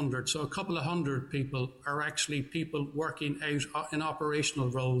 300, so a couple of hundred people, are actually people working out in operational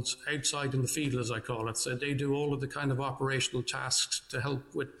roles outside in the field, as I call it. So they do all of the kind of operational tasks to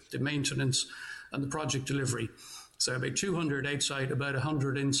help with the maintenance and the project delivery. So about 200 outside, about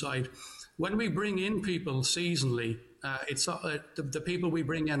 100 inside. When we bring in people seasonally, it's the people we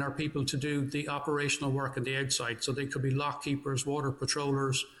bring in are people to do the operational work on the outside. So they could be lock keepers, water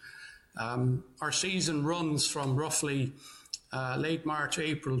patrollers. Our season runs from roughly late March,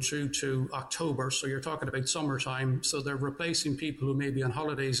 April through to October. So you're talking about summertime. So they're replacing people who may be on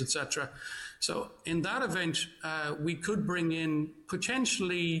holidays, etc. So in that event, we could bring in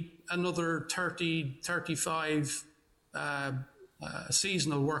potentially another 30, 35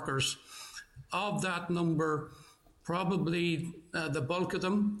 seasonal workers. Of that number, probably the bulk of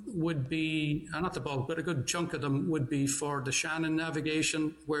them would be, not the bulk, but a good chunk of them would be for the Shannon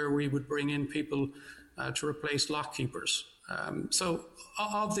navigation, where we would bring in people to replace lock keepers. So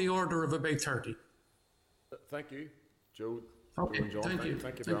of the order of about 30. Thank you, Joe. Okay, Joe and John. thank you.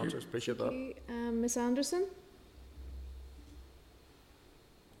 Thank you for your answers. Appreciate that. Ms. Anderson?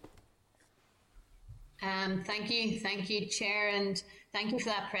 Thank you, Chair, and thank you for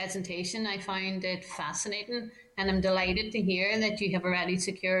that presentation. I found it fascinating, and I'm delighted to hear that you have already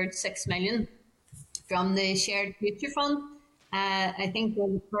secured 6 million from the Shared Future Fund. I think you're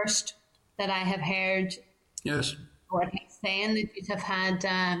the first that I have heard. Yes. Or at least saying that you have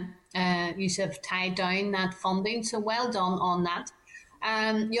had, you have tied down that funding. So well done on that.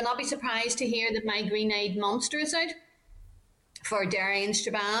 You'll not be surprised to hear that my green-eyed monster is out for Derry and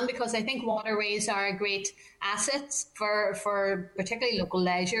Strabane, because I think waterways are a great asset for particularly local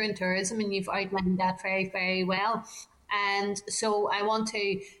leisure and tourism, and you've outlined that very, very well. And so I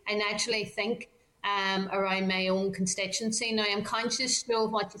naturally think around my own constituency. Now, I'm conscious though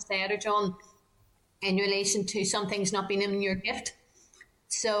of what you said, John, in relation to some things not being in your gift.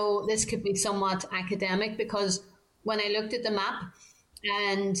 So this could be somewhat academic, because when I looked at the map,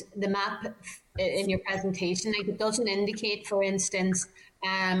 and the map in your presentation, like, it doesn't indicate, for instance,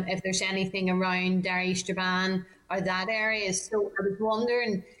 if there's anything around Derry, Strabane or that area. So I was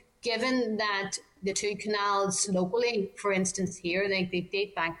wondering, given that the two canals locally, for instance here, they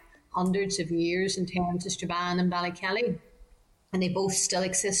date back hundreds of years in terms of Strabane and Ballykelly, and they both still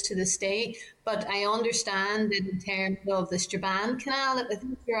exist to this day. But I understand that in terms of the Strabane Canal, I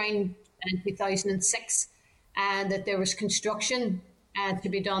think around 2006, that there was construction to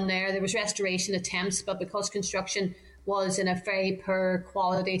be done there. There was restoration attempts, but because construction was in a very poor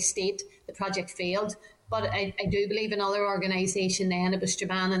quality state, the project failed. But I do believe another organisation then, it was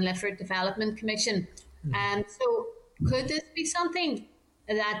Strabane and Lifford Development Commission. So could this be something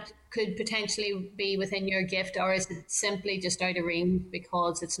that could potentially be within your gift, or is it simply just out of range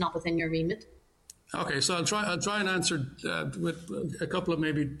because it's not within your remit? Okay, so I'll try and answer with a couple of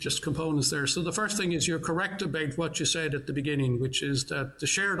maybe just components there. So the first thing is, you're correct about what you said at the beginning, which is that the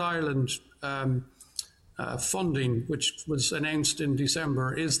Shared Ireland funding, which was announced in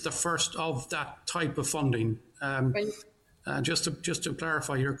December, is the first of that type of funding. Just to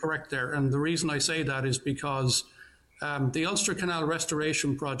clarify, you're correct there. And the reason I say that is because the Ulster Canal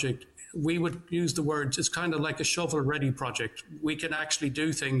Restoration Project, we would use the words, it's kind of like a shovel-ready project. We can actually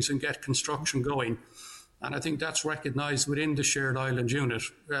do things and get construction going. And I think that's recognised within the Shared Island unit,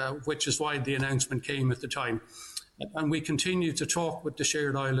 which is why the announcement came at the time. And we continue to talk with the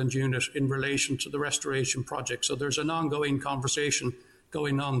Shared Island unit in relation to the restoration project. So there's an ongoing conversation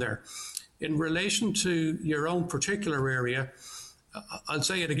going on there. In relation to your own particular area, I'll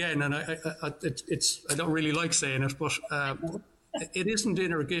say it again, and I don't really like saying it, but it isn't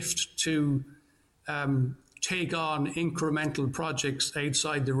in our gift to take on incremental projects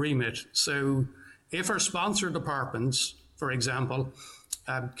outside the remit. So if our sponsor departments, for example,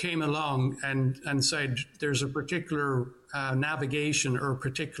 came along and said there's a particular navigation or a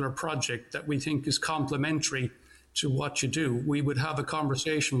particular project that we think is complementary to what you do, we would have a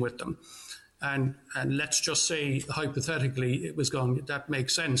conversation with them. And let's just say, hypothetically, it was going, that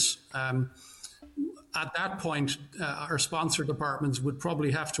makes sense. At that point, our sponsor departments would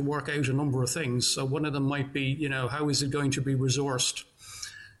probably have to work out a number of things. So one of them might be, how is it going to be resourced?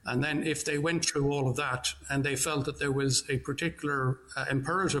 And then if they went through all of that and they felt that there was a particular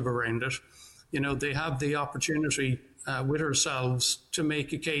imperative around it, they have the opportunity with ourselves to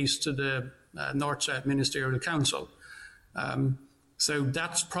make a case to the North-South Ministerial Council. So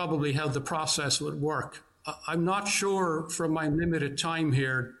that's probably how the process would work. I'm not sure from my limited time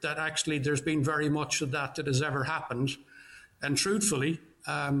here that actually there's been very much of that has ever happened. And truthfully,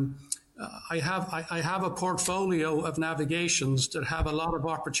 I have a portfolio of navigations that have a lot of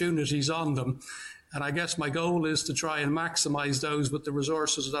opportunities on them. And I guess my goal is to try and maximize those with the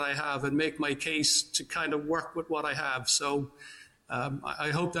resources that I have and make my case to kind of work with what I have. So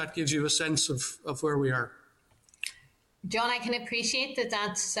I hope that gives you a sense of where we are. John, I can appreciate that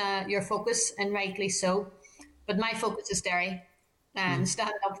that's your focus, and rightly so. But my focus is Derry and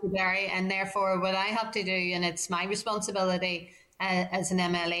stand up for Derry. And therefore, what I have to do, and it's my responsibility as an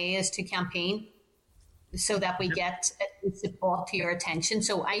MLA, is to campaign so that we get support to your attention.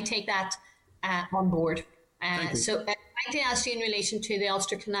 So I take that on board. So I'd like to ask you in relation to the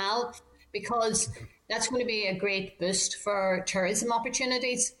Ulster Canal, because that's going to be a great boost for tourism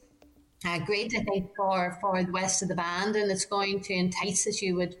opportunities. Great, I think, for the west of the band, and it's going to entice, as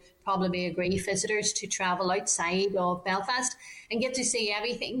you would probably agree, visitors to travel outside of Belfast and get to see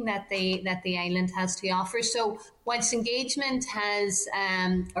everything that the island has to offer. So, what engagement has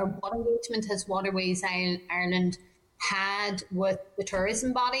Waterways Ireland had with the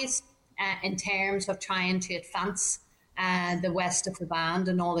tourism bodies in terms of trying to advance the west of the band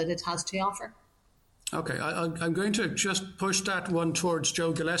and all that it has to offer? Okay, I'm going to just push that one towards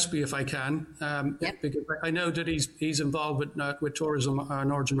Joe Gillespie if I can, because I know that he's involved with tourism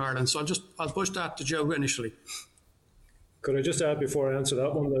Northern Ireland. So I'll push that to Joe initially. Could I just add before I answer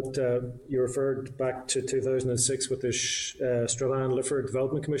that one that you referred back to 2006 with the Strabane Lifford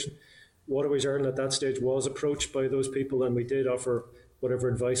Development Commission. Waterways Ireland at that stage was approached by those people, and we did offer whatever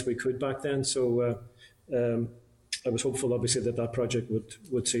advice we could back then. So I was hopeful, obviously, that project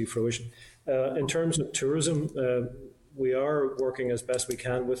would see fruition. In terms of tourism, we are working as best we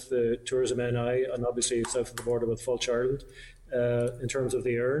can with the Tourism NI and obviously south of the border with Fulch Ireland in terms of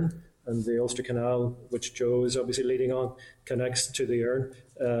the Erne and the Ulster Canal, which Joe is obviously leading on, connects to the Erne.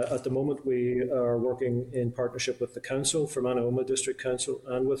 At the moment, we are working in partnership with the Council, Fermanagh Omagh District Council,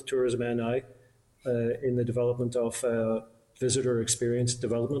 and with Tourism NI in the development of Visitor Experience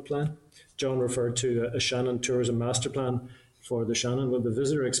Development Plan. John referred to a Shannon Tourism Master Plan for the Shannon. Well, the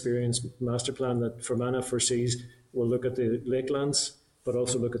Visitor Experience Master Plan that Fermanagh foresees will look at the lakelands, but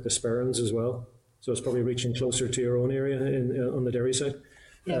also look at the Sperrins as well. So it's probably reaching closer to your own area on the Derry side.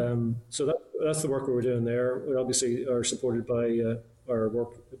 Yeah. So that's the work we're doing there. We obviously are supported by our work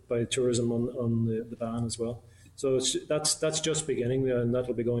by tourism on the ban as well. So that's just beginning, and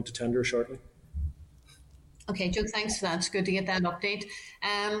that'll be going to tender shortly. Okay, Joe, thanks for that. It's good to get that update.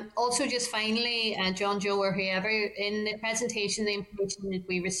 Also, just finally, John, Joe, or whoever, in the presentation, the information that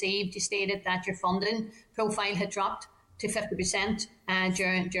we received, you stated that your funding profile had dropped to 50%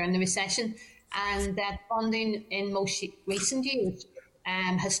 during the recession, and that funding in most recent years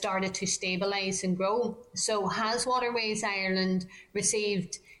has started to stabilise and grow. So has Waterways Ireland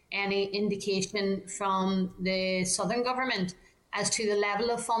received any indication from the Southern Government as to the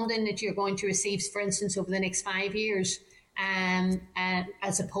level of funding that you're going to receive, for instance, over the next 5 years,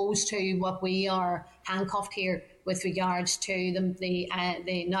 as opposed to what we are handcuffed here with regards to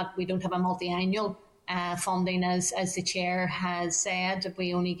we don't have a multi-annual funding as the chair has said,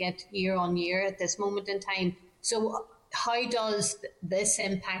 we only get year on year at this moment in time. So how does this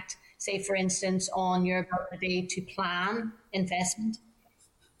impact, say, for instance, on your ability to plan investment?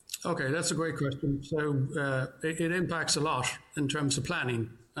 Okay, that's a great question. So it impacts a lot in terms of planning.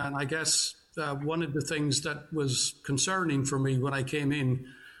 And I guess one of the things that was concerning for me when I came in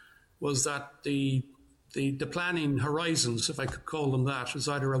was that the planning horizons, if I could call them that, is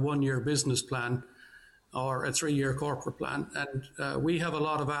either a 1-year business plan or a 3-year corporate plan. And we have a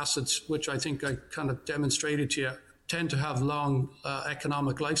lot of assets, which I think I kind of demonstrated to you, tend to have long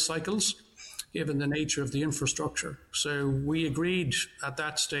economic life cycles, given the nature of the infrastructure. So we agreed at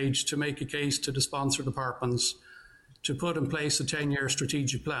that stage to make a case to the sponsor departments to put in place a 10-year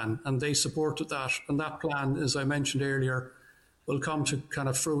strategic plan, and they supported that. And that plan, as I mentioned earlier, will come to kind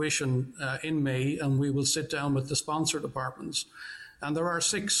of fruition in May, and we will sit down with the sponsor departments. And there are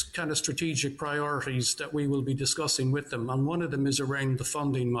 6 kind of strategic priorities that we will be discussing with them. And one of them is around the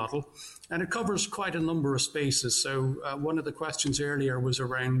funding model. And it covers quite a number of spaces. So one of the questions earlier was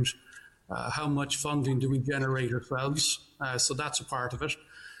around how much funding do we generate ourselves? So that's a part of it.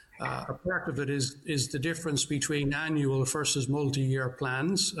 A part of it is the difference between annual versus multi-year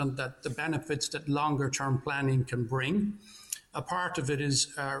plans, and that the benefits that longer term planning can bring. A part of it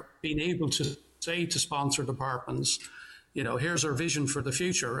is being able to say to sponsor departments, here's our vision for the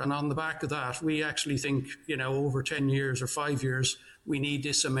future. And on the back of that, we actually think, over 10 years or 5 years, we need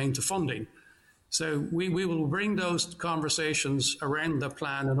this amount of funding. So we will bring those conversations around the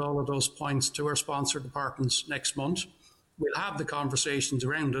plan and all of those points to our sponsor departments next month. We'll have the conversations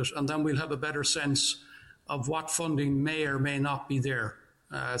around it, and then we'll have a better sense of what funding may or may not be there.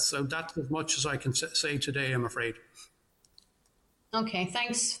 So that's as much as I can say today, I'm afraid. Okay,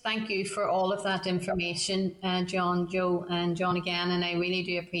 thanks. Thank you for all of that information, John, Joe, and John again. And I really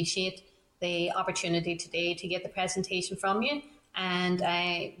do appreciate the opportunity today to get the presentation from you. And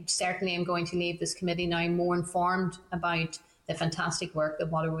I certainly am going to leave this committee now more informed about the fantastic work that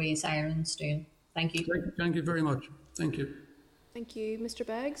Waterways Ireland is doing. Thank you. Thank you very much. Thank you. Thank you. Mr.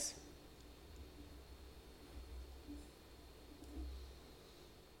 Beggs?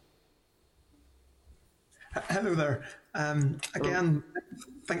 Hello there. Again,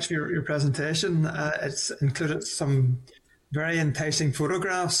 thanks for your presentation. It's included some very enticing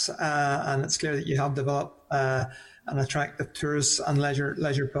photographs, and it's clear that you have developed an attractive tourist and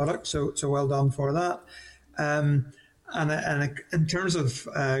leisure product. So well done for that. And in terms of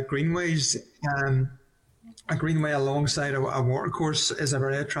greenways, a greenway alongside a watercourse is a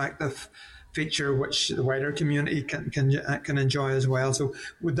very attractive feature which the wider community can enjoy as well. So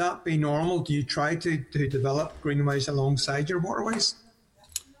would that be normal? Do you try to develop greenways alongside your waterways?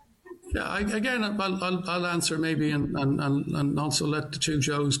 Yeah, I'll answer maybe and also let the two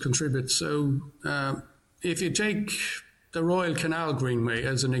Joes contribute. So if you take the Royal Canal Greenway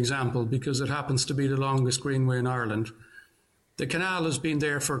as an example, because it happens to be the longest greenway in Ireland, the canal has been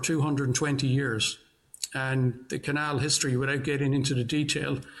there for 220 years. And the canal history, without getting into the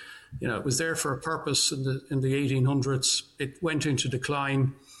detail, it was there for a purpose in the 1800s. It went into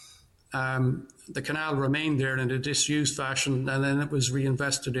decline. The canal remained there in a disused fashion, and then it was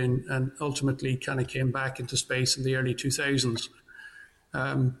reinvested in and ultimately kind of came back into space in the early 2000s.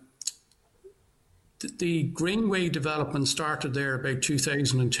 The Greenway development started there about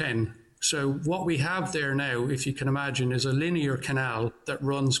 2010. So what we have there now, if you can imagine, is a linear canal that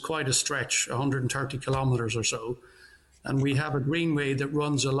runs quite a stretch, 130 kilometres or so. And we have a greenway that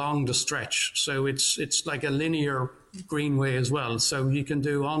runs along the stretch. So it's like a linear greenway as well. So you can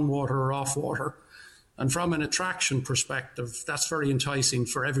do on water or off water. And from an attraction perspective, that's very enticing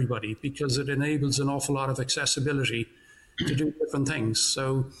for everybody because it enables an awful lot of accessibility to do different things.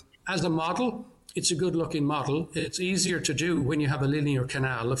 So as a model, it's a good looking model. It's easier to do when you have a linear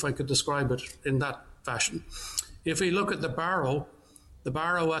canal, if I could describe it in that fashion. If we look at the Barrow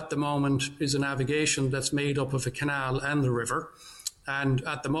at the moment is a navigation that's made up of a canal and the river. And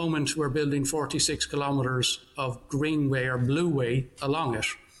at the moment, we're building 46 kilometres of greenway or blueway along it.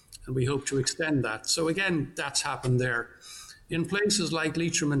 And we hope to extend that. So again, that's happened there. In places like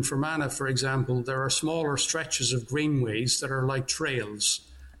Leitrim and Fermanagh, for example, there are smaller stretches of greenways that are like trails.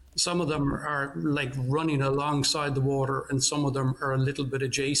 Some of them are like running alongside the water and some of them are a little bit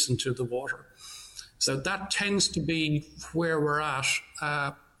adjacent to the water. So that tends to be where we're at.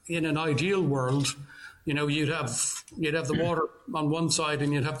 In an ideal world, you'd have the water on one side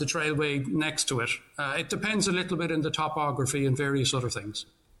and you'd have the trailway next to it. It depends a little bit on the topography and various other things.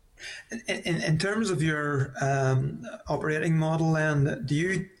 In terms of your operating model, then, do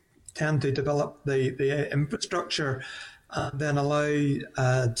you tend to develop the infrastructure then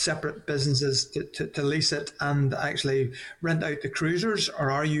allow separate businesses to lease it and actually rent out the cruisers, or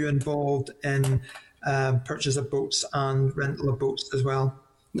are you involved in purchase of boats and rental of boats as well?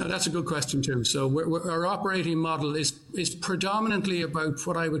 No, that's a good question too. So our operating model is predominantly about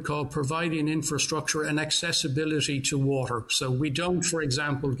what I would call providing infrastructure and accessibility to water. So we don't, for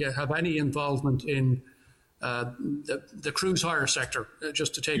example, have any involvement in the cruise hire sector,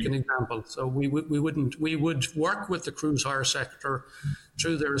 just to take an example. So we would work with the cruise hire sector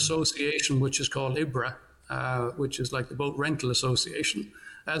through their association, which is called IBRA, which is like the Boat Rental Association,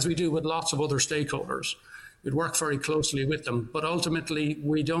 as we do with lots of other stakeholders. We'd work very closely with them, but ultimately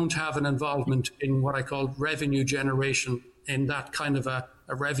we don't have an involvement in what I call revenue generation in that kind of a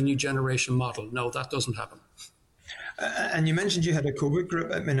revenue generation model. No, that doesn't happen. And you mentioned you had a COVID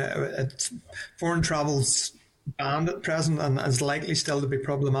group. I mean, foreign travel's banned at present and is likely still to be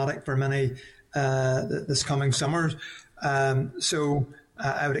problematic for many this coming summer. So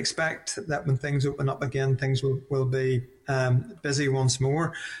I would expect that when things open up again, things will be busy once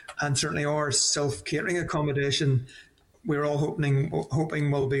more. And certainly our self-catering accommodation, we're all hoping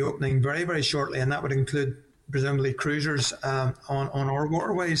will be opening very, very shortly, and that would include presumably cruisers on our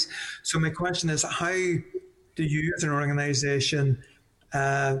waterways. So my question is, how do you as an organisation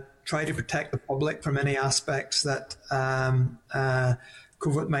try to protect the public from any aspects that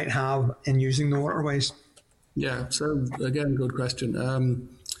COVID might have in using the waterways? Yeah, so again, good question.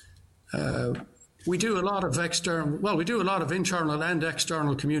 We do a lot of internal and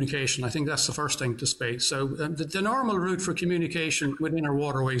external communication. I think that's the first thing to state. So the normal route for communication within our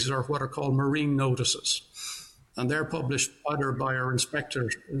waterways are what are called marine notices. And they're published either by our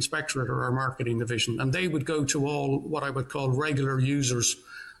inspectorate or our marketing division. And they would go to all what I would call regular users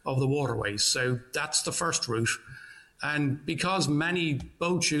of the waterways. So that's the first route. And because many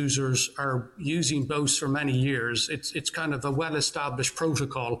boat users are using boats for many years, it's kind of a well-established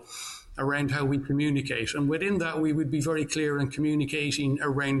protocol around how we communicate. And within that, we would be very clear in communicating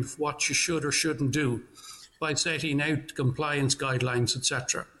around what you should or shouldn't do by setting out compliance guidelines,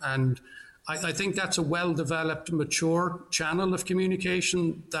 etc. And I think that's a well-developed, mature channel of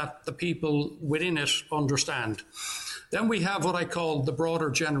communication that the people within it understand. Then we have what I call the broader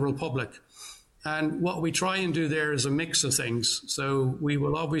general public. And what we try and do there is a mix of things. So we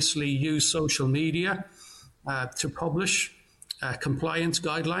will obviously use social media to publish compliance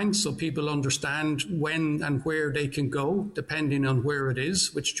guidelines so people understand when and where they can go, depending on where it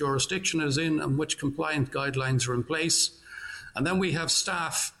is, which jurisdiction is in, and which compliance guidelines are in place. And then we have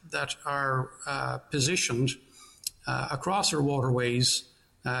staff that are positioned across our waterways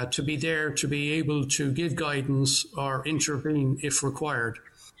to be there to be able to give guidance or intervene if required.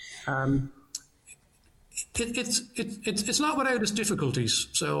 It's not without its difficulties.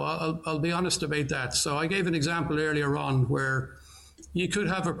 So I'll be honest about that. So I gave an example earlier on where you could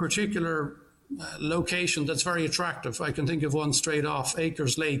have a particular location that's very attractive. I can think of one straight off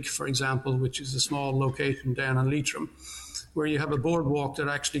Acres Lake, for example, which is a small location down on Leitrim, where you have a boardwalk that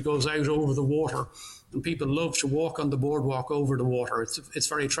actually goes out over the water, and people love to walk on the boardwalk over the water. It's a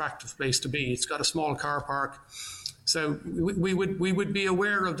very attractive place to be. It's got a small car park. So we would be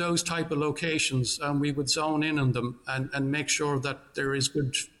aware of those type of locations, and we would zone in on them and make sure that there is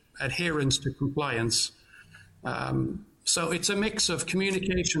good adherence to compliance. So it's a mix of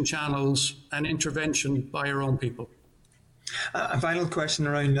communication channels and intervention by our own people. A final question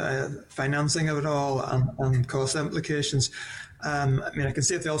around financing of it all and cost implications. I mean, I can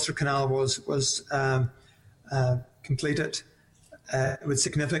see if the Ulster Canal was completed, it would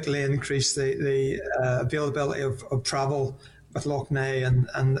significantly increase the availability of travel with Lough Neagh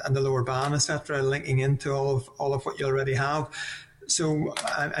and the Lower Bann, etc., linking into all of what you already have. So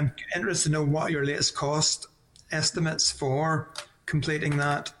I'm interested to know what your latest cost estimates for completing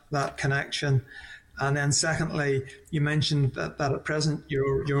that connection. And then secondly, you mentioned that at present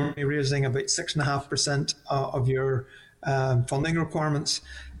you're only raising about 6.5% of your funding requirements.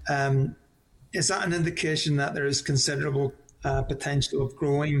 Is that an indication that there is considerable potential of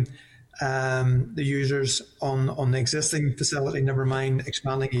growing the users on the existing facility, never mind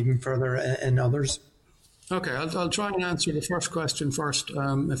expanding even further in others? Okay, I'll try and answer the first question first,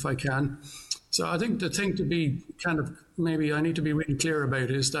 if I can. So I think the thing to be kind of, maybe I need to be really clear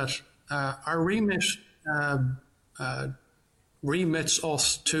about is that our remit remits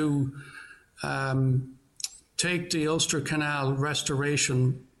us to take the Ulster Canal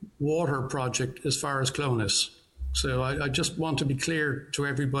Restoration Water Project as far as Clones. So I just want to be clear to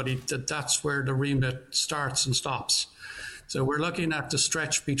everybody that that's where the remit starts and stops. So we're looking at the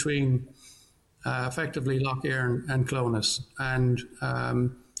stretch between effectively Lough Erne and Clones. And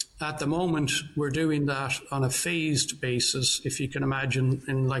at the moment, we're doing that on a phased basis, if you can imagine,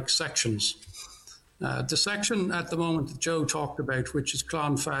 in like sections. The section at the moment that Joe talked about, which is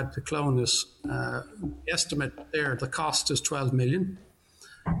Clonfad to Clones, estimate there, the cost is 12 million.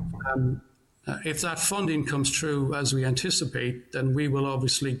 If that funding comes through as we anticipate, then we will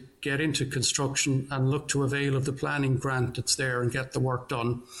obviously get into construction and look to avail of the planning grant that's there and get the work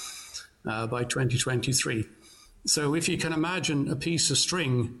done by 2023. So if you can imagine a piece of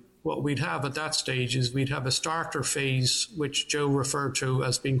string, what we'd have at that stage is we'd have a starter phase, which Joe referred to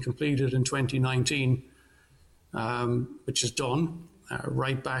as being completed in 2019, which is done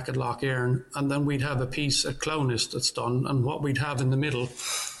right back at Lough Erne. And then we'd have a piece at Clones that's done. And what we'd have in the middle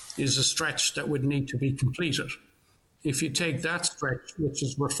is a stretch that would need to be completed. If you take that stretch, which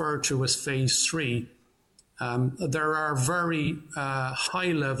is referred to as phase 3, there are very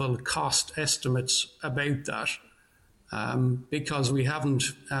high-level cost estimates about that. Because we haven't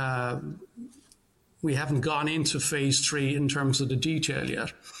gone into phase 3 in terms of the detail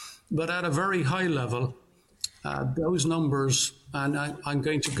yet. But at a very high level, those numbers, and I'm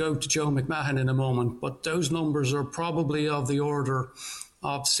going to go to Joe McMahon in a moment, but those numbers are probably of the order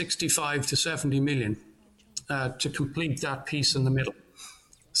of 65 to 70 million to complete that piece in the middle.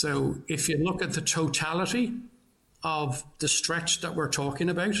 So if you look at the totality of the stretch that we're talking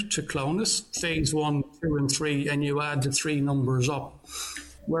about to Clones, phase 1, 2 and 3, and you add the 3 numbers up,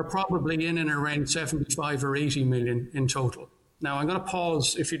 we're probably in and around 75 or 80 million in total. Now I'm going to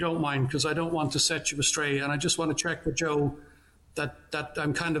pause, if you don't mind, because I don't want to set you astray, and I just want to check with Joe that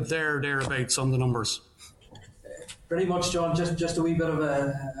I'm kind of thereabouts on the numbers. Pretty much, John, just a wee bit of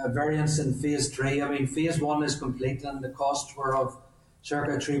a variance in phase 3. I mean, phase 1 is complete and the costs were of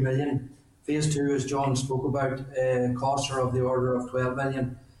circa 3 million. Phase 2, as John spoke about, costs are of the order of 12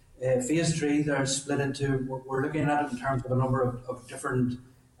 million. Phase 3, they're split into, we're looking at it in terms of a number of different,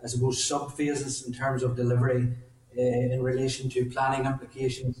 I suppose, sub-phases in terms of delivery in relation to planning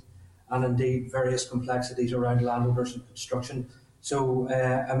applications and indeed various complexities around landowners and construction. So,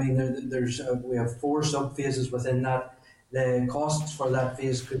 I mean, we have 4 sub-phases within that. The costs for that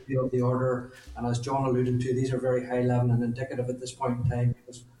phase could be of the order, and as John alluded to, these are very high level and indicative at this point in time,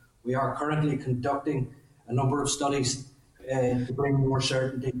 because we are currently conducting a number of studies to bring more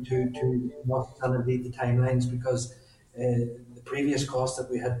certainty to what's going to be the timelines, because the previous costs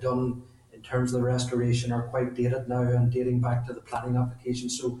that we had done in terms of the restoration are quite dated now and dating back to the planning application.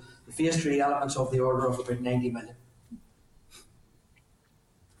 So the phase 3 elements of the order of about 90 million.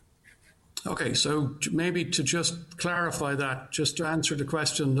 Okay, so maybe to just clarify that, just to answer the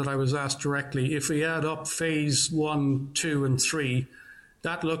question that I was asked directly, if we add up phase 1, 2 and 3,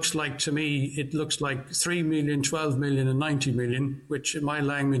 that looks like, to me, it looks like 3 million, 12 million and 90 million, which in my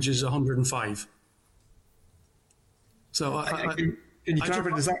language is 105. So can you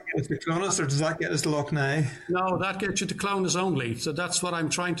clarify, does that get us to Clonus or does that get us to Lough Neagh? No, that gets you to Clonus only. So that's what I'm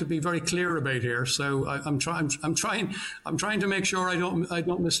trying to be very clear about here. So I'm trying to make sure I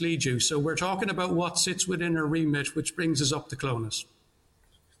don't mislead you. So we're talking about what sits within our remit, which brings us up to Clonus.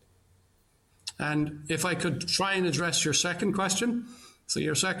 And if I could try and address your second question. So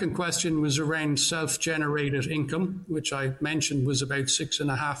your second question was around self-generated income, which I mentioned was about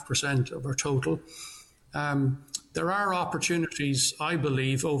 6.5% of our total. There are opportunities, I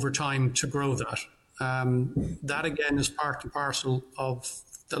believe, over time to grow that. That, again, is part and parcel of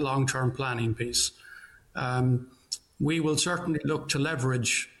the long-term planning piece. We will certainly look to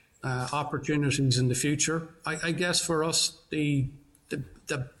leverage opportunities in the future. I guess for us, the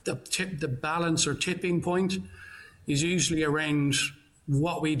balance or tipping point is usually around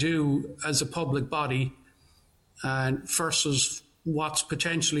what we do as a public body versus what's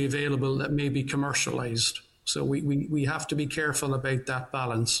potentially available that may be commercialised. So we have to be careful about that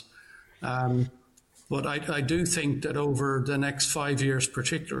balance. But I do think that over the next 5 years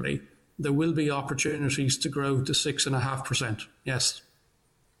particularly, there will be opportunities to grow to 6.5%. Yes.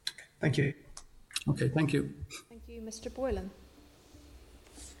 Thank you. Okay, thank you. Thank you, Mr. Boylan.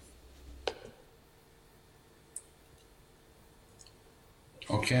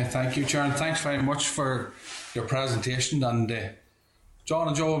 Okay, thank you, Chair, and thanks very much for your presentation. And John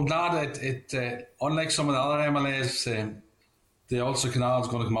and Joe, I'm glad it unlike some of the other MLAs, the Ulster Canal is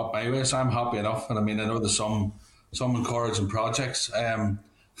going to come up my way, so I'm happy enough. And I mean, I know there's some encouraging projects. I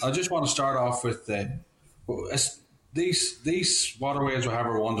just want to start off with these waterways will have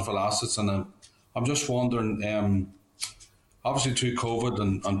our wonderful assets, and I'm just wondering, obviously through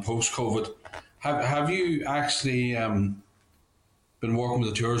COVID and post-COVID, have you actually been working with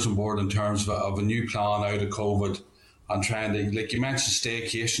the tourism board in terms of a new plan out of COVID and trying to, like you mentioned,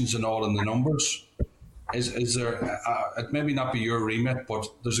 staycations and all in the numbers? Is there, it maybe not be your remit, but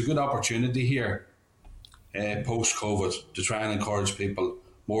there's a good opportunity here post-COVID to try and encourage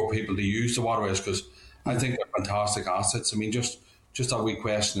more people to use the waterways, because I think they're fantastic assets. I mean, just a wee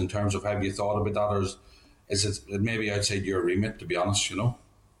question in terms of, have you thought about that, or is it maybe outside your remit, to be honest, you know?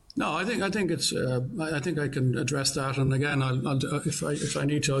 No, I think it's. I think I can address that, and again, I'll if I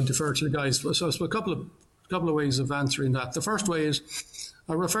need to, I'll defer to the guys. So a couple of ways of answering that. The first way is,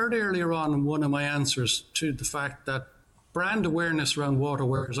 I referred earlier on in one of my answers to the fact that brand awareness around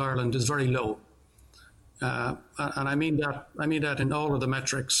Waterways Ireland is very low, and I mean that in all of the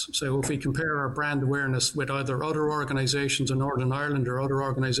metrics. So if we compare our brand awareness with either other organisations in Northern Ireland or other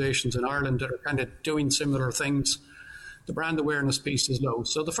organisations in Ireland that are kind of doing similar things, the brand awareness piece is low.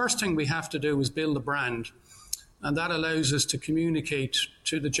 So the first thing we have to do is build a brand, and that allows us to communicate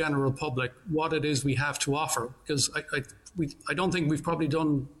to the general public what it is we have to offer, because I don't think we've probably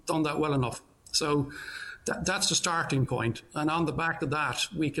done that well enough. So that's the starting point. And on the back of that,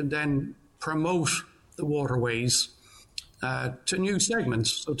 we can then promote the waterways to new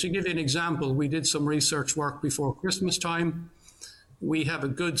segments. So to give you an example, we did some research work before Christmas time. We have a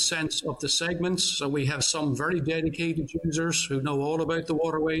good sense of the segments. So we have some very dedicated users who know all about the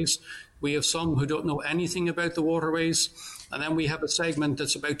waterways. We have some who don't know anything about the waterways. And then we have a segment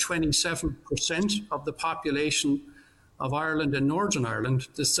that's about 27% of the population of Ireland and Northern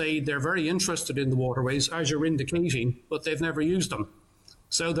Ireland to say they're very interested in the waterways, as you're indicating, but they've never used them.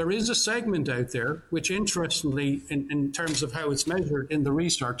 So there is a segment out there which, interestingly, in terms of how it's measured in the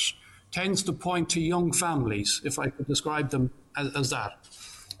research, tends to point to young families, if I could describe them as that.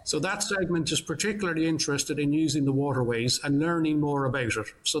 So that segment is particularly interested in using the waterways and learning more about it.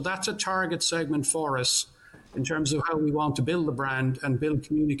 So that's a target segment for us in terms of how we want to build the brand and build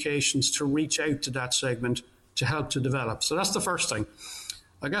communications to reach out to that segment to help to develop. So that's the first thing.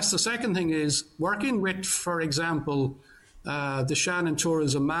 I guess the second thing is working with, for example, the Shannon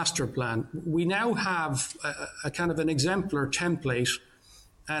Tourism Master Plan. We now have a kind of an exemplar template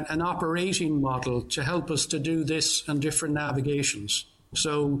and an operating model to help us to do this and different navigations.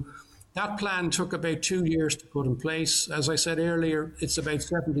 So that plan took about 2 years to put in place. As I said earlier, it's about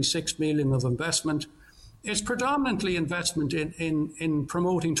 76 million of investment. It's predominantly investment in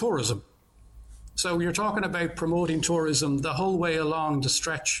promoting tourism. So you're talking about promoting tourism the whole way along the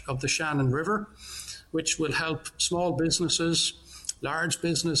stretch of the Shannon River, which will help small businesses, large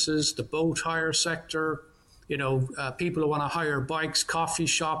businesses, the boat hire sector, people who want to hire bikes, coffee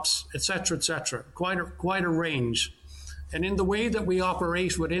shops, etc., quite a range. And in the way that we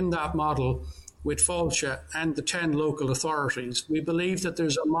operate within that model with Fáilte and the 10 local authorities, we believe that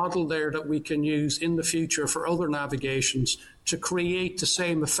there's a model there that we can use in the future for other navigations to create the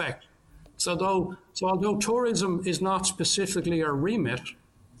same effect. So although tourism is not specifically our remit,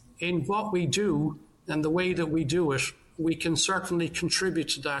 in what we do and the way that we do it, we can certainly contribute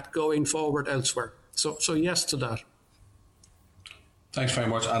to that going forward elsewhere. So yes to that. Thanks very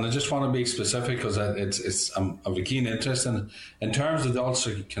much. And I just want to be specific because I'm of a keen interest in terms of the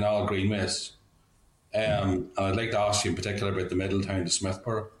Ulster Canal Greenways. And I'd like to ask you in particular about the Middletown to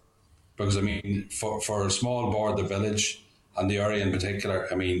Smithborough, because I mean, for a small border village and the area in particular,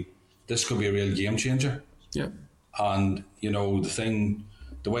 I mean, this could be a real game changer. Yeah. And you know,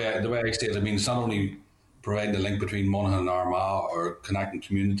 the way I say it, I mean, it's not only providing the link between Monaghan and Armagh or connecting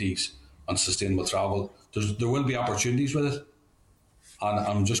communities on sustainable travel. There will be opportunities with it, and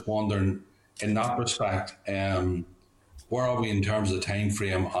I'm just wondering, in that respect, where are we in terms of the time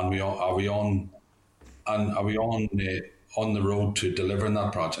frame? And are we on the road to delivering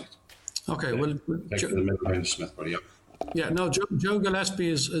that project? Okay, well, yeah. Yeah, no, Joe Gillespie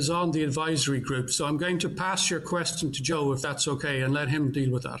is on the advisory group, so I'm going to pass your question to Joe, if that's okay, and let him deal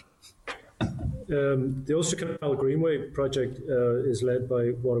with that. The Ulster Canal Greenway project is led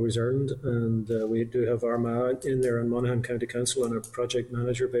by Waterways Ireland, and we do have Armagh in there and Monaghan County Council and a project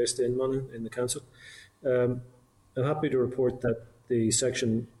manager based in Monaghan in the council. I'm happy to report that the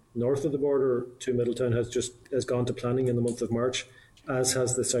section north of the border to Middletown has gone to planning in the month of March, as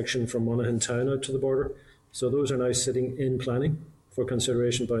has the section from Monaghan town out to the border. So those are now sitting in planning for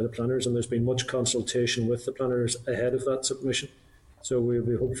consideration by the planners, and there's been much consultation with the planners ahead of that submission. So we'll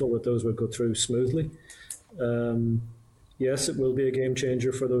be hopeful that those will go through smoothly. Yes, it will be a game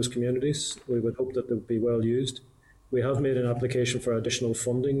changer for those communities. We would hope that they'll be well used. We have made an application for additional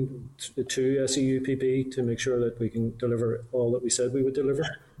funding to SEUPP to make sure that we can deliver all that we said we would deliver.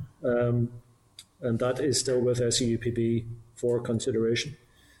 And that is still with SEUPP for consideration.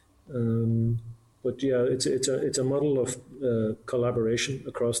 But yeah, it's a model of collaboration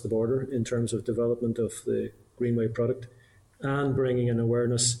across the border in terms of development of the Greenway product and bringing an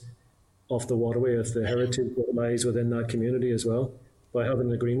awareness of the waterway, of the heritage that lies within that community as well. By having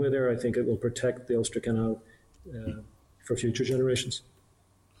the Greenway there, I think it will protect the Ulster Canal for future generations.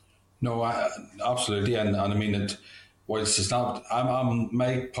 No, absolutely, and I mean it. Whilst it's not,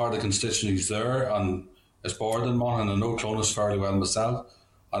 my part of the constituencies there, and it's bordered in Monaghan. I know Clonus fairly well myself,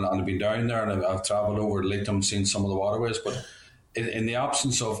 and I've been down there, and I've travelled over to Leitrim, seen some of the waterways. But in the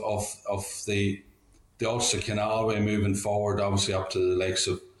absence of the Ulster Canal way moving forward, obviously up to the lakes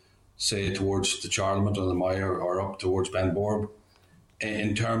of, say, towards the Charlemont or the Mire, or up towards Benborb,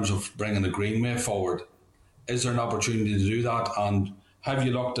 in terms of bringing the Greenway forward, is there an opportunity to do that? And have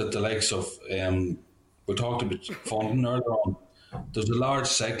you looked at the likes of, we talked about funding earlier on, there's a large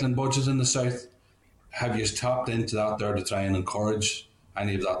cycling budget in the south. Have you tapped into that there to try and encourage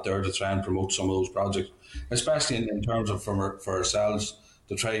any of that there to try and promote some of those projects, especially in terms of for ourselves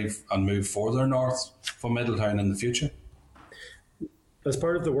to try and move further north from Middletown in the future? As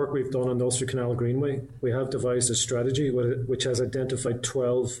part of the work we've done on the Ulster Canal Greenway, we have devised a strategy which has identified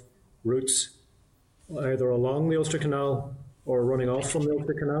 12 routes, either along the Ulster Canal or running off from the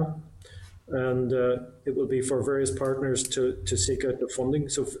Ulster Canal. And it will be for various partners to seek out the funding.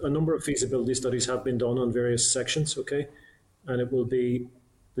 So a number of feasibility studies have been done on various sections, okay? And it will be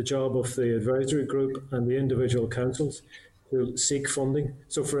the job of the advisory group and the individual councils to seek funding.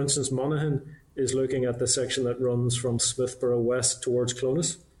 So for instance, Monaghan is looking at the section that runs from Smithborough west towards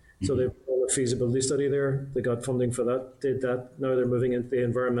Clonus. Mm-hmm. So they've done a feasibility study there. They got funding for that, did that. Now they're moving into the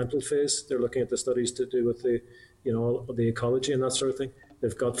environmental phase. They're looking at the studies to do with the ecology and that sort of thing.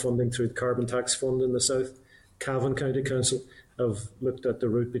 They've got funding through the Carbon Tax Fund in the south. Cavan County Council have looked at the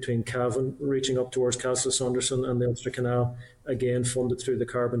route between Cavan, reaching up towards Castle Saunderson and the Ulster Canal, again funded through the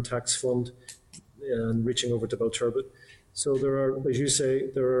Carbon Tax Fund and reaching over to Belturbet. So there are, as you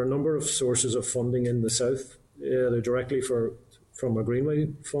say, there are a number of sources of funding in the south. They're directly from a Greenway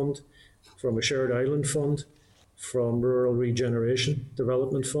Fund, from a Shared Island Fund, from Rural Regeneration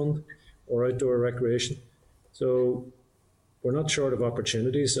Development Fund, or Outdoor Recreation. So we're not short of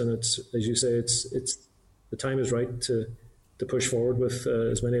opportunities, and it's, as you say, it's the time is right to push forward with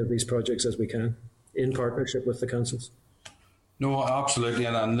as many of these projects as we can, in partnership with the councils. No, absolutely,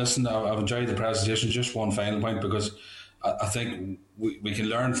 and listen, I've enjoyed the presentation. Just one final point, because I think we can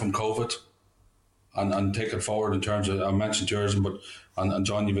learn from COVID and take it forward in terms of, I mentioned tourism, but and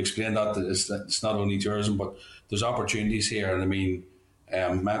John, you've explained that it's not only tourism, but there's opportunities here, and I mean,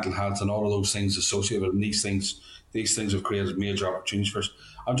 mental health and all of those things associated with these things have created major opportunities for us.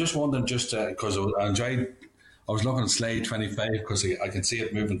 I'm just wondering, just because I was looking at slide 25 because I can see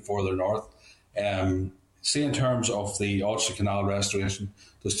it moving further north. See, in terms of the Ulster Canal restoration,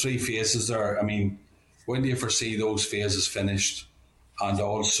 there's 3 phases there. I mean, when do you foresee those phases finished? And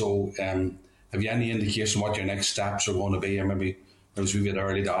also, have you any indication what your next steps are going to be? Or maybe it was a bit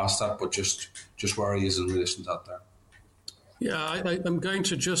early to ask that, but just where are you in relation to that there? Yeah, I'm going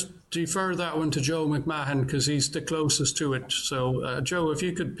to just defer that one to Joe McMahon because he's the closest to it. So, Joe, if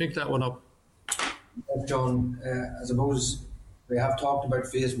you could pick that one up. Yes, John, I suppose we have talked about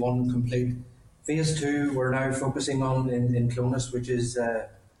phase one complete. Phase two, we're now focusing on in Clonus, which is a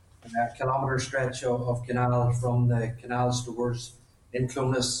kilometre stretch of canal from the canal stores in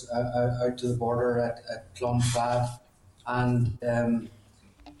Clonus out to the border at Clonfad. And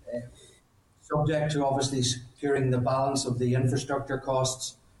subject to obviously securing the balance of the infrastructure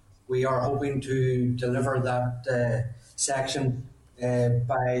costs, we are hoping to deliver that section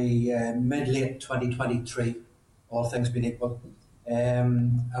by mid-late 2023, all things being equal.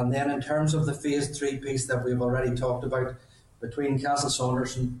 And then in terms of the phase three piece that we've already talked about between Castle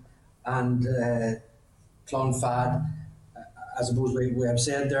Saunderson and Clonfad, I suppose we have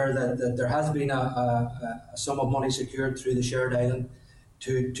said there that there has been a sum of money secured through the shared island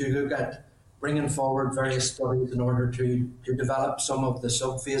to look at bringing forward various studies in order to develop some of the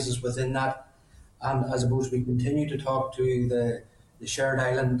sub-phases within that. And I suppose we continue to talk to the shared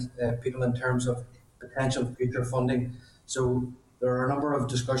island people in terms of potential future funding. So there are a number of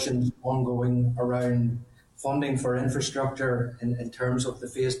discussions ongoing around funding for infrastructure in terms of the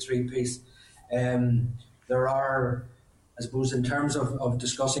phase three piece. There are, I suppose, in terms of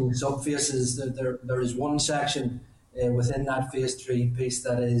discussing sub-phases, there is one section within that phase three piece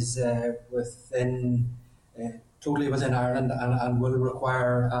that is totally within Ireland and will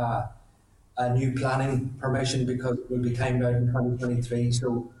require a new planning permission because it will be timed out in 2023.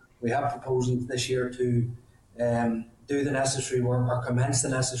 So we have proposals this year to do the necessary work or commence the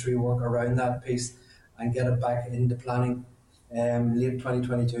necessary work around that piece and get it back into planning late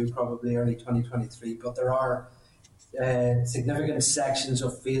 2022, probably early 2023. But there are significant sections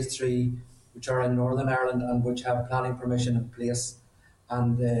of phase three which are in Northern Ireland and which have planning permission in place.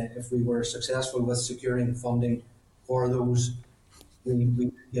 And if we were successful with securing funding for those,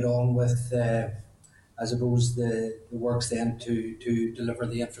 we get on with, I suppose, the works then to deliver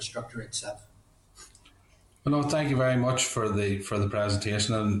the infrastructure itself. Well, no, thank you very much for the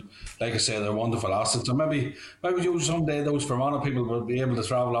presentation, and like I say, they're wonderful assets. And maybe someday those Fermanagh people will be able to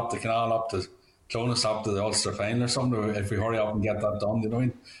travel up the canal up to Clonus up to the Ulster final or something if we hurry up and get that done, you know.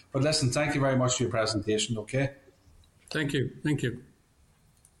 But listen, thank you very much for your presentation. Okay. Thank you. Thank you.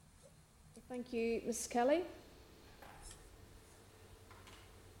 Thank you, Mrs. Kelly.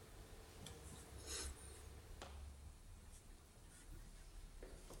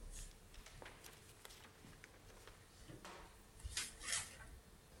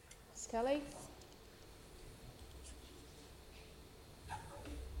 Mrs. Kelly.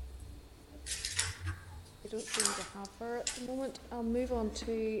 I don't seem to have her at the moment. I'll move on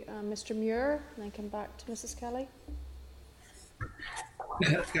to Mr. Muir and then come back to Mrs. Kelly.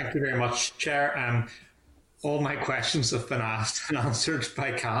 Thank you very much, Chair. All my questions have been asked and answered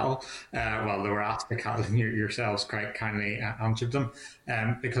by Cal. Well, they were asked by Cal and yourselves quite kindly answered them.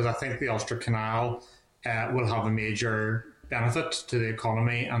 Because I think the Ulster Canal will have a major benefit to the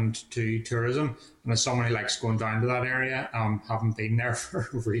economy and to tourism. And as someone who likes going down to that area, having been there for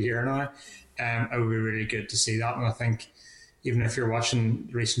over a year now, it would be really good to see that. And I think even if you're watching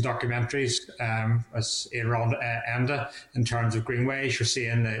recent documentaries, as around Enda, in terms of greenways, you're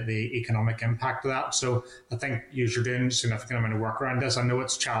seeing the economic impact of that. So I think you're doing a significant amount of work around this. I know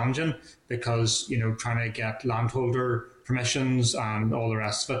it's challenging because, you know, trying to get landholder permissions and all the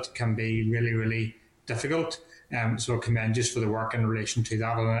rest of it can be really, really difficult. So I commend you for the work in relation to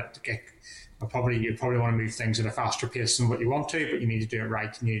that. And you probably want to move things at a faster pace than what you want to, but you need to do it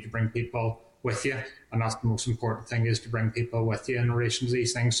right. You need to bring people with you, and that's the most important thing, is to bring people with you in relation to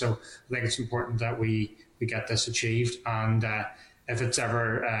these things. So I think it's important that we get this achieved, and if it's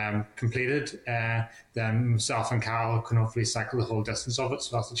ever completed, then myself and Carol can hopefully cycle the whole distance of it.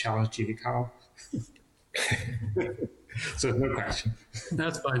 So that's a challenge to you, Carol. So no question.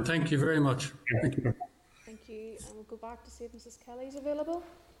 That's fine. Thank you very much. Yeah. Thank you. Thank you. And we'll go back to see if Mrs. Kelly is available.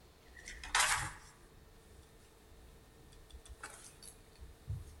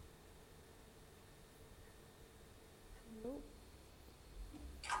 No.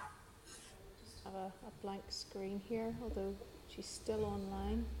 Just have a blank screen here, although she's still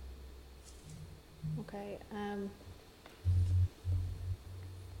online. Okay.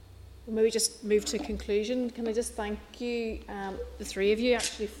 We'll maybe just move to conclusion. Can I just thank you, the three of you,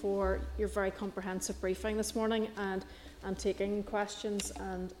 actually, for your very comprehensive briefing this morning and taking questions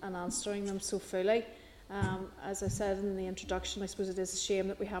and answering them so fully. As I said in the introduction, I suppose it is a shame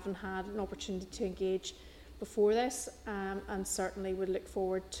that we haven't had an opportunity to engage before this, and certainly would look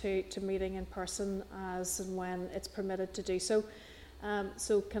forward to meeting in person as and when it's permitted to do so.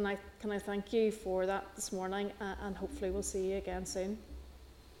 So can I thank you for that this morning, and hopefully we'll see you again soon.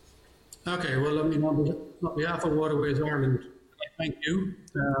 Okay, well, on behalf of Waterways Ireland, I thank you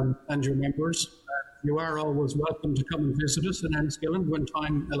and your members. You are always welcome to come and visit us in Enniskillen when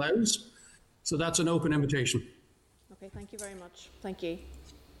time allows. So that's an open invitation. Okay, thank you very much. Thank you.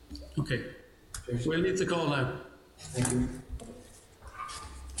 Okay, we'll leave the call now. Thank you.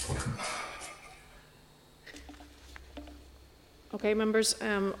 Okay, members,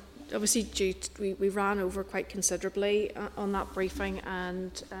 obviously we ran over quite considerably on that briefing,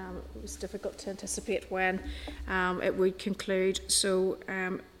 and it was difficult to anticipate when it would conclude. So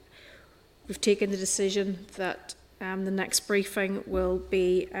we've taken the decision that the next briefing will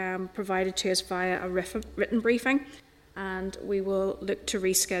be provided to us via a written briefing, and we will look to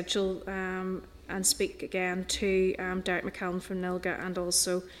reschedule and speak again to Derek McCallum from NILGA and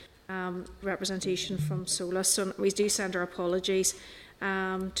also representation from SOLA. So we do send our apologies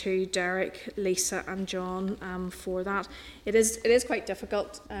to Derek, Lisa and John for that. It is quite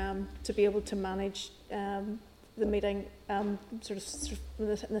difficult to be able to manage the meeting sort of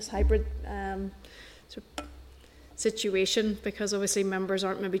in this hybrid sort of situation, because obviously members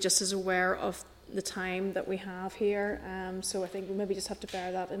aren't maybe just as aware of the time that we have here. So I think we maybe just have to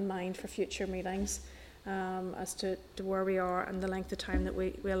bear that in mind for future meetings. As to where we are and the length of time that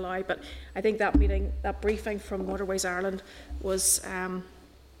we allow. But I think that briefing from Waterways Ireland was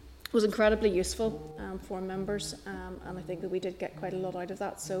incredibly useful for members, and I think that we did get quite a lot out of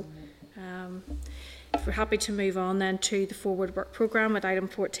that. So if we're happy to move on then to the forward work programme at item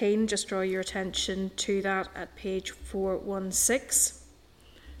 14, just draw your attention to that at page 416.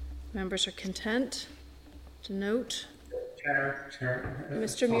 Members are content to note. Chair,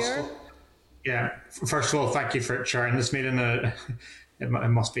 Mr. Muir. Yeah, first of all, thank you for chairing this meeting. It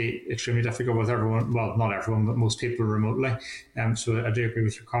must be extremely difficult with everyone, well, not everyone, but most people remotely. So I do agree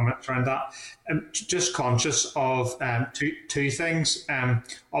with your comments around that. Just conscious of two things.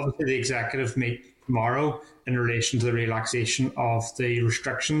 Obviously, the executive meet tomorrow in relation to the relaxation of the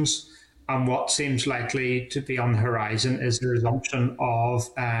restrictions. And what seems likely to be on the horizon is the resumption of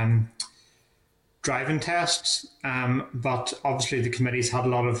driving tests, but obviously the committee's had a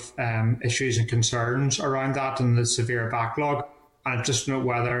lot of issues and concerns around that and the severe backlog. And I just don't know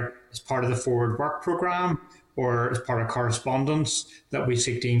whether as part of the forward work programme or as part of correspondence that we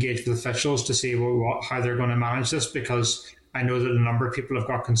seek to engage with officials to see how they're going to manage this, because I know that a number of people have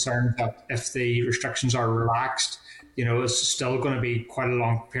got concerned that if the restrictions are relaxed, it's still going to be quite a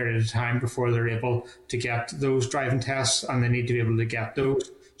long period of time before they're able to get those driving tests, and they need to be able to get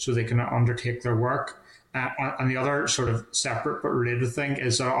those so they can undertake their work. And the other sort of separate but related thing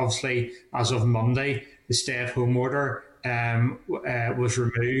is that obviously as of Monday, the stay-at-home order was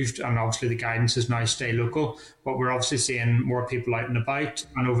removed, and obviously the guidance is now stay local. But we're obviously seeing more people out and about,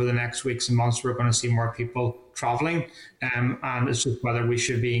 and over the next weeks and months we're going to see more people travelling. And it's just whether we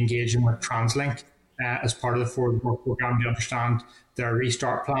should be engaging with TransLink as part of the forward work programme to understand their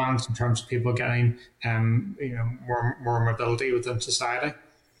restart plans in terms of people getting more mobility within society.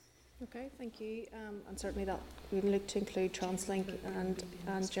 Okay, thank you. And certainly that we look to include TransLink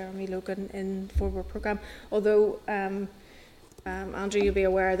and Jeremy Logan in the forward programme. Although, Andrew, you'll be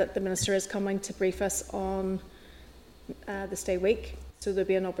aware that the Minister is coming to brief us on the stay week. So there'll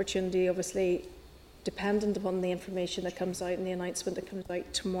be an opportunity, obviously, dependent upon the information that comes out and the announcement that comes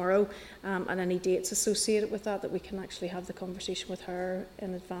out tomorrow, and any dates associated with that we can actually have the conversation with her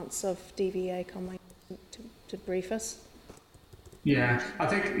in advance of DVA coming to brief us. Yeah, I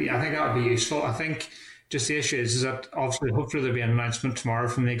think that would be useful. I think just the issue is that obviously hopefully there'll be an announcement tomorrow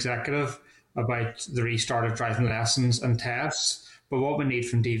from the executive about the restart of driving lessons and tests. But what we need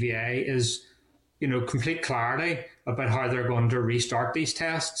from DVA is, complete clarity about how they're going to restart these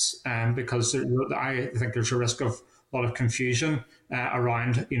tests, because I think there's a risk of a lot of confusion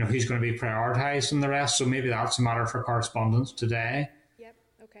around, who's going to be prioritised and the rest. So maybe that's a matter for correspondence today. Yep,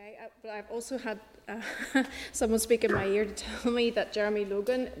 okay. But I've also had someone speak in my ear to tell me that Jeremy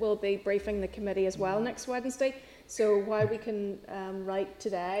Logan will be briefing the committee as well next Wednesday. So while we can write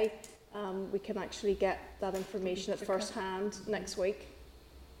today, we can actually get that information at first hand next week.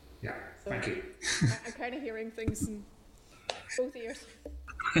 Yeah, so thank you. I'm kind of hearing things in both ears.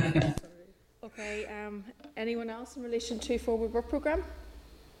 Okay, anyone else in relation to forward work programme?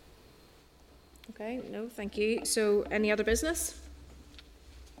 Okay, no, thank you. So any other business?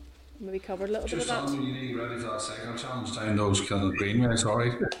 Maybe covered a little bit of that. Just you need ready for that second challenge down those kind of greenway,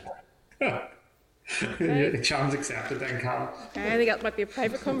 sorry. Okay. Challenge accepted then, Cal. Okay, I think that might be a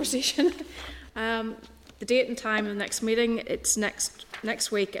private conversation. The date and time of the next meeting, it's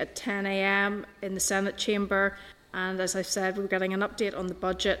next week at 10 a.m. in the Senate chamber. And as I've said, we're getting an update on the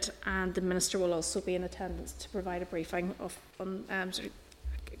budget, and the Minister will also be in attendance to provide a briefing on sort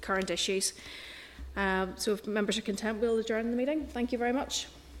of current issues. So if members are content, we'll adjourn the meeting. Thank you very much.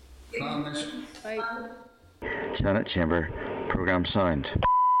 Bye. Bye. Senate Chamber, programme signed.